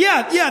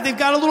 Yeah, they've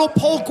got a little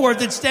pole cord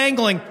that's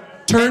dangling.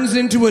 Turns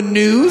into a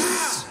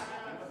noose.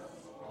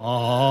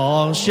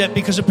 Oh, shit,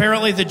 because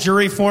apparently the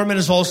jury foreman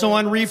is also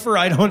on reefer.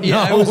 I don't know.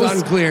 Yeah, it was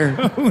unclear.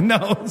 Who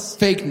knows?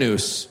 Fake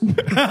noose.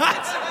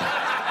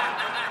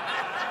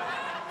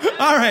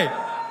 All right.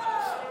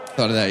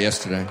 Thought of that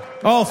yesterday.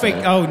 Oh, fake.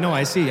 Oh, no,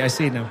 I see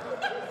now.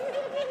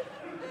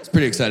 I was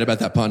pretty excited about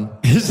that pun.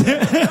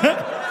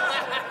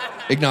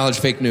 Acknowledge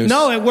fake news.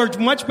 No, it worked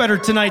much better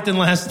tonight than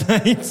last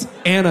night.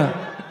 Anna,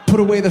 put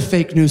away the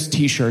fake news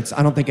t-shirts.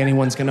 I don't think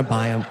anyone's going to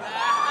buy them.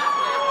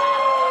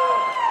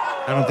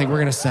 I don't think we're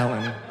going to sell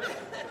any.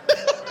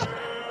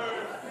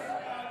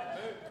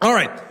 All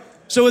right.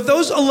 So with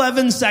those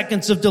 11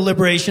 seconds of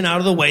deliberation out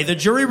of the way, the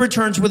jury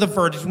returns with a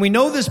verdict. We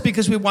know this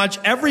because we watch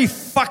every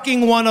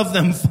fucking one of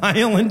them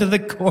file into the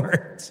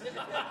court.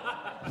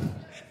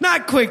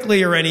 Not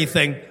quickly or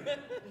anything.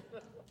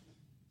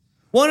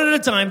 One at a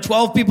time,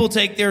 12 people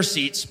take their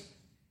seats.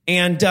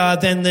 And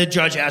then the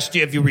judge asks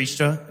you, have you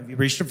reached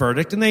a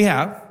verdict? And they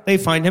have. They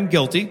find him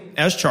guilty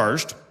as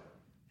charged.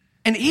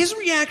 And his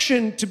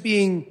reaction to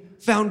being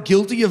found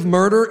guilty of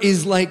murder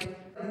is like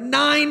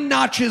 9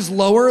 notches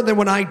lower than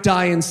when I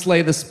die and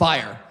slay the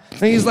spire.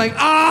 And he's like,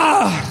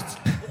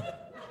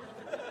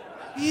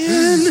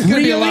 It's going to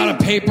be a lot of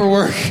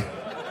paperwork.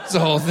 It's the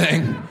whole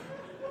thing.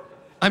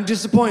 I'm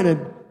disappointed.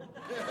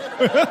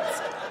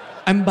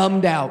 I'm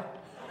bummed out.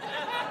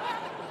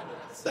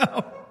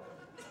 So,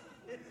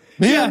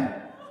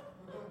 yeah.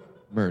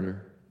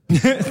 Murder.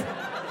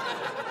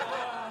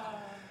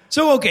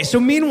 So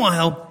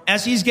meanwhile,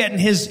 as he's getting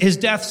his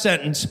death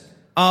sentence,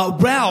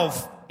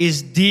 Ralph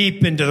is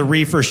deep into the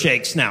reefer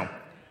shakes now.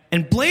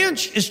 And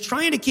Blanche is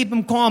trying to keep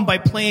him calm by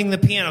playing the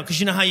piano, because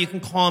you know how you can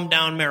calm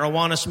down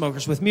marijuana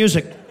smokers with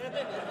music.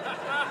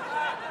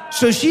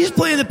 So she's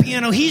playing the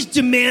piano. He's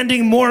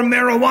demanding more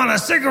marijuana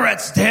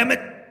cigarettes, damn it.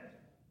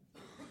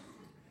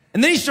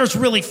 And then he starts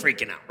really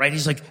freaking out, right?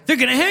 He's like, they're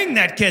going to hang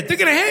that kid. They're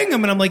going to hang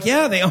him. And I'm like,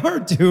 yeah, they are,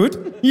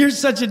 dude. You're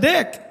such a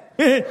dick.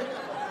 You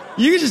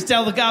can just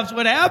tell the cops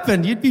what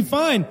happened. You'd be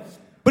fine.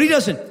 But he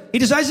doesn't. He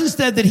decides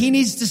instead that he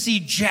needs to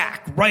see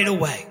Jack right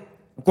away.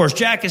 Of course,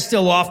 Jack is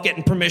still off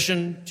getting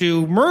permission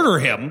to murder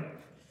him,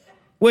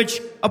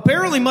 which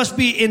apparently must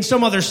be in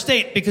some other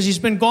state because he's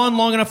been gone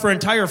long enough for an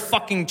entire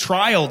fucking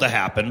trial to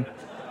happen.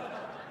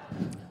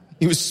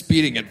 He was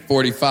speeding at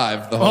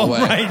 45 the whole way.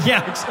 Right,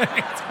 yeah,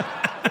 exactly.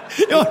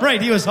 Oh, right,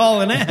 he was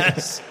hauling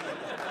ass.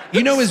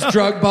 You know his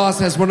drug boss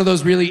has one of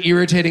those really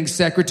irritating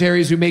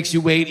secretaries who makes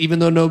you wait even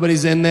though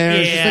nobody's in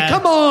there? It's just like,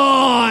 come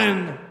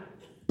on!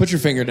 Put your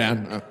finger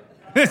down.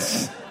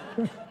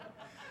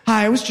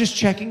 Hi, I was just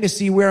checking to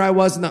see where I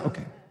was.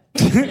 Okay.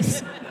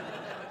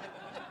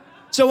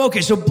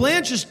 So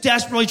Blanche is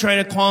desperately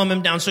trying to calm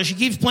him down, so she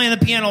keeps playing the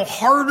piano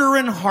harder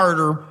and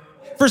harder.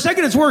 For a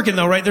second, it's working,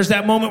 though, right? There's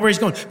that moment where he's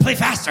going, play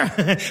faster,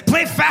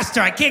 play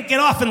faster. I can't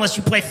get off unless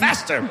you play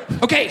faster.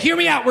 Okay, hear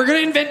me out. We're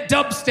going to invent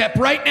dubstep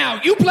right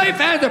now. You play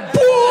faster.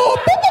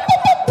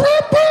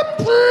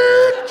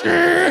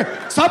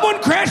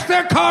 Someone crashed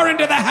their car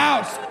into the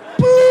house.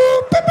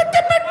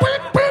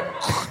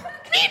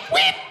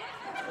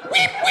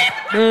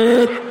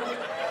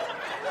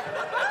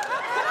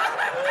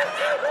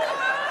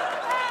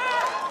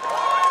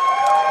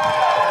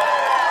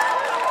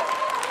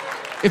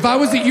 If I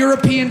was a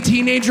European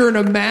teenager in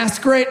a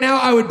mask right now,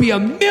 I would be a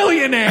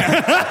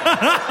millionaire.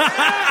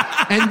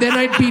 And then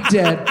I'd be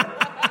dead.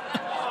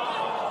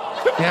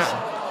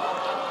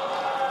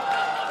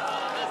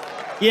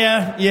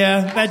 Yeah.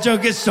 That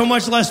joke gets so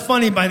much less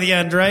funny by the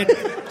end, right?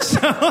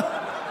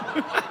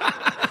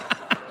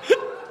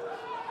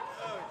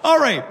 All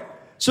right.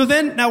 So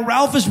then, now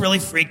Ralph is really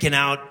freaking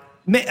out.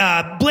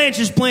 Blanche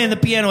is playing the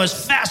piano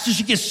as fast as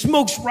she gets,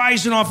 smoke's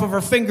rising off of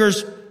her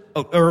fingers.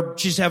 Or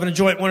she's having a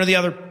joint, one or the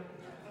other.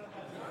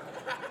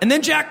 And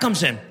then Jack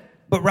comes in.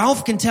 But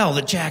Ralph can tell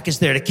that Jack is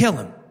there to kill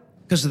him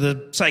because of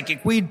the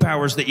psychic weed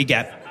powers that you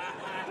get.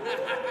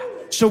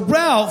 So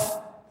Ralph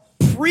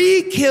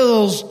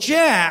pre-kills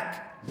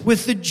Jack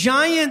with the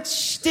giant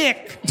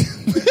stick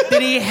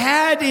that he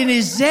had in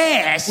his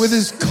ass. With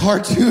his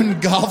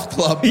cartoon golf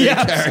club that he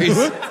carries.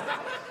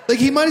 Like,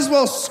 he might as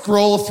well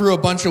scroll through a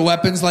bunch of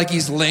weapons like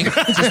he's Link,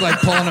 just like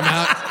pulling them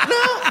out.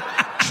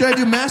 No. Should I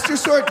do Master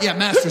Sword? Yeah,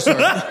 Master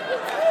Sword.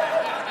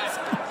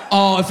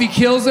 Oh, if he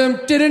kills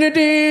him.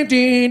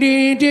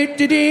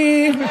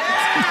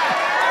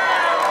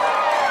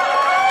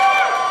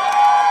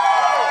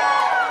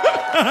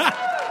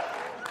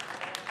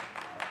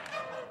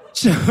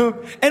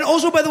 So, and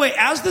also, by the way,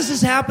 as this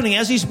is happening,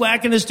 as he's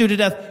whacking this dude to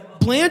death,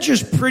 Blanche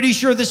is pretty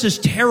sure this is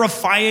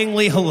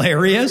terrifyingly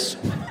hilarious.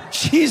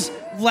 She's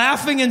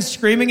laughing and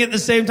screaming at the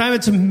same time.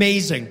 It's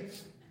amazing.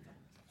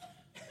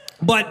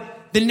 But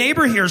the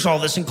neighbor hears all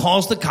this and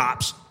calls the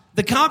cops.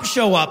 The cops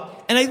show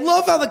up, and I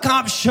love how the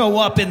cops show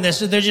up in this.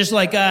 They're just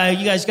like,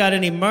 you guys got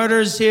any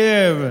murders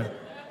here?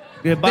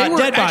 They were dead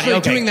body. actually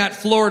doing that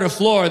floor to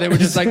floor. They were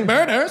just like,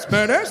 murders,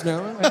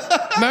 no.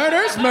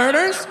 Murders. And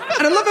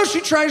I love how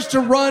she tries to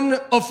run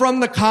from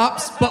the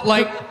cops, but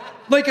like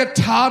a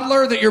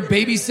toddler that you're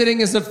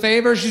babysitting as a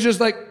favor. She's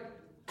just like...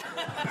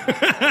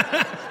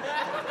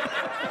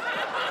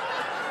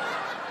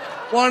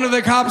 One of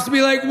the cops to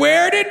be like,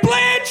 where did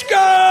Blanche go?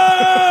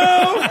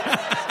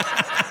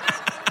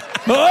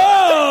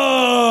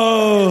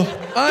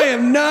 Oh, I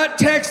am not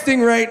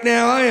texting right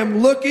now. I am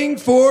looking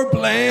for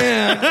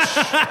Blanche.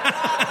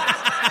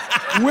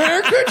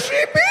 Where could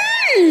she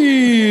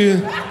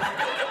be?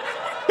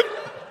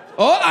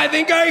 Oh, I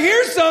think I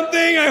hear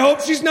something. I hope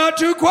she's not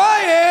too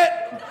quiet.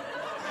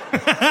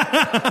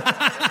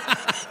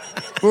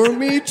 For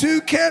me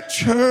to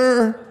catch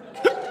her.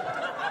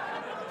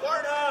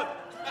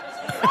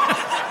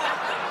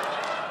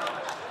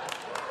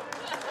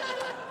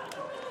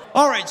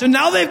 All right, so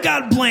now they've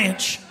got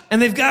Blanche,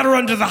 and they've got her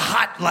under the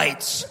hot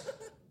lights.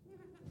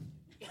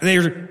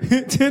 They're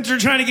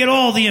trying to get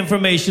all the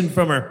information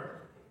from her.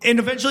 And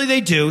eventually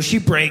they do. She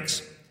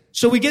breaks.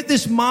 So we get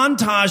this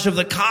montage of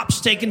the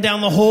cops taking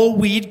down the whole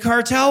weed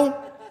cartel.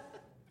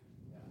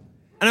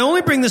 And I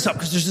only bring this up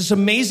because there's this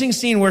amazing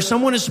scene where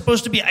someone is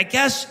supposed to be, I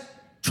guess,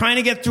 trying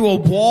to get through a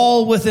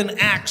wall with an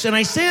axe. And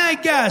I say I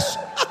guess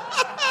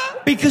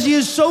because he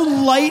is so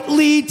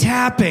lightly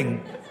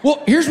tapping.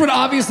 Well, here's what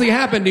obviously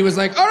happened. He was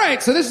like, all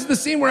right, so this is the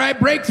scene where I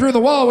break through the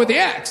wall with the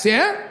axe,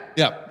 yeah?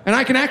 Yep. And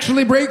I can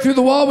actually break through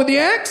the wall with the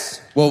axe?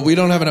 Well, we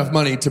don't have enough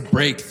money to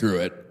break through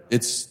it.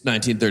 It's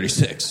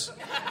 1936.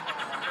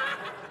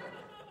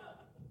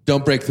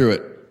 Don't break through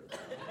it.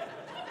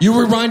 You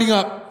were winding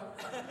up.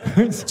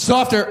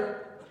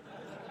 Softer.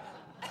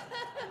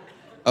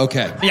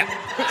 Okay. Yeah.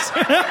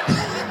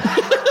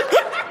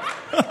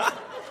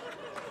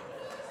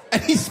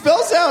 And he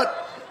spells out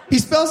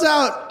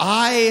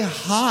I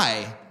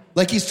high.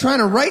 Like he's trying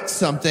to write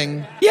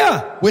something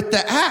with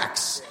the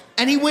axe.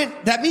 And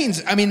that means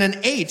an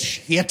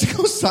H. He had to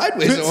go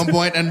sideways at one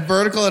point and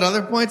vertical at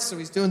other points. So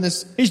he's doing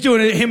this. He's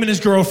doing it, him and his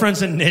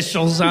girlfriend's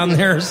initials on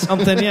there or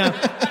something,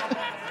 yeah.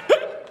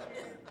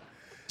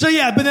 So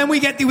yeah, but then we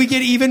get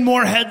even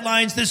more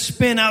headlines that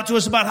spin out to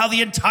us about how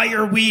the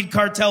entire weed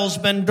cartel's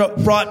been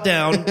brought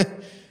down.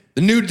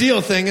 The New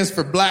Deal thing is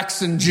for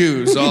blacks and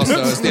Jews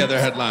also is the other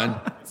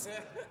headline.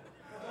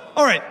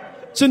 All right.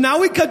 So now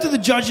we cut to the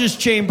judge's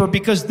chamber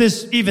because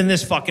even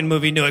this fucking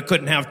movie knew it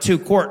couldn't have two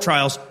court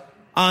trials.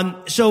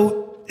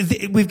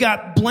 We've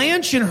got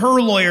Blanche and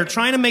her lawyer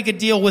trying to make a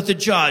deal with the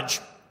judge.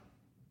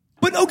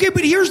 But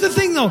here's the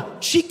thing though.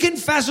 She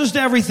confesses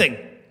to everything.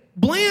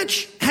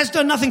 Blanche has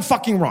done nothing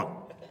fucking wrong.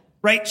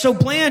 Right? So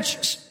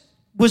Blanche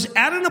was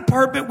at an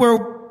apartment where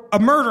a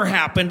murder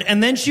happened,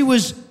 and then she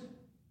was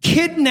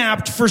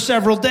kidnapped for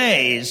several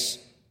days,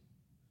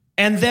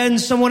 and then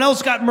someone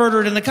else got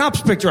murdered and the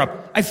cops picked her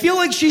up. I feel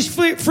like she's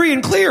free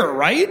and clear,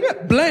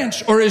 right?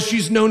 Blanche, or as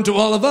she's known to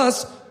all of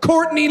us,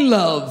 Courtney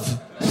Love.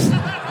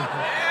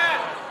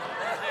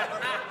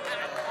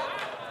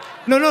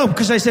 No,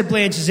 because I said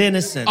Blanche is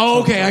innocent.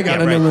 Oh, okay, I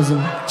got it. Right. Listen.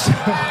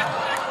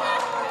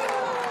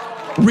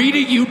 Read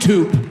a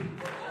YouTube.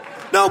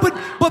 No, but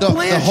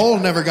Blanche... The hole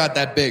never got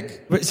that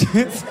big.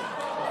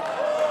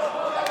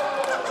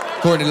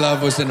 Courtney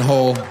Love was in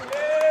Hole,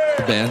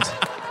 the band.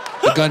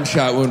 The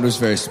gunshot wound was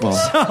very small.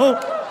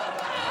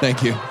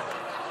 Thank you.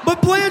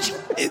 But Blanche,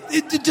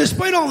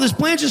 despite all this,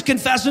 Blanche is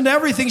confessing to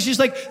everything. She's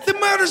like, the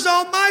murder's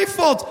all my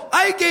fault.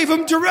 I gave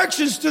him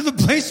directions to the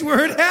place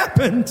where it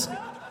happened.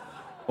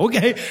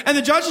 Okay. And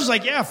the judge is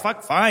like, yeah,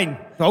 fine.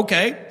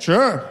 Okay.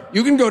 Sure.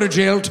 You can go to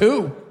jail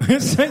too.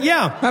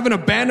 Yeah. Having a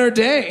banner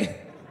day.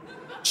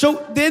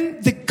 So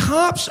then the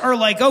cops are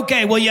like,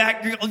 okay, well,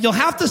 you'll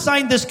have to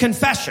sign this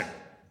confession.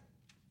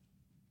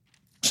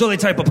 So they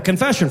type up a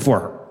confession for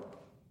her.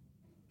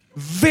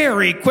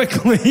 Very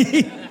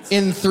quickly.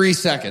 In 3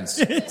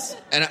 seconds.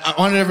 And I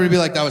wanted everybody to be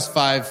like, that was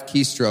 5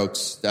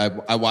 keystrokes.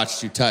 I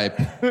watched you type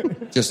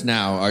just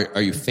now.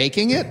 Are you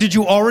faking it? Did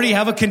you already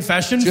have a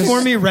confession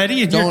for me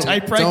ready in your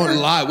typewriter? Don't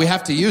lie. We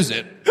have to use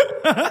it.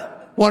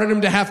 Wanted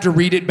him to have to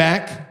read it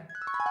back.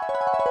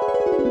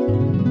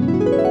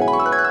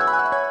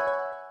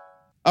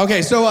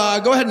 Okay, so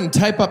go ahead and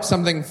type up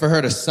something for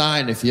her to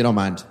sign if you don't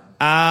mind.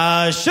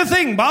 Sure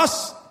thing,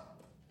 boss.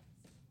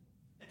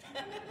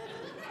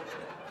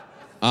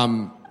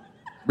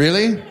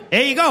 Really?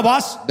 Here you go,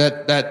 boss.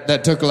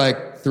 That took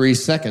like 3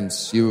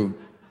 seconds. You're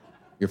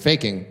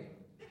faking.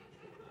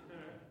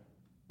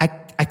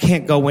 I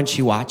can't go when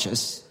she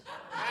watches.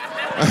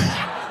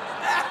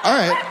 All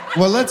right.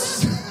 Well,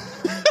 let's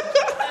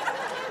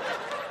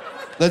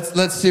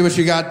see what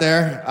you got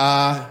there.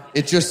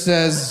 It just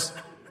says,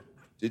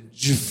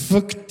 that's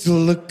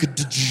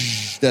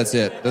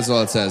it. That's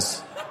all it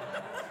says.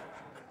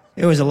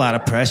 It was a lot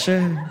of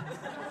pressure.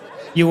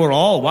 You were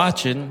all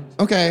watching.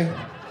 Okay.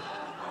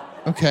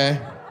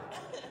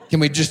 Can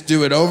we just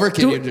do it over?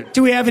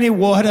 Do we have any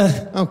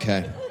water?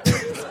 Okay.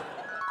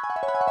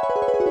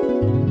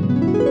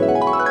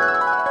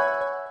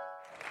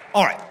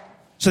 All right.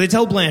 So they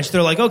tell Blanche,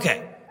 they're like,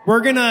 okay,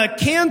 we're going to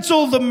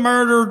cancel the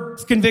murder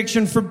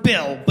conviction for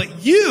Bill,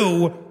 but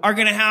you are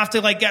going to have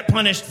to get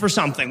punished for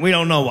something. We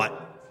don't know what.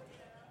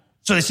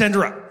 So they send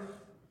her up.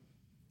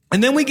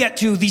 And then we get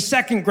to the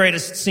second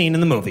greatest scene in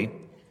the movie.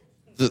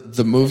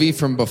 The movie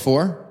from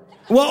before?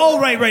 Well,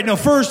 right. No,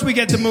 first we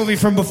get the movie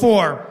from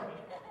before.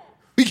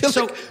 We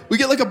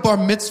get like a bar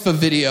mitzvah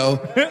video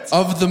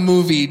of the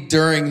movie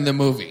during the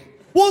movie.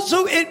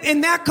 Well,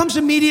 and that comes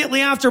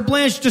immediately after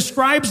Blanche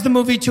describes the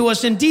movie to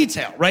us in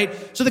detail, right?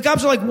 So the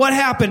cops are like, what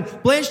happened?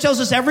 Blanche tells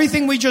us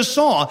everything we just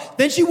saw.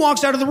 Then she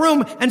walks out of the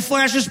room and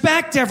flashes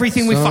back to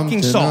everything we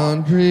fucking saw.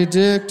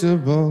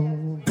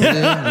 Unpredictable, but in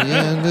the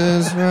end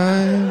is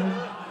right.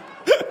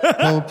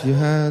 Hope you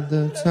had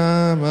the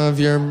time of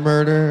your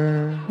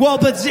murder. Well,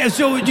 but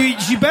so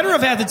she better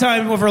have had the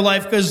time of her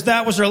life because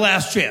that was her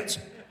last chance.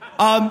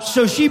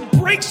 So she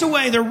breaks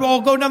away. They're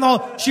all going down the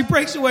hall. She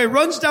breaks away,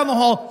 runs down the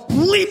hall,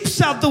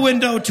 leaps out the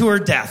window to her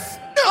death.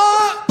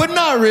 But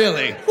not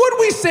really. Would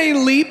we say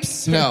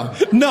leaps? No.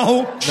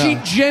 No. She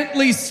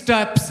gently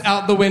steps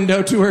out the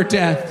window to her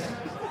death.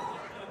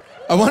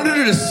 I wanted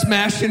her to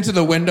smash into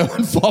the window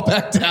and fall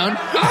back down.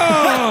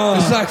 Oh!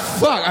 It's like,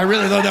 fuck, I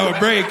really thought that would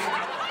break.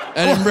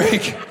 I didn't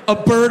break. A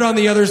bird on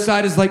the other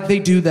side is like, they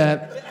do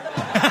that.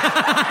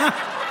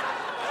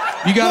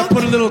 You gotta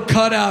put a little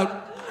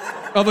cutout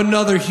of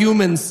another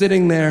human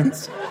sitting there.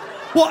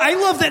 Well, I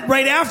love that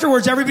right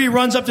afterwards, everybody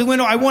runs up to the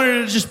window. I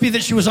wanted it to just be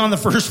that she was on the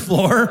first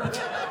floor.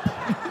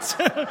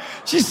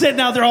 She's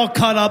sitting out there all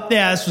cut up.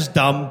 Yeah, this was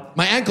dumb.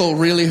 My ankle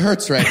really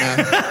hurts right now.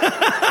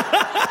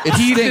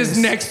 Heath is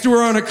next to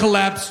her on a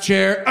collapsed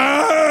chair.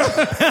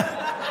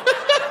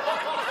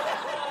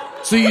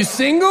 So you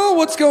single?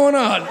 What's going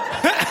on?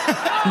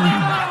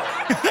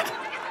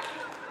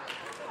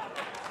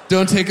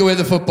 Don't take away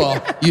the football.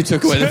 You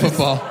took away the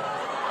football.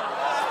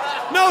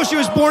 No, she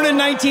was born in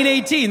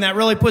 1918. That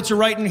really puts her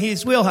right in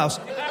Heath's wheelhouse.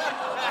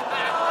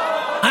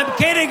 I'm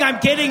kidding.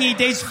 He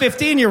dates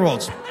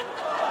 15-year-olds.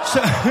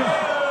 So...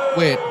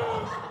 Wait.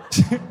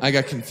 I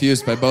got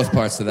confused by both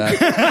parts of that.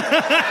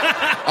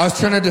 I was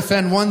trying to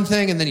defend one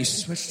thing, and then you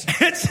switched.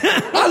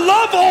 I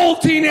love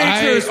old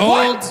teenagers.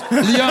 Old,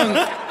 young,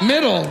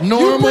 middle,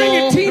 normal. You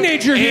bring a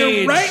teenager here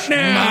age, right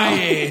now. My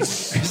age.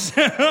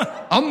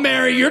 I'll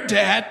marry your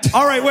dad.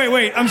 All right,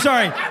 wait. I'm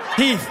sorry.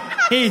 Heath,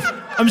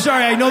 I'm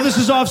sorry. I know this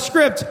is off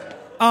script.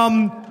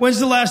 When's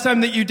the last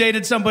time that you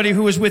dated somebody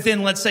who was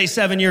within, let's say,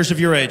 7 years of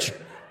your age?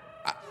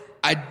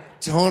 I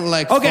don't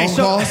like phone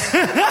calls.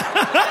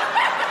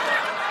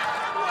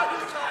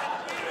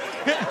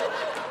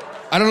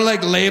 I don't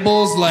like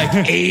labels like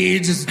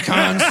age is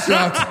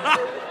construct.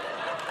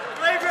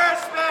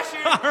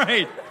 All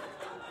right.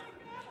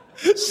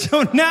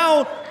 So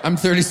now, I'm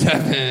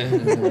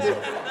 37.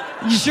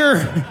 you sure?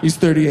 He's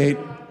 38.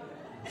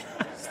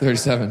 He's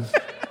 37.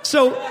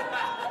 So,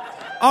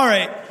 all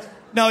right.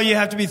 No, you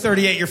have to be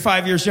 38. You're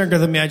 5 years younger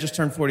than me. I just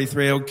turned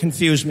 43. It'll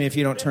confuse me if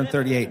you don't turn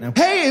 38 now.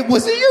 Hey,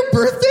 was it your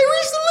birthday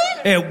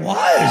recently? It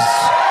was.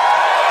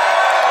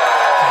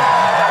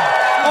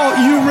 Oh,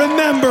 you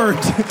remembered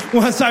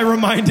once I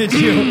reminded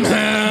you.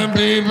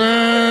 Happy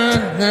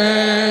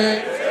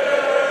birthday.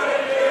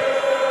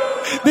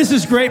 This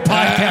is great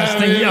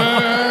podcasting, Happy y'all.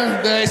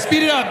 birthday.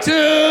 Speed it up to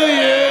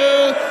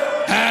you.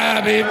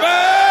 Happy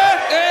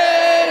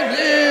birthday,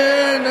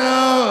 dear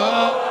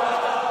Noah.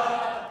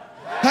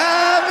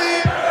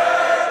 Happy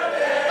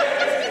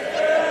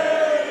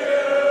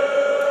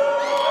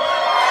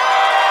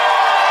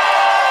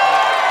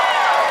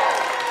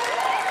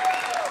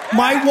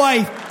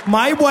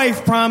My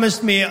wife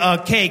promised me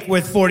a cake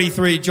with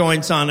 43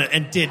 joints on it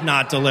and did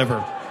not deliver.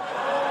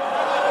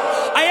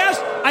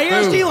 I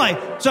asked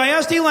Eli. So I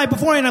asked Eli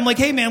beforehand. I'm like,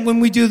 hey man, when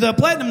we do the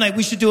platinum night,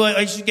 I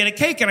should get a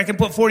cake and I can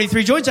put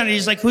 43 joints on it.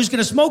 He's like, who's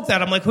gonna smoke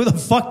that? I'm like, who the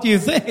fuck do you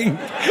think?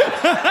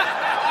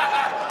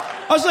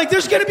 I was like,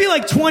 there's gonna be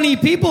like 20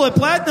 people at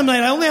platinum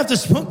night. I only have to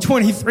smoke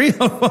 23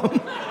 of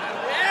them.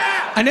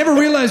 I never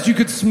realized you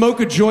could smoke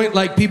a joint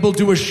like people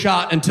do a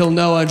shot until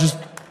Noah just...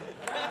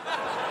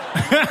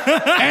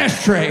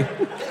 ashtray.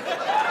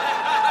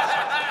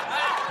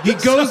 He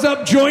goes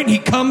up joint, he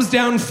comes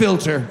down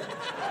filter.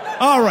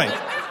 All right.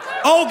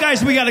 Oh,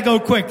 guys, we got to go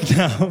quick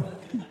now.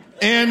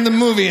 And the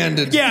movie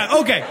ended. Yeah,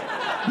 okay.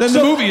 Then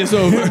the movie is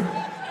over.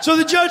 So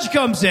the judge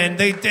comes in.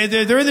 They're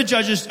in the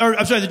judge's...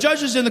 the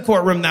judge is in the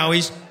courtroom now.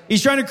 He's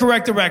trying to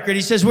correct the record.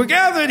 He says, we're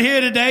gathered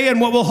here today in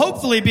what will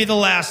hopefully be the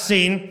last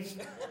scene.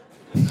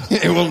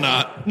 It will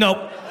not.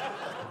 Nope.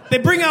 They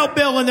bring out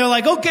Bill and they're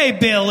like, okay,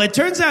 Bill, it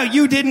turns out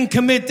you didn't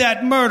commit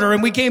that murder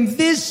and we came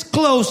this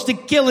close to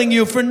killing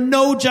you for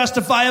no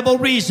justifiable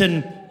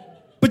reason.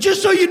 But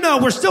just so you know,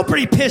 we're still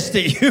pretty pissed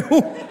at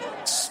you.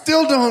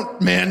 Still don't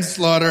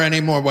manslaughter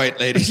any more white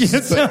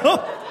ladies.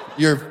 So,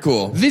 You're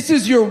cool. This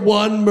is your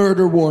one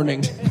murder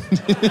warning.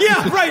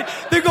 yeah, right.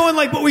 They're going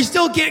like, but we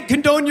still can't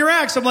condone your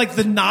acts. I'm like,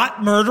 the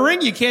not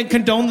murdering? You can't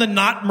condone the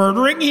not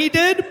murdering he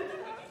did?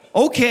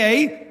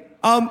 Okay.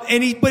 But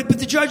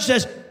the judge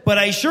says, but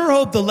I sure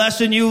hope the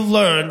lesson you've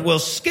learned will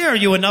scare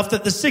you enough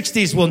that the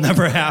 60s will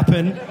never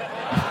happen.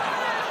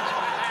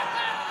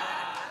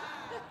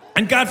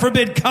 And God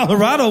forbid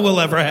Colorado will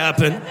ever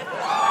happen.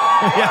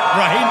 Yeah,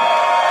 right?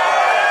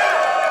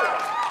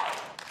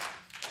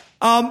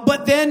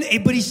 But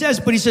he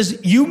says,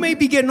 you may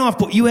be getting off,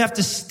 but you have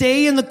to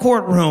stay in the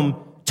courtroom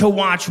to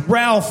watch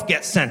Ralph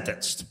get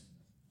sentenced.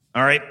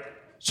 All right?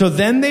 So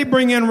then they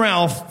bring in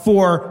Ralph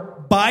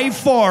for by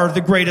far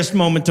the greatest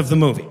moment of the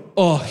movie.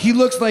 Oh, he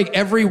looks like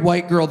every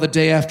white girl the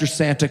day after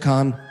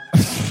SantaCon.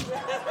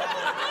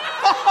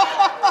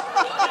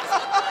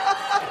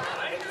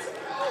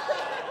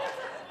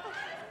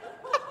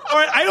 All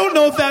right, I don't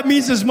know if that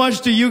means as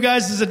much to you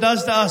guys as it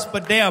does to us,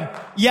 but damn,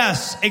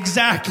 yes,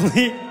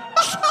 exactly.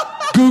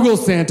 Google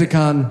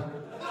SantaCon.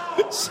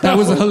 That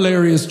was a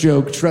hilarious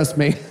joke, trust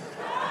me.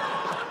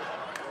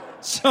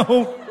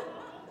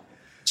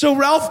 So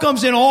Ralph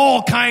comes in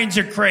all kinds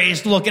of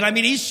crazed looking. I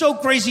mean, he's so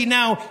crazy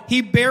now,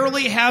 he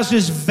barely has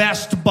his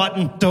vest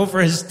buttoned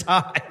over his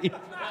tie.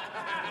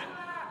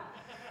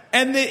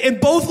 And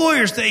both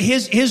lawyers,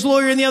 his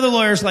lawyer and the other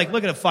lawyer's like,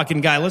 look at a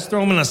fucking guy. Let's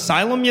throw him in an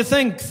asylum, you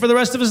think, for the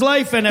rest of his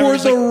life? And For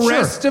the like,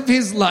 rest of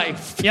his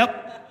life.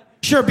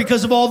 Yep. Sure,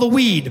 because of all the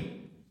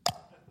weed.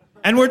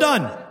 And we're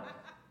done.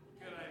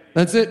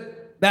 That's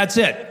it. That's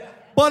it.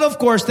 But, of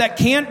course, that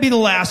can't be the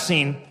last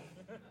scene,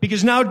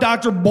 because now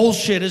Dr.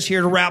 Bullshit is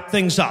here to wrap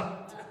things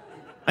up.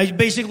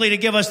 Basically to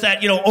give us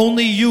that,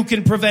 only you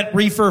can prevent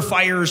reefer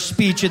fires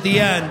speech at the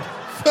end.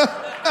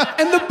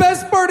 And the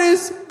best part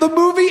is, the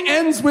movie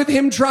ends with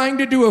him trying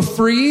to do a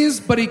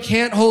freeze, but he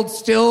can't hold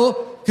still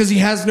because he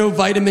has no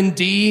vitamin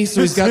D,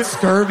 so he's got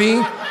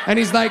scurvy. And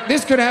he's like,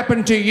 this could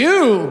happen to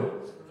you,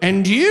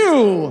 and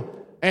you,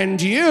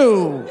 and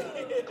you.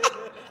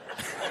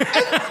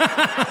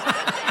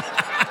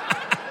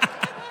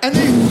 And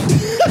they...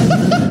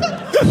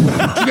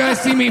 Did you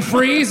guys see me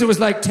freeze? It was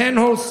like 10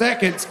 whole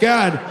seconds.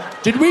 God,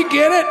 did we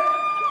get it?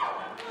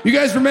 You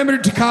guys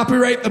remembered to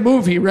copyright the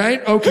movie,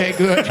 right? Okay,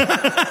 good.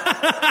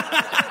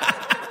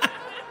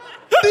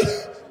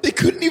 They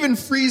couldn't even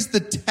freeze the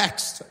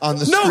text on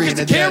the No, screen.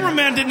 because the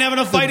cameraman didn't have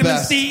enough vitamin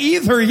C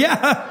either,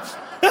 yeah.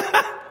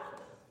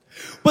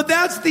 But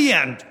that's the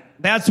end.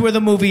 That's where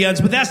the movie ends,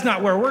 but that's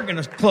not where we're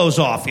going to close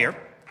off here.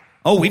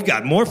 Oh, we've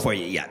got more for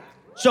you yet.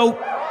 So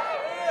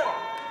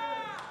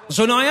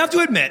now I have to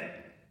admit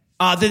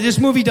that this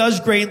movie does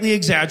greatly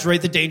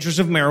exaggerate the dangers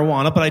of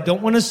marijuana, but I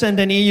don't want to send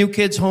any of you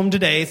kids home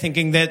today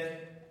thinking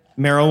that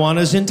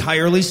marijuana is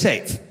entirely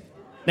safe.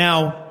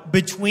 Now,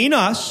 between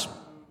us,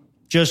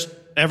 just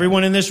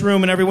everyone in this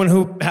room and everyone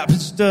who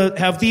happens to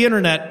have the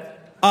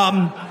internet,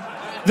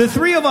 the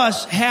three of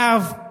us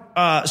have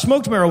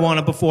smoked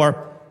marijuana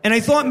before, and I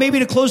thought maybe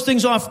to close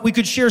things off, we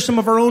could share some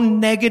of our own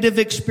negative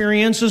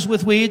experiences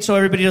with weed so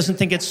everybody doesn't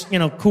think it's,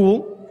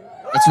 cool.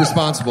 That's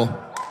responsible.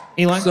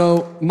 Eli?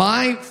 So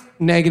my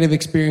negative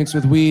experience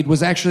with weed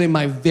was actually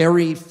my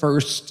very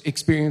first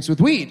experience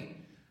with weed.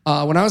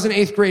 When I was in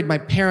 8th grade, my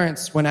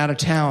parents went out of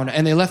town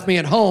and they left me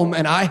at home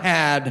and I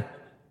had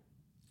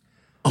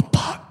a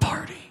pot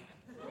party.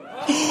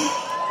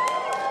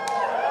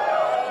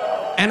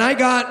 And I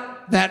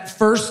got that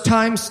first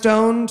time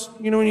stoned.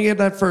 You know when you get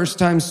that first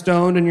time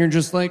stoned and you're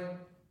just like,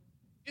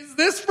 is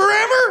this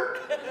forever?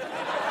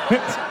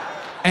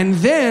 And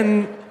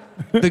then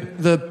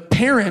the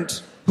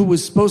parent who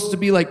was supposed to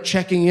be like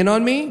checking in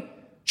on me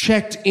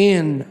checked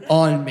in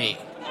on me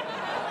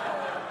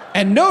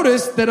and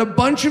noticed that a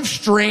bunch of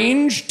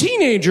strange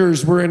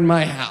teenagers were in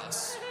my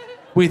house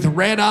with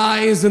red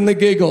eyes and the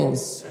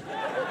giggles.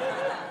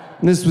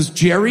 And this was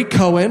Jerry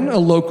Cohen, a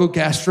local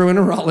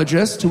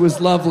gastroenterologist who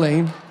was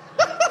lovely.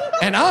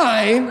 And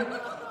I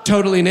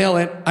totally nail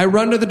it. I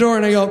run to the door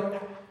and I go,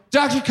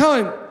 Dr.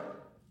 Cohen,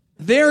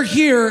 they're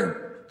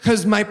here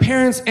because my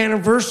parents'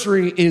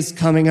 anniversary is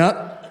coming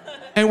up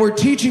and we're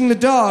teaching the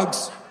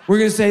dogs. We're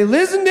going to say,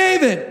 Liz and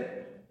David.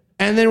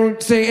 And then we're going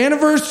to say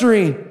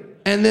anniversary.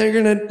 And they're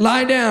going to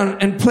lie down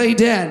and play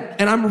dead.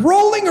 And I'm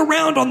rolling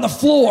around on the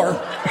floor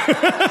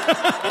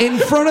in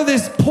front of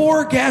this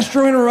poor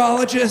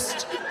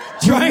gastroenterologist.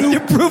 Trying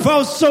to prove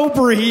how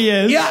sober he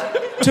is. Yeah,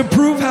 to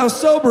prove how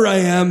sober I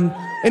am.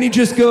 And he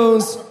just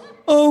goes,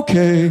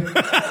 okay.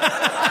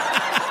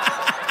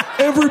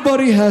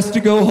 Everybody has to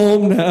go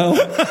home now.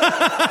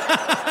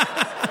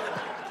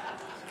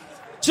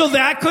 So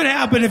that could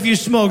happen if you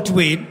smoked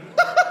weed.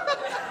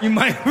 You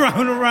might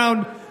run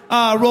around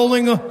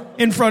rolling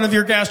in front of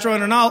your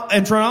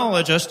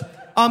gastroenterologist.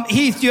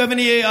 Heath, do you have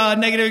any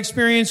negative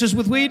experiences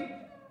with weed?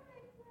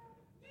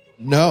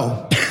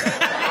 No.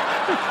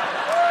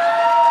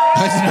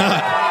 I do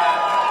not.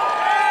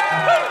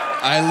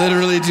 I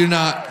literally do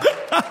not.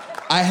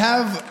 I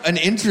have an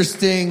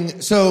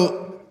interesting...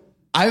 So,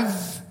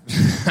 I've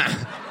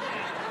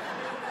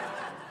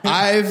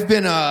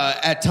been,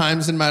 at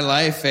times in my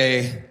life,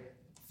 a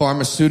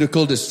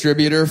pharmaceutical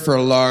distributor for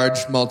a large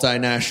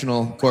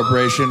multinational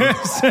corporation.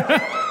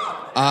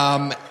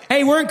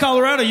 Hey, we're in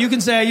Colorado. You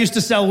can say I used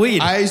to sell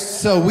weed. I used to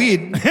sell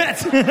weed.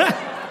 That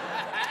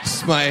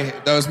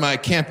was my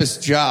campus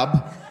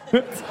job.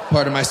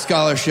 Part of my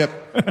scholarship.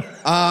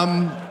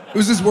 It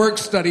was his work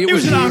study. He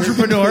was an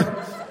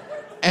entrepreneur.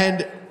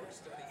 And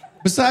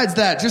besides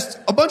that, just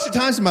a bunch of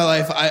times in my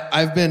life,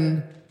 I've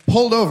been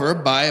pulled over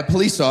by a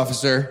police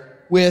officer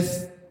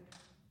with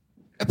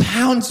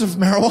pounds of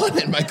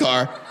marijuana in my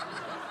car.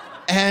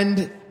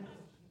 And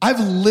I've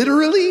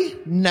literally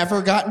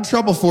never gotten in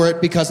trouble for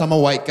it because I'm a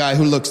white guy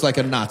who looks like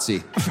a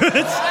Nazi.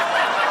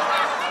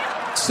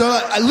 So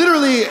I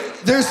literally,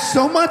 there's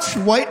so much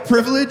white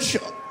privilege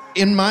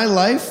in my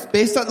life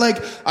based on,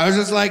 like, I was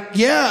just like,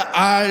 yeah,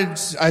 I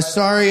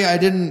sorry I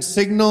didn't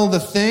signal the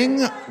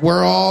thing.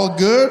 We're all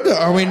good,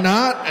 are we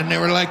not? And they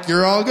were like,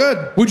 you're all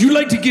good. Would you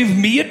like to give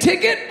me a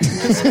ticket?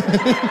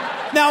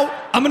 Now,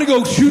 I'm going to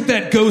go shoot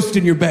that ghost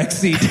in your back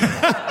seat.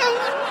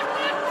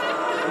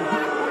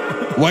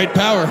 White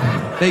power.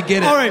 They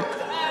get it. all right.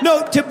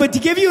 No, but to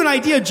give you an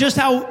idea just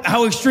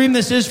how extreme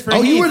this is for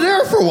Oh, Heath. you were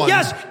there for one.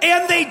 Yes,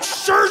 and they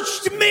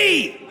searched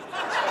me.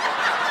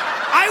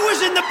 I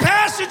was in the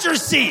passenger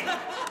seat.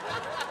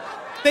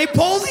 They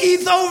pulled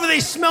Heath over. They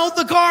smelled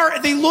the car.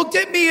 They looked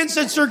at me and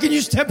said, sir, can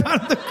you step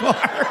out of the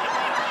car?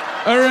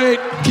 All right.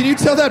 Can you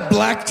tell that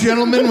black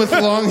gentleman with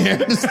long hair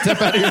to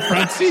step out of your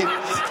front seat?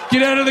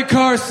 Get out of the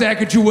car,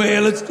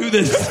 Sacagawea. Let's do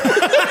this.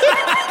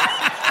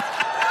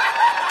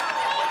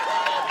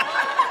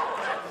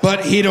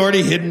 But he'd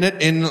already hidden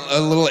it in a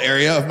little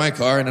area of my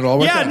car, and it all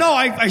worked out. No,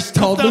 I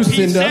stuffed up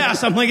Heath's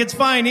ass. I'm like, it's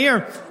fine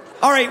here.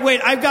 All right,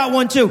 wait, I've got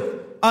one too.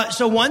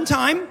 So one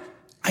time,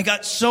 I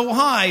got so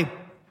high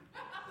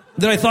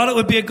that I thought it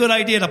would be a good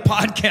idea to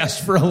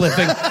podcast for a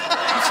living.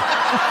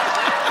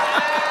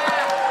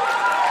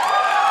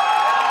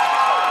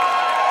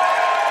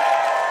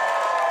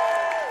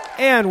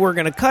 And we're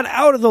going to cut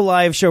out of the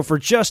live show for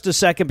just a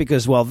second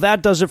because, well,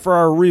 that does it for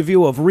our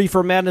review of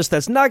Reefer Madness.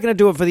 That's not going to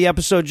do it for the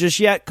episode just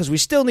yet because we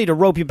still need to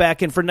rope you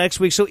back in for next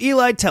week. So,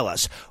 Eli, tell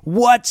us,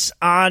 what's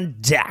on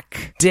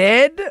deck?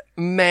 Dead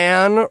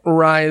Man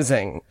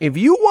Rising. If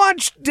you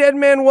watched Dead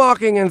Man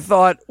Walking and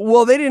thought,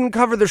 well, they didn't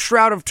cover the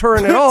Shroud of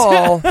Turin at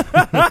all,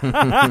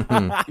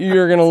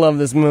 you're going to love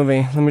this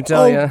movie, let me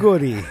tell you. Oh,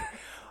 goody.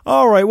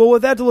 All right, well,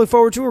 with that to look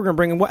forward to, we're going to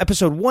bring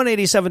episode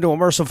 187 to a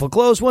merciful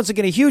close. Once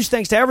again, a huge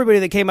thanks to everybody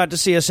that came out to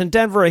see us in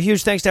Denver. A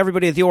huge thanks to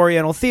everybody at the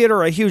Oriental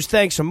Theater. A huge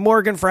thanks to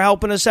Morgan for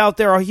helping us out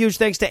there. A huge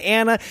thanks to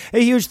Anna. A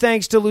huge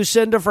thanks to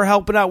Lucinda for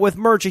helping out with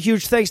merch. A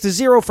huge thanks to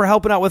Zero for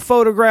helping out with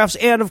photographs.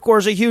 And, of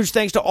course, a huge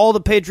thanks to all the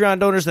Patreon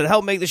donors that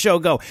help make the show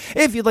go.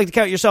 If you'd like to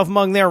count yourself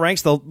among their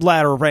ranks, the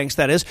latter ranks,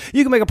 that is,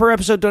 you can make a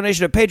per-episode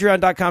donation at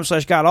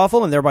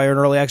patreon.com/godawful and thereby earn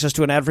early access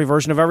to an ad-free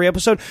version of every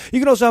episode. You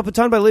can also help a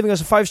ton by leaving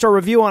us a 5-star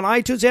review on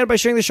iTunes. episodes and by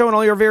sharing the show on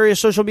all your various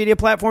social media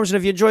platforms. And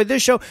if you enjoyed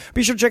this show,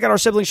 be sure to check out our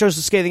sibling shows,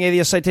 The Scathing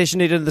Atheist, Citation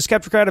Needed, and The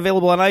Skeptocrat,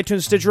 available on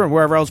iTunes, Stitcher, and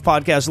wherever else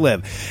podcasts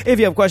live. If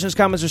you have questions,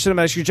 comments, or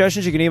cinematic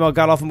suggestions, you can email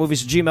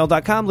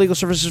godawfulmovies@gmail.com. Legal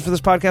services for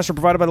this podcast are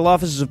provided by the law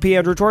offices of P.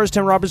 Andrew Torres.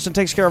 Tim Robinson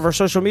takes care of our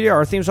social media.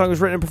 Our theme song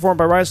was written and performed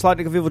by Ryan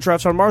Slotnick of Evil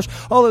Traps on Mars.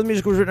 All of the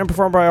music was written and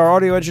performed by our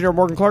audio engineer,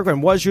 Morgan Clark,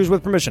 and was used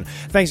with permission.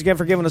 Thanks again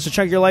for giving us a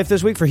chunk of your life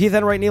this week. For Heath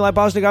Enright and Eli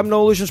Bosnick, I'm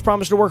Noah Lucius.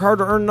 Promise to work hard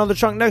to earn another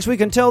chunk next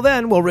week. Until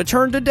then, we'll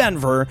return to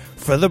Denver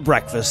for the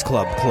Breakfast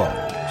Club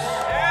close.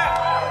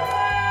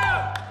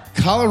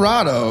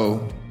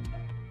 Colorado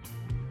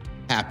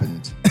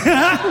happened.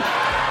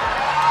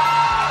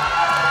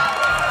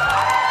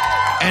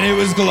 And it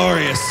was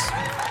glorious.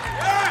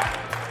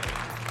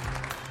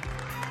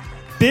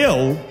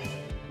 Bill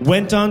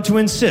went on to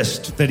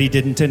insist that he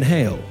didn't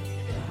inhale.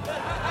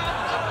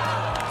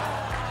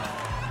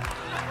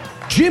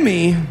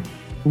 Jimmy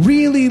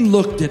really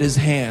looked at his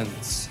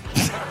hands.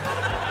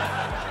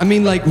 I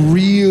mean, like,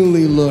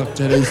 really looked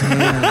at his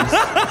hands.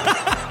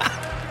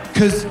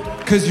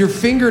 Because your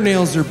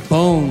fingernails are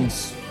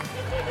bones.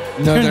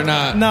 No, they're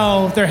not.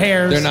 No, they're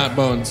hairs. They're not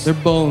bones. They're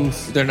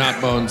bones. They're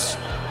not bones.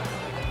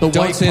 The Don't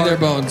white say part- they're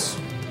bones.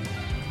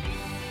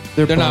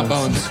 They're not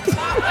bones.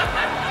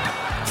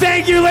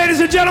 Thank you, ladies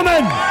and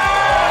gentlemen.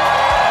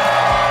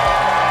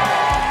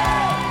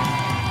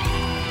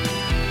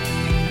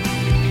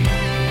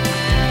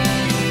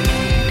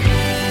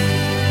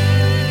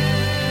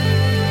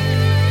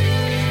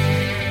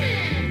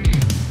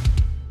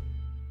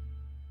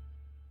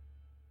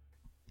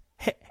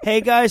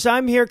 Hey guys,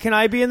 I'm here. Can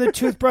I be in the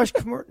toothbrush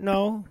commercial?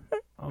 No?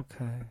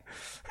 Okay.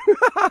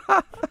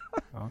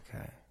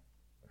 Okay.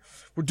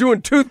 We're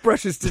doing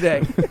toothbrushes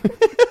today.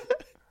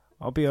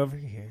 I'll be over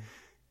here.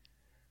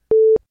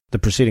 The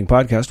preceding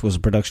podcast was a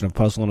production of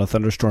Puzzle and a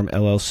Thunderstorm,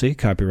 LLC.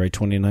 Copyright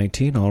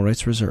 2019. All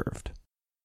rights reserved.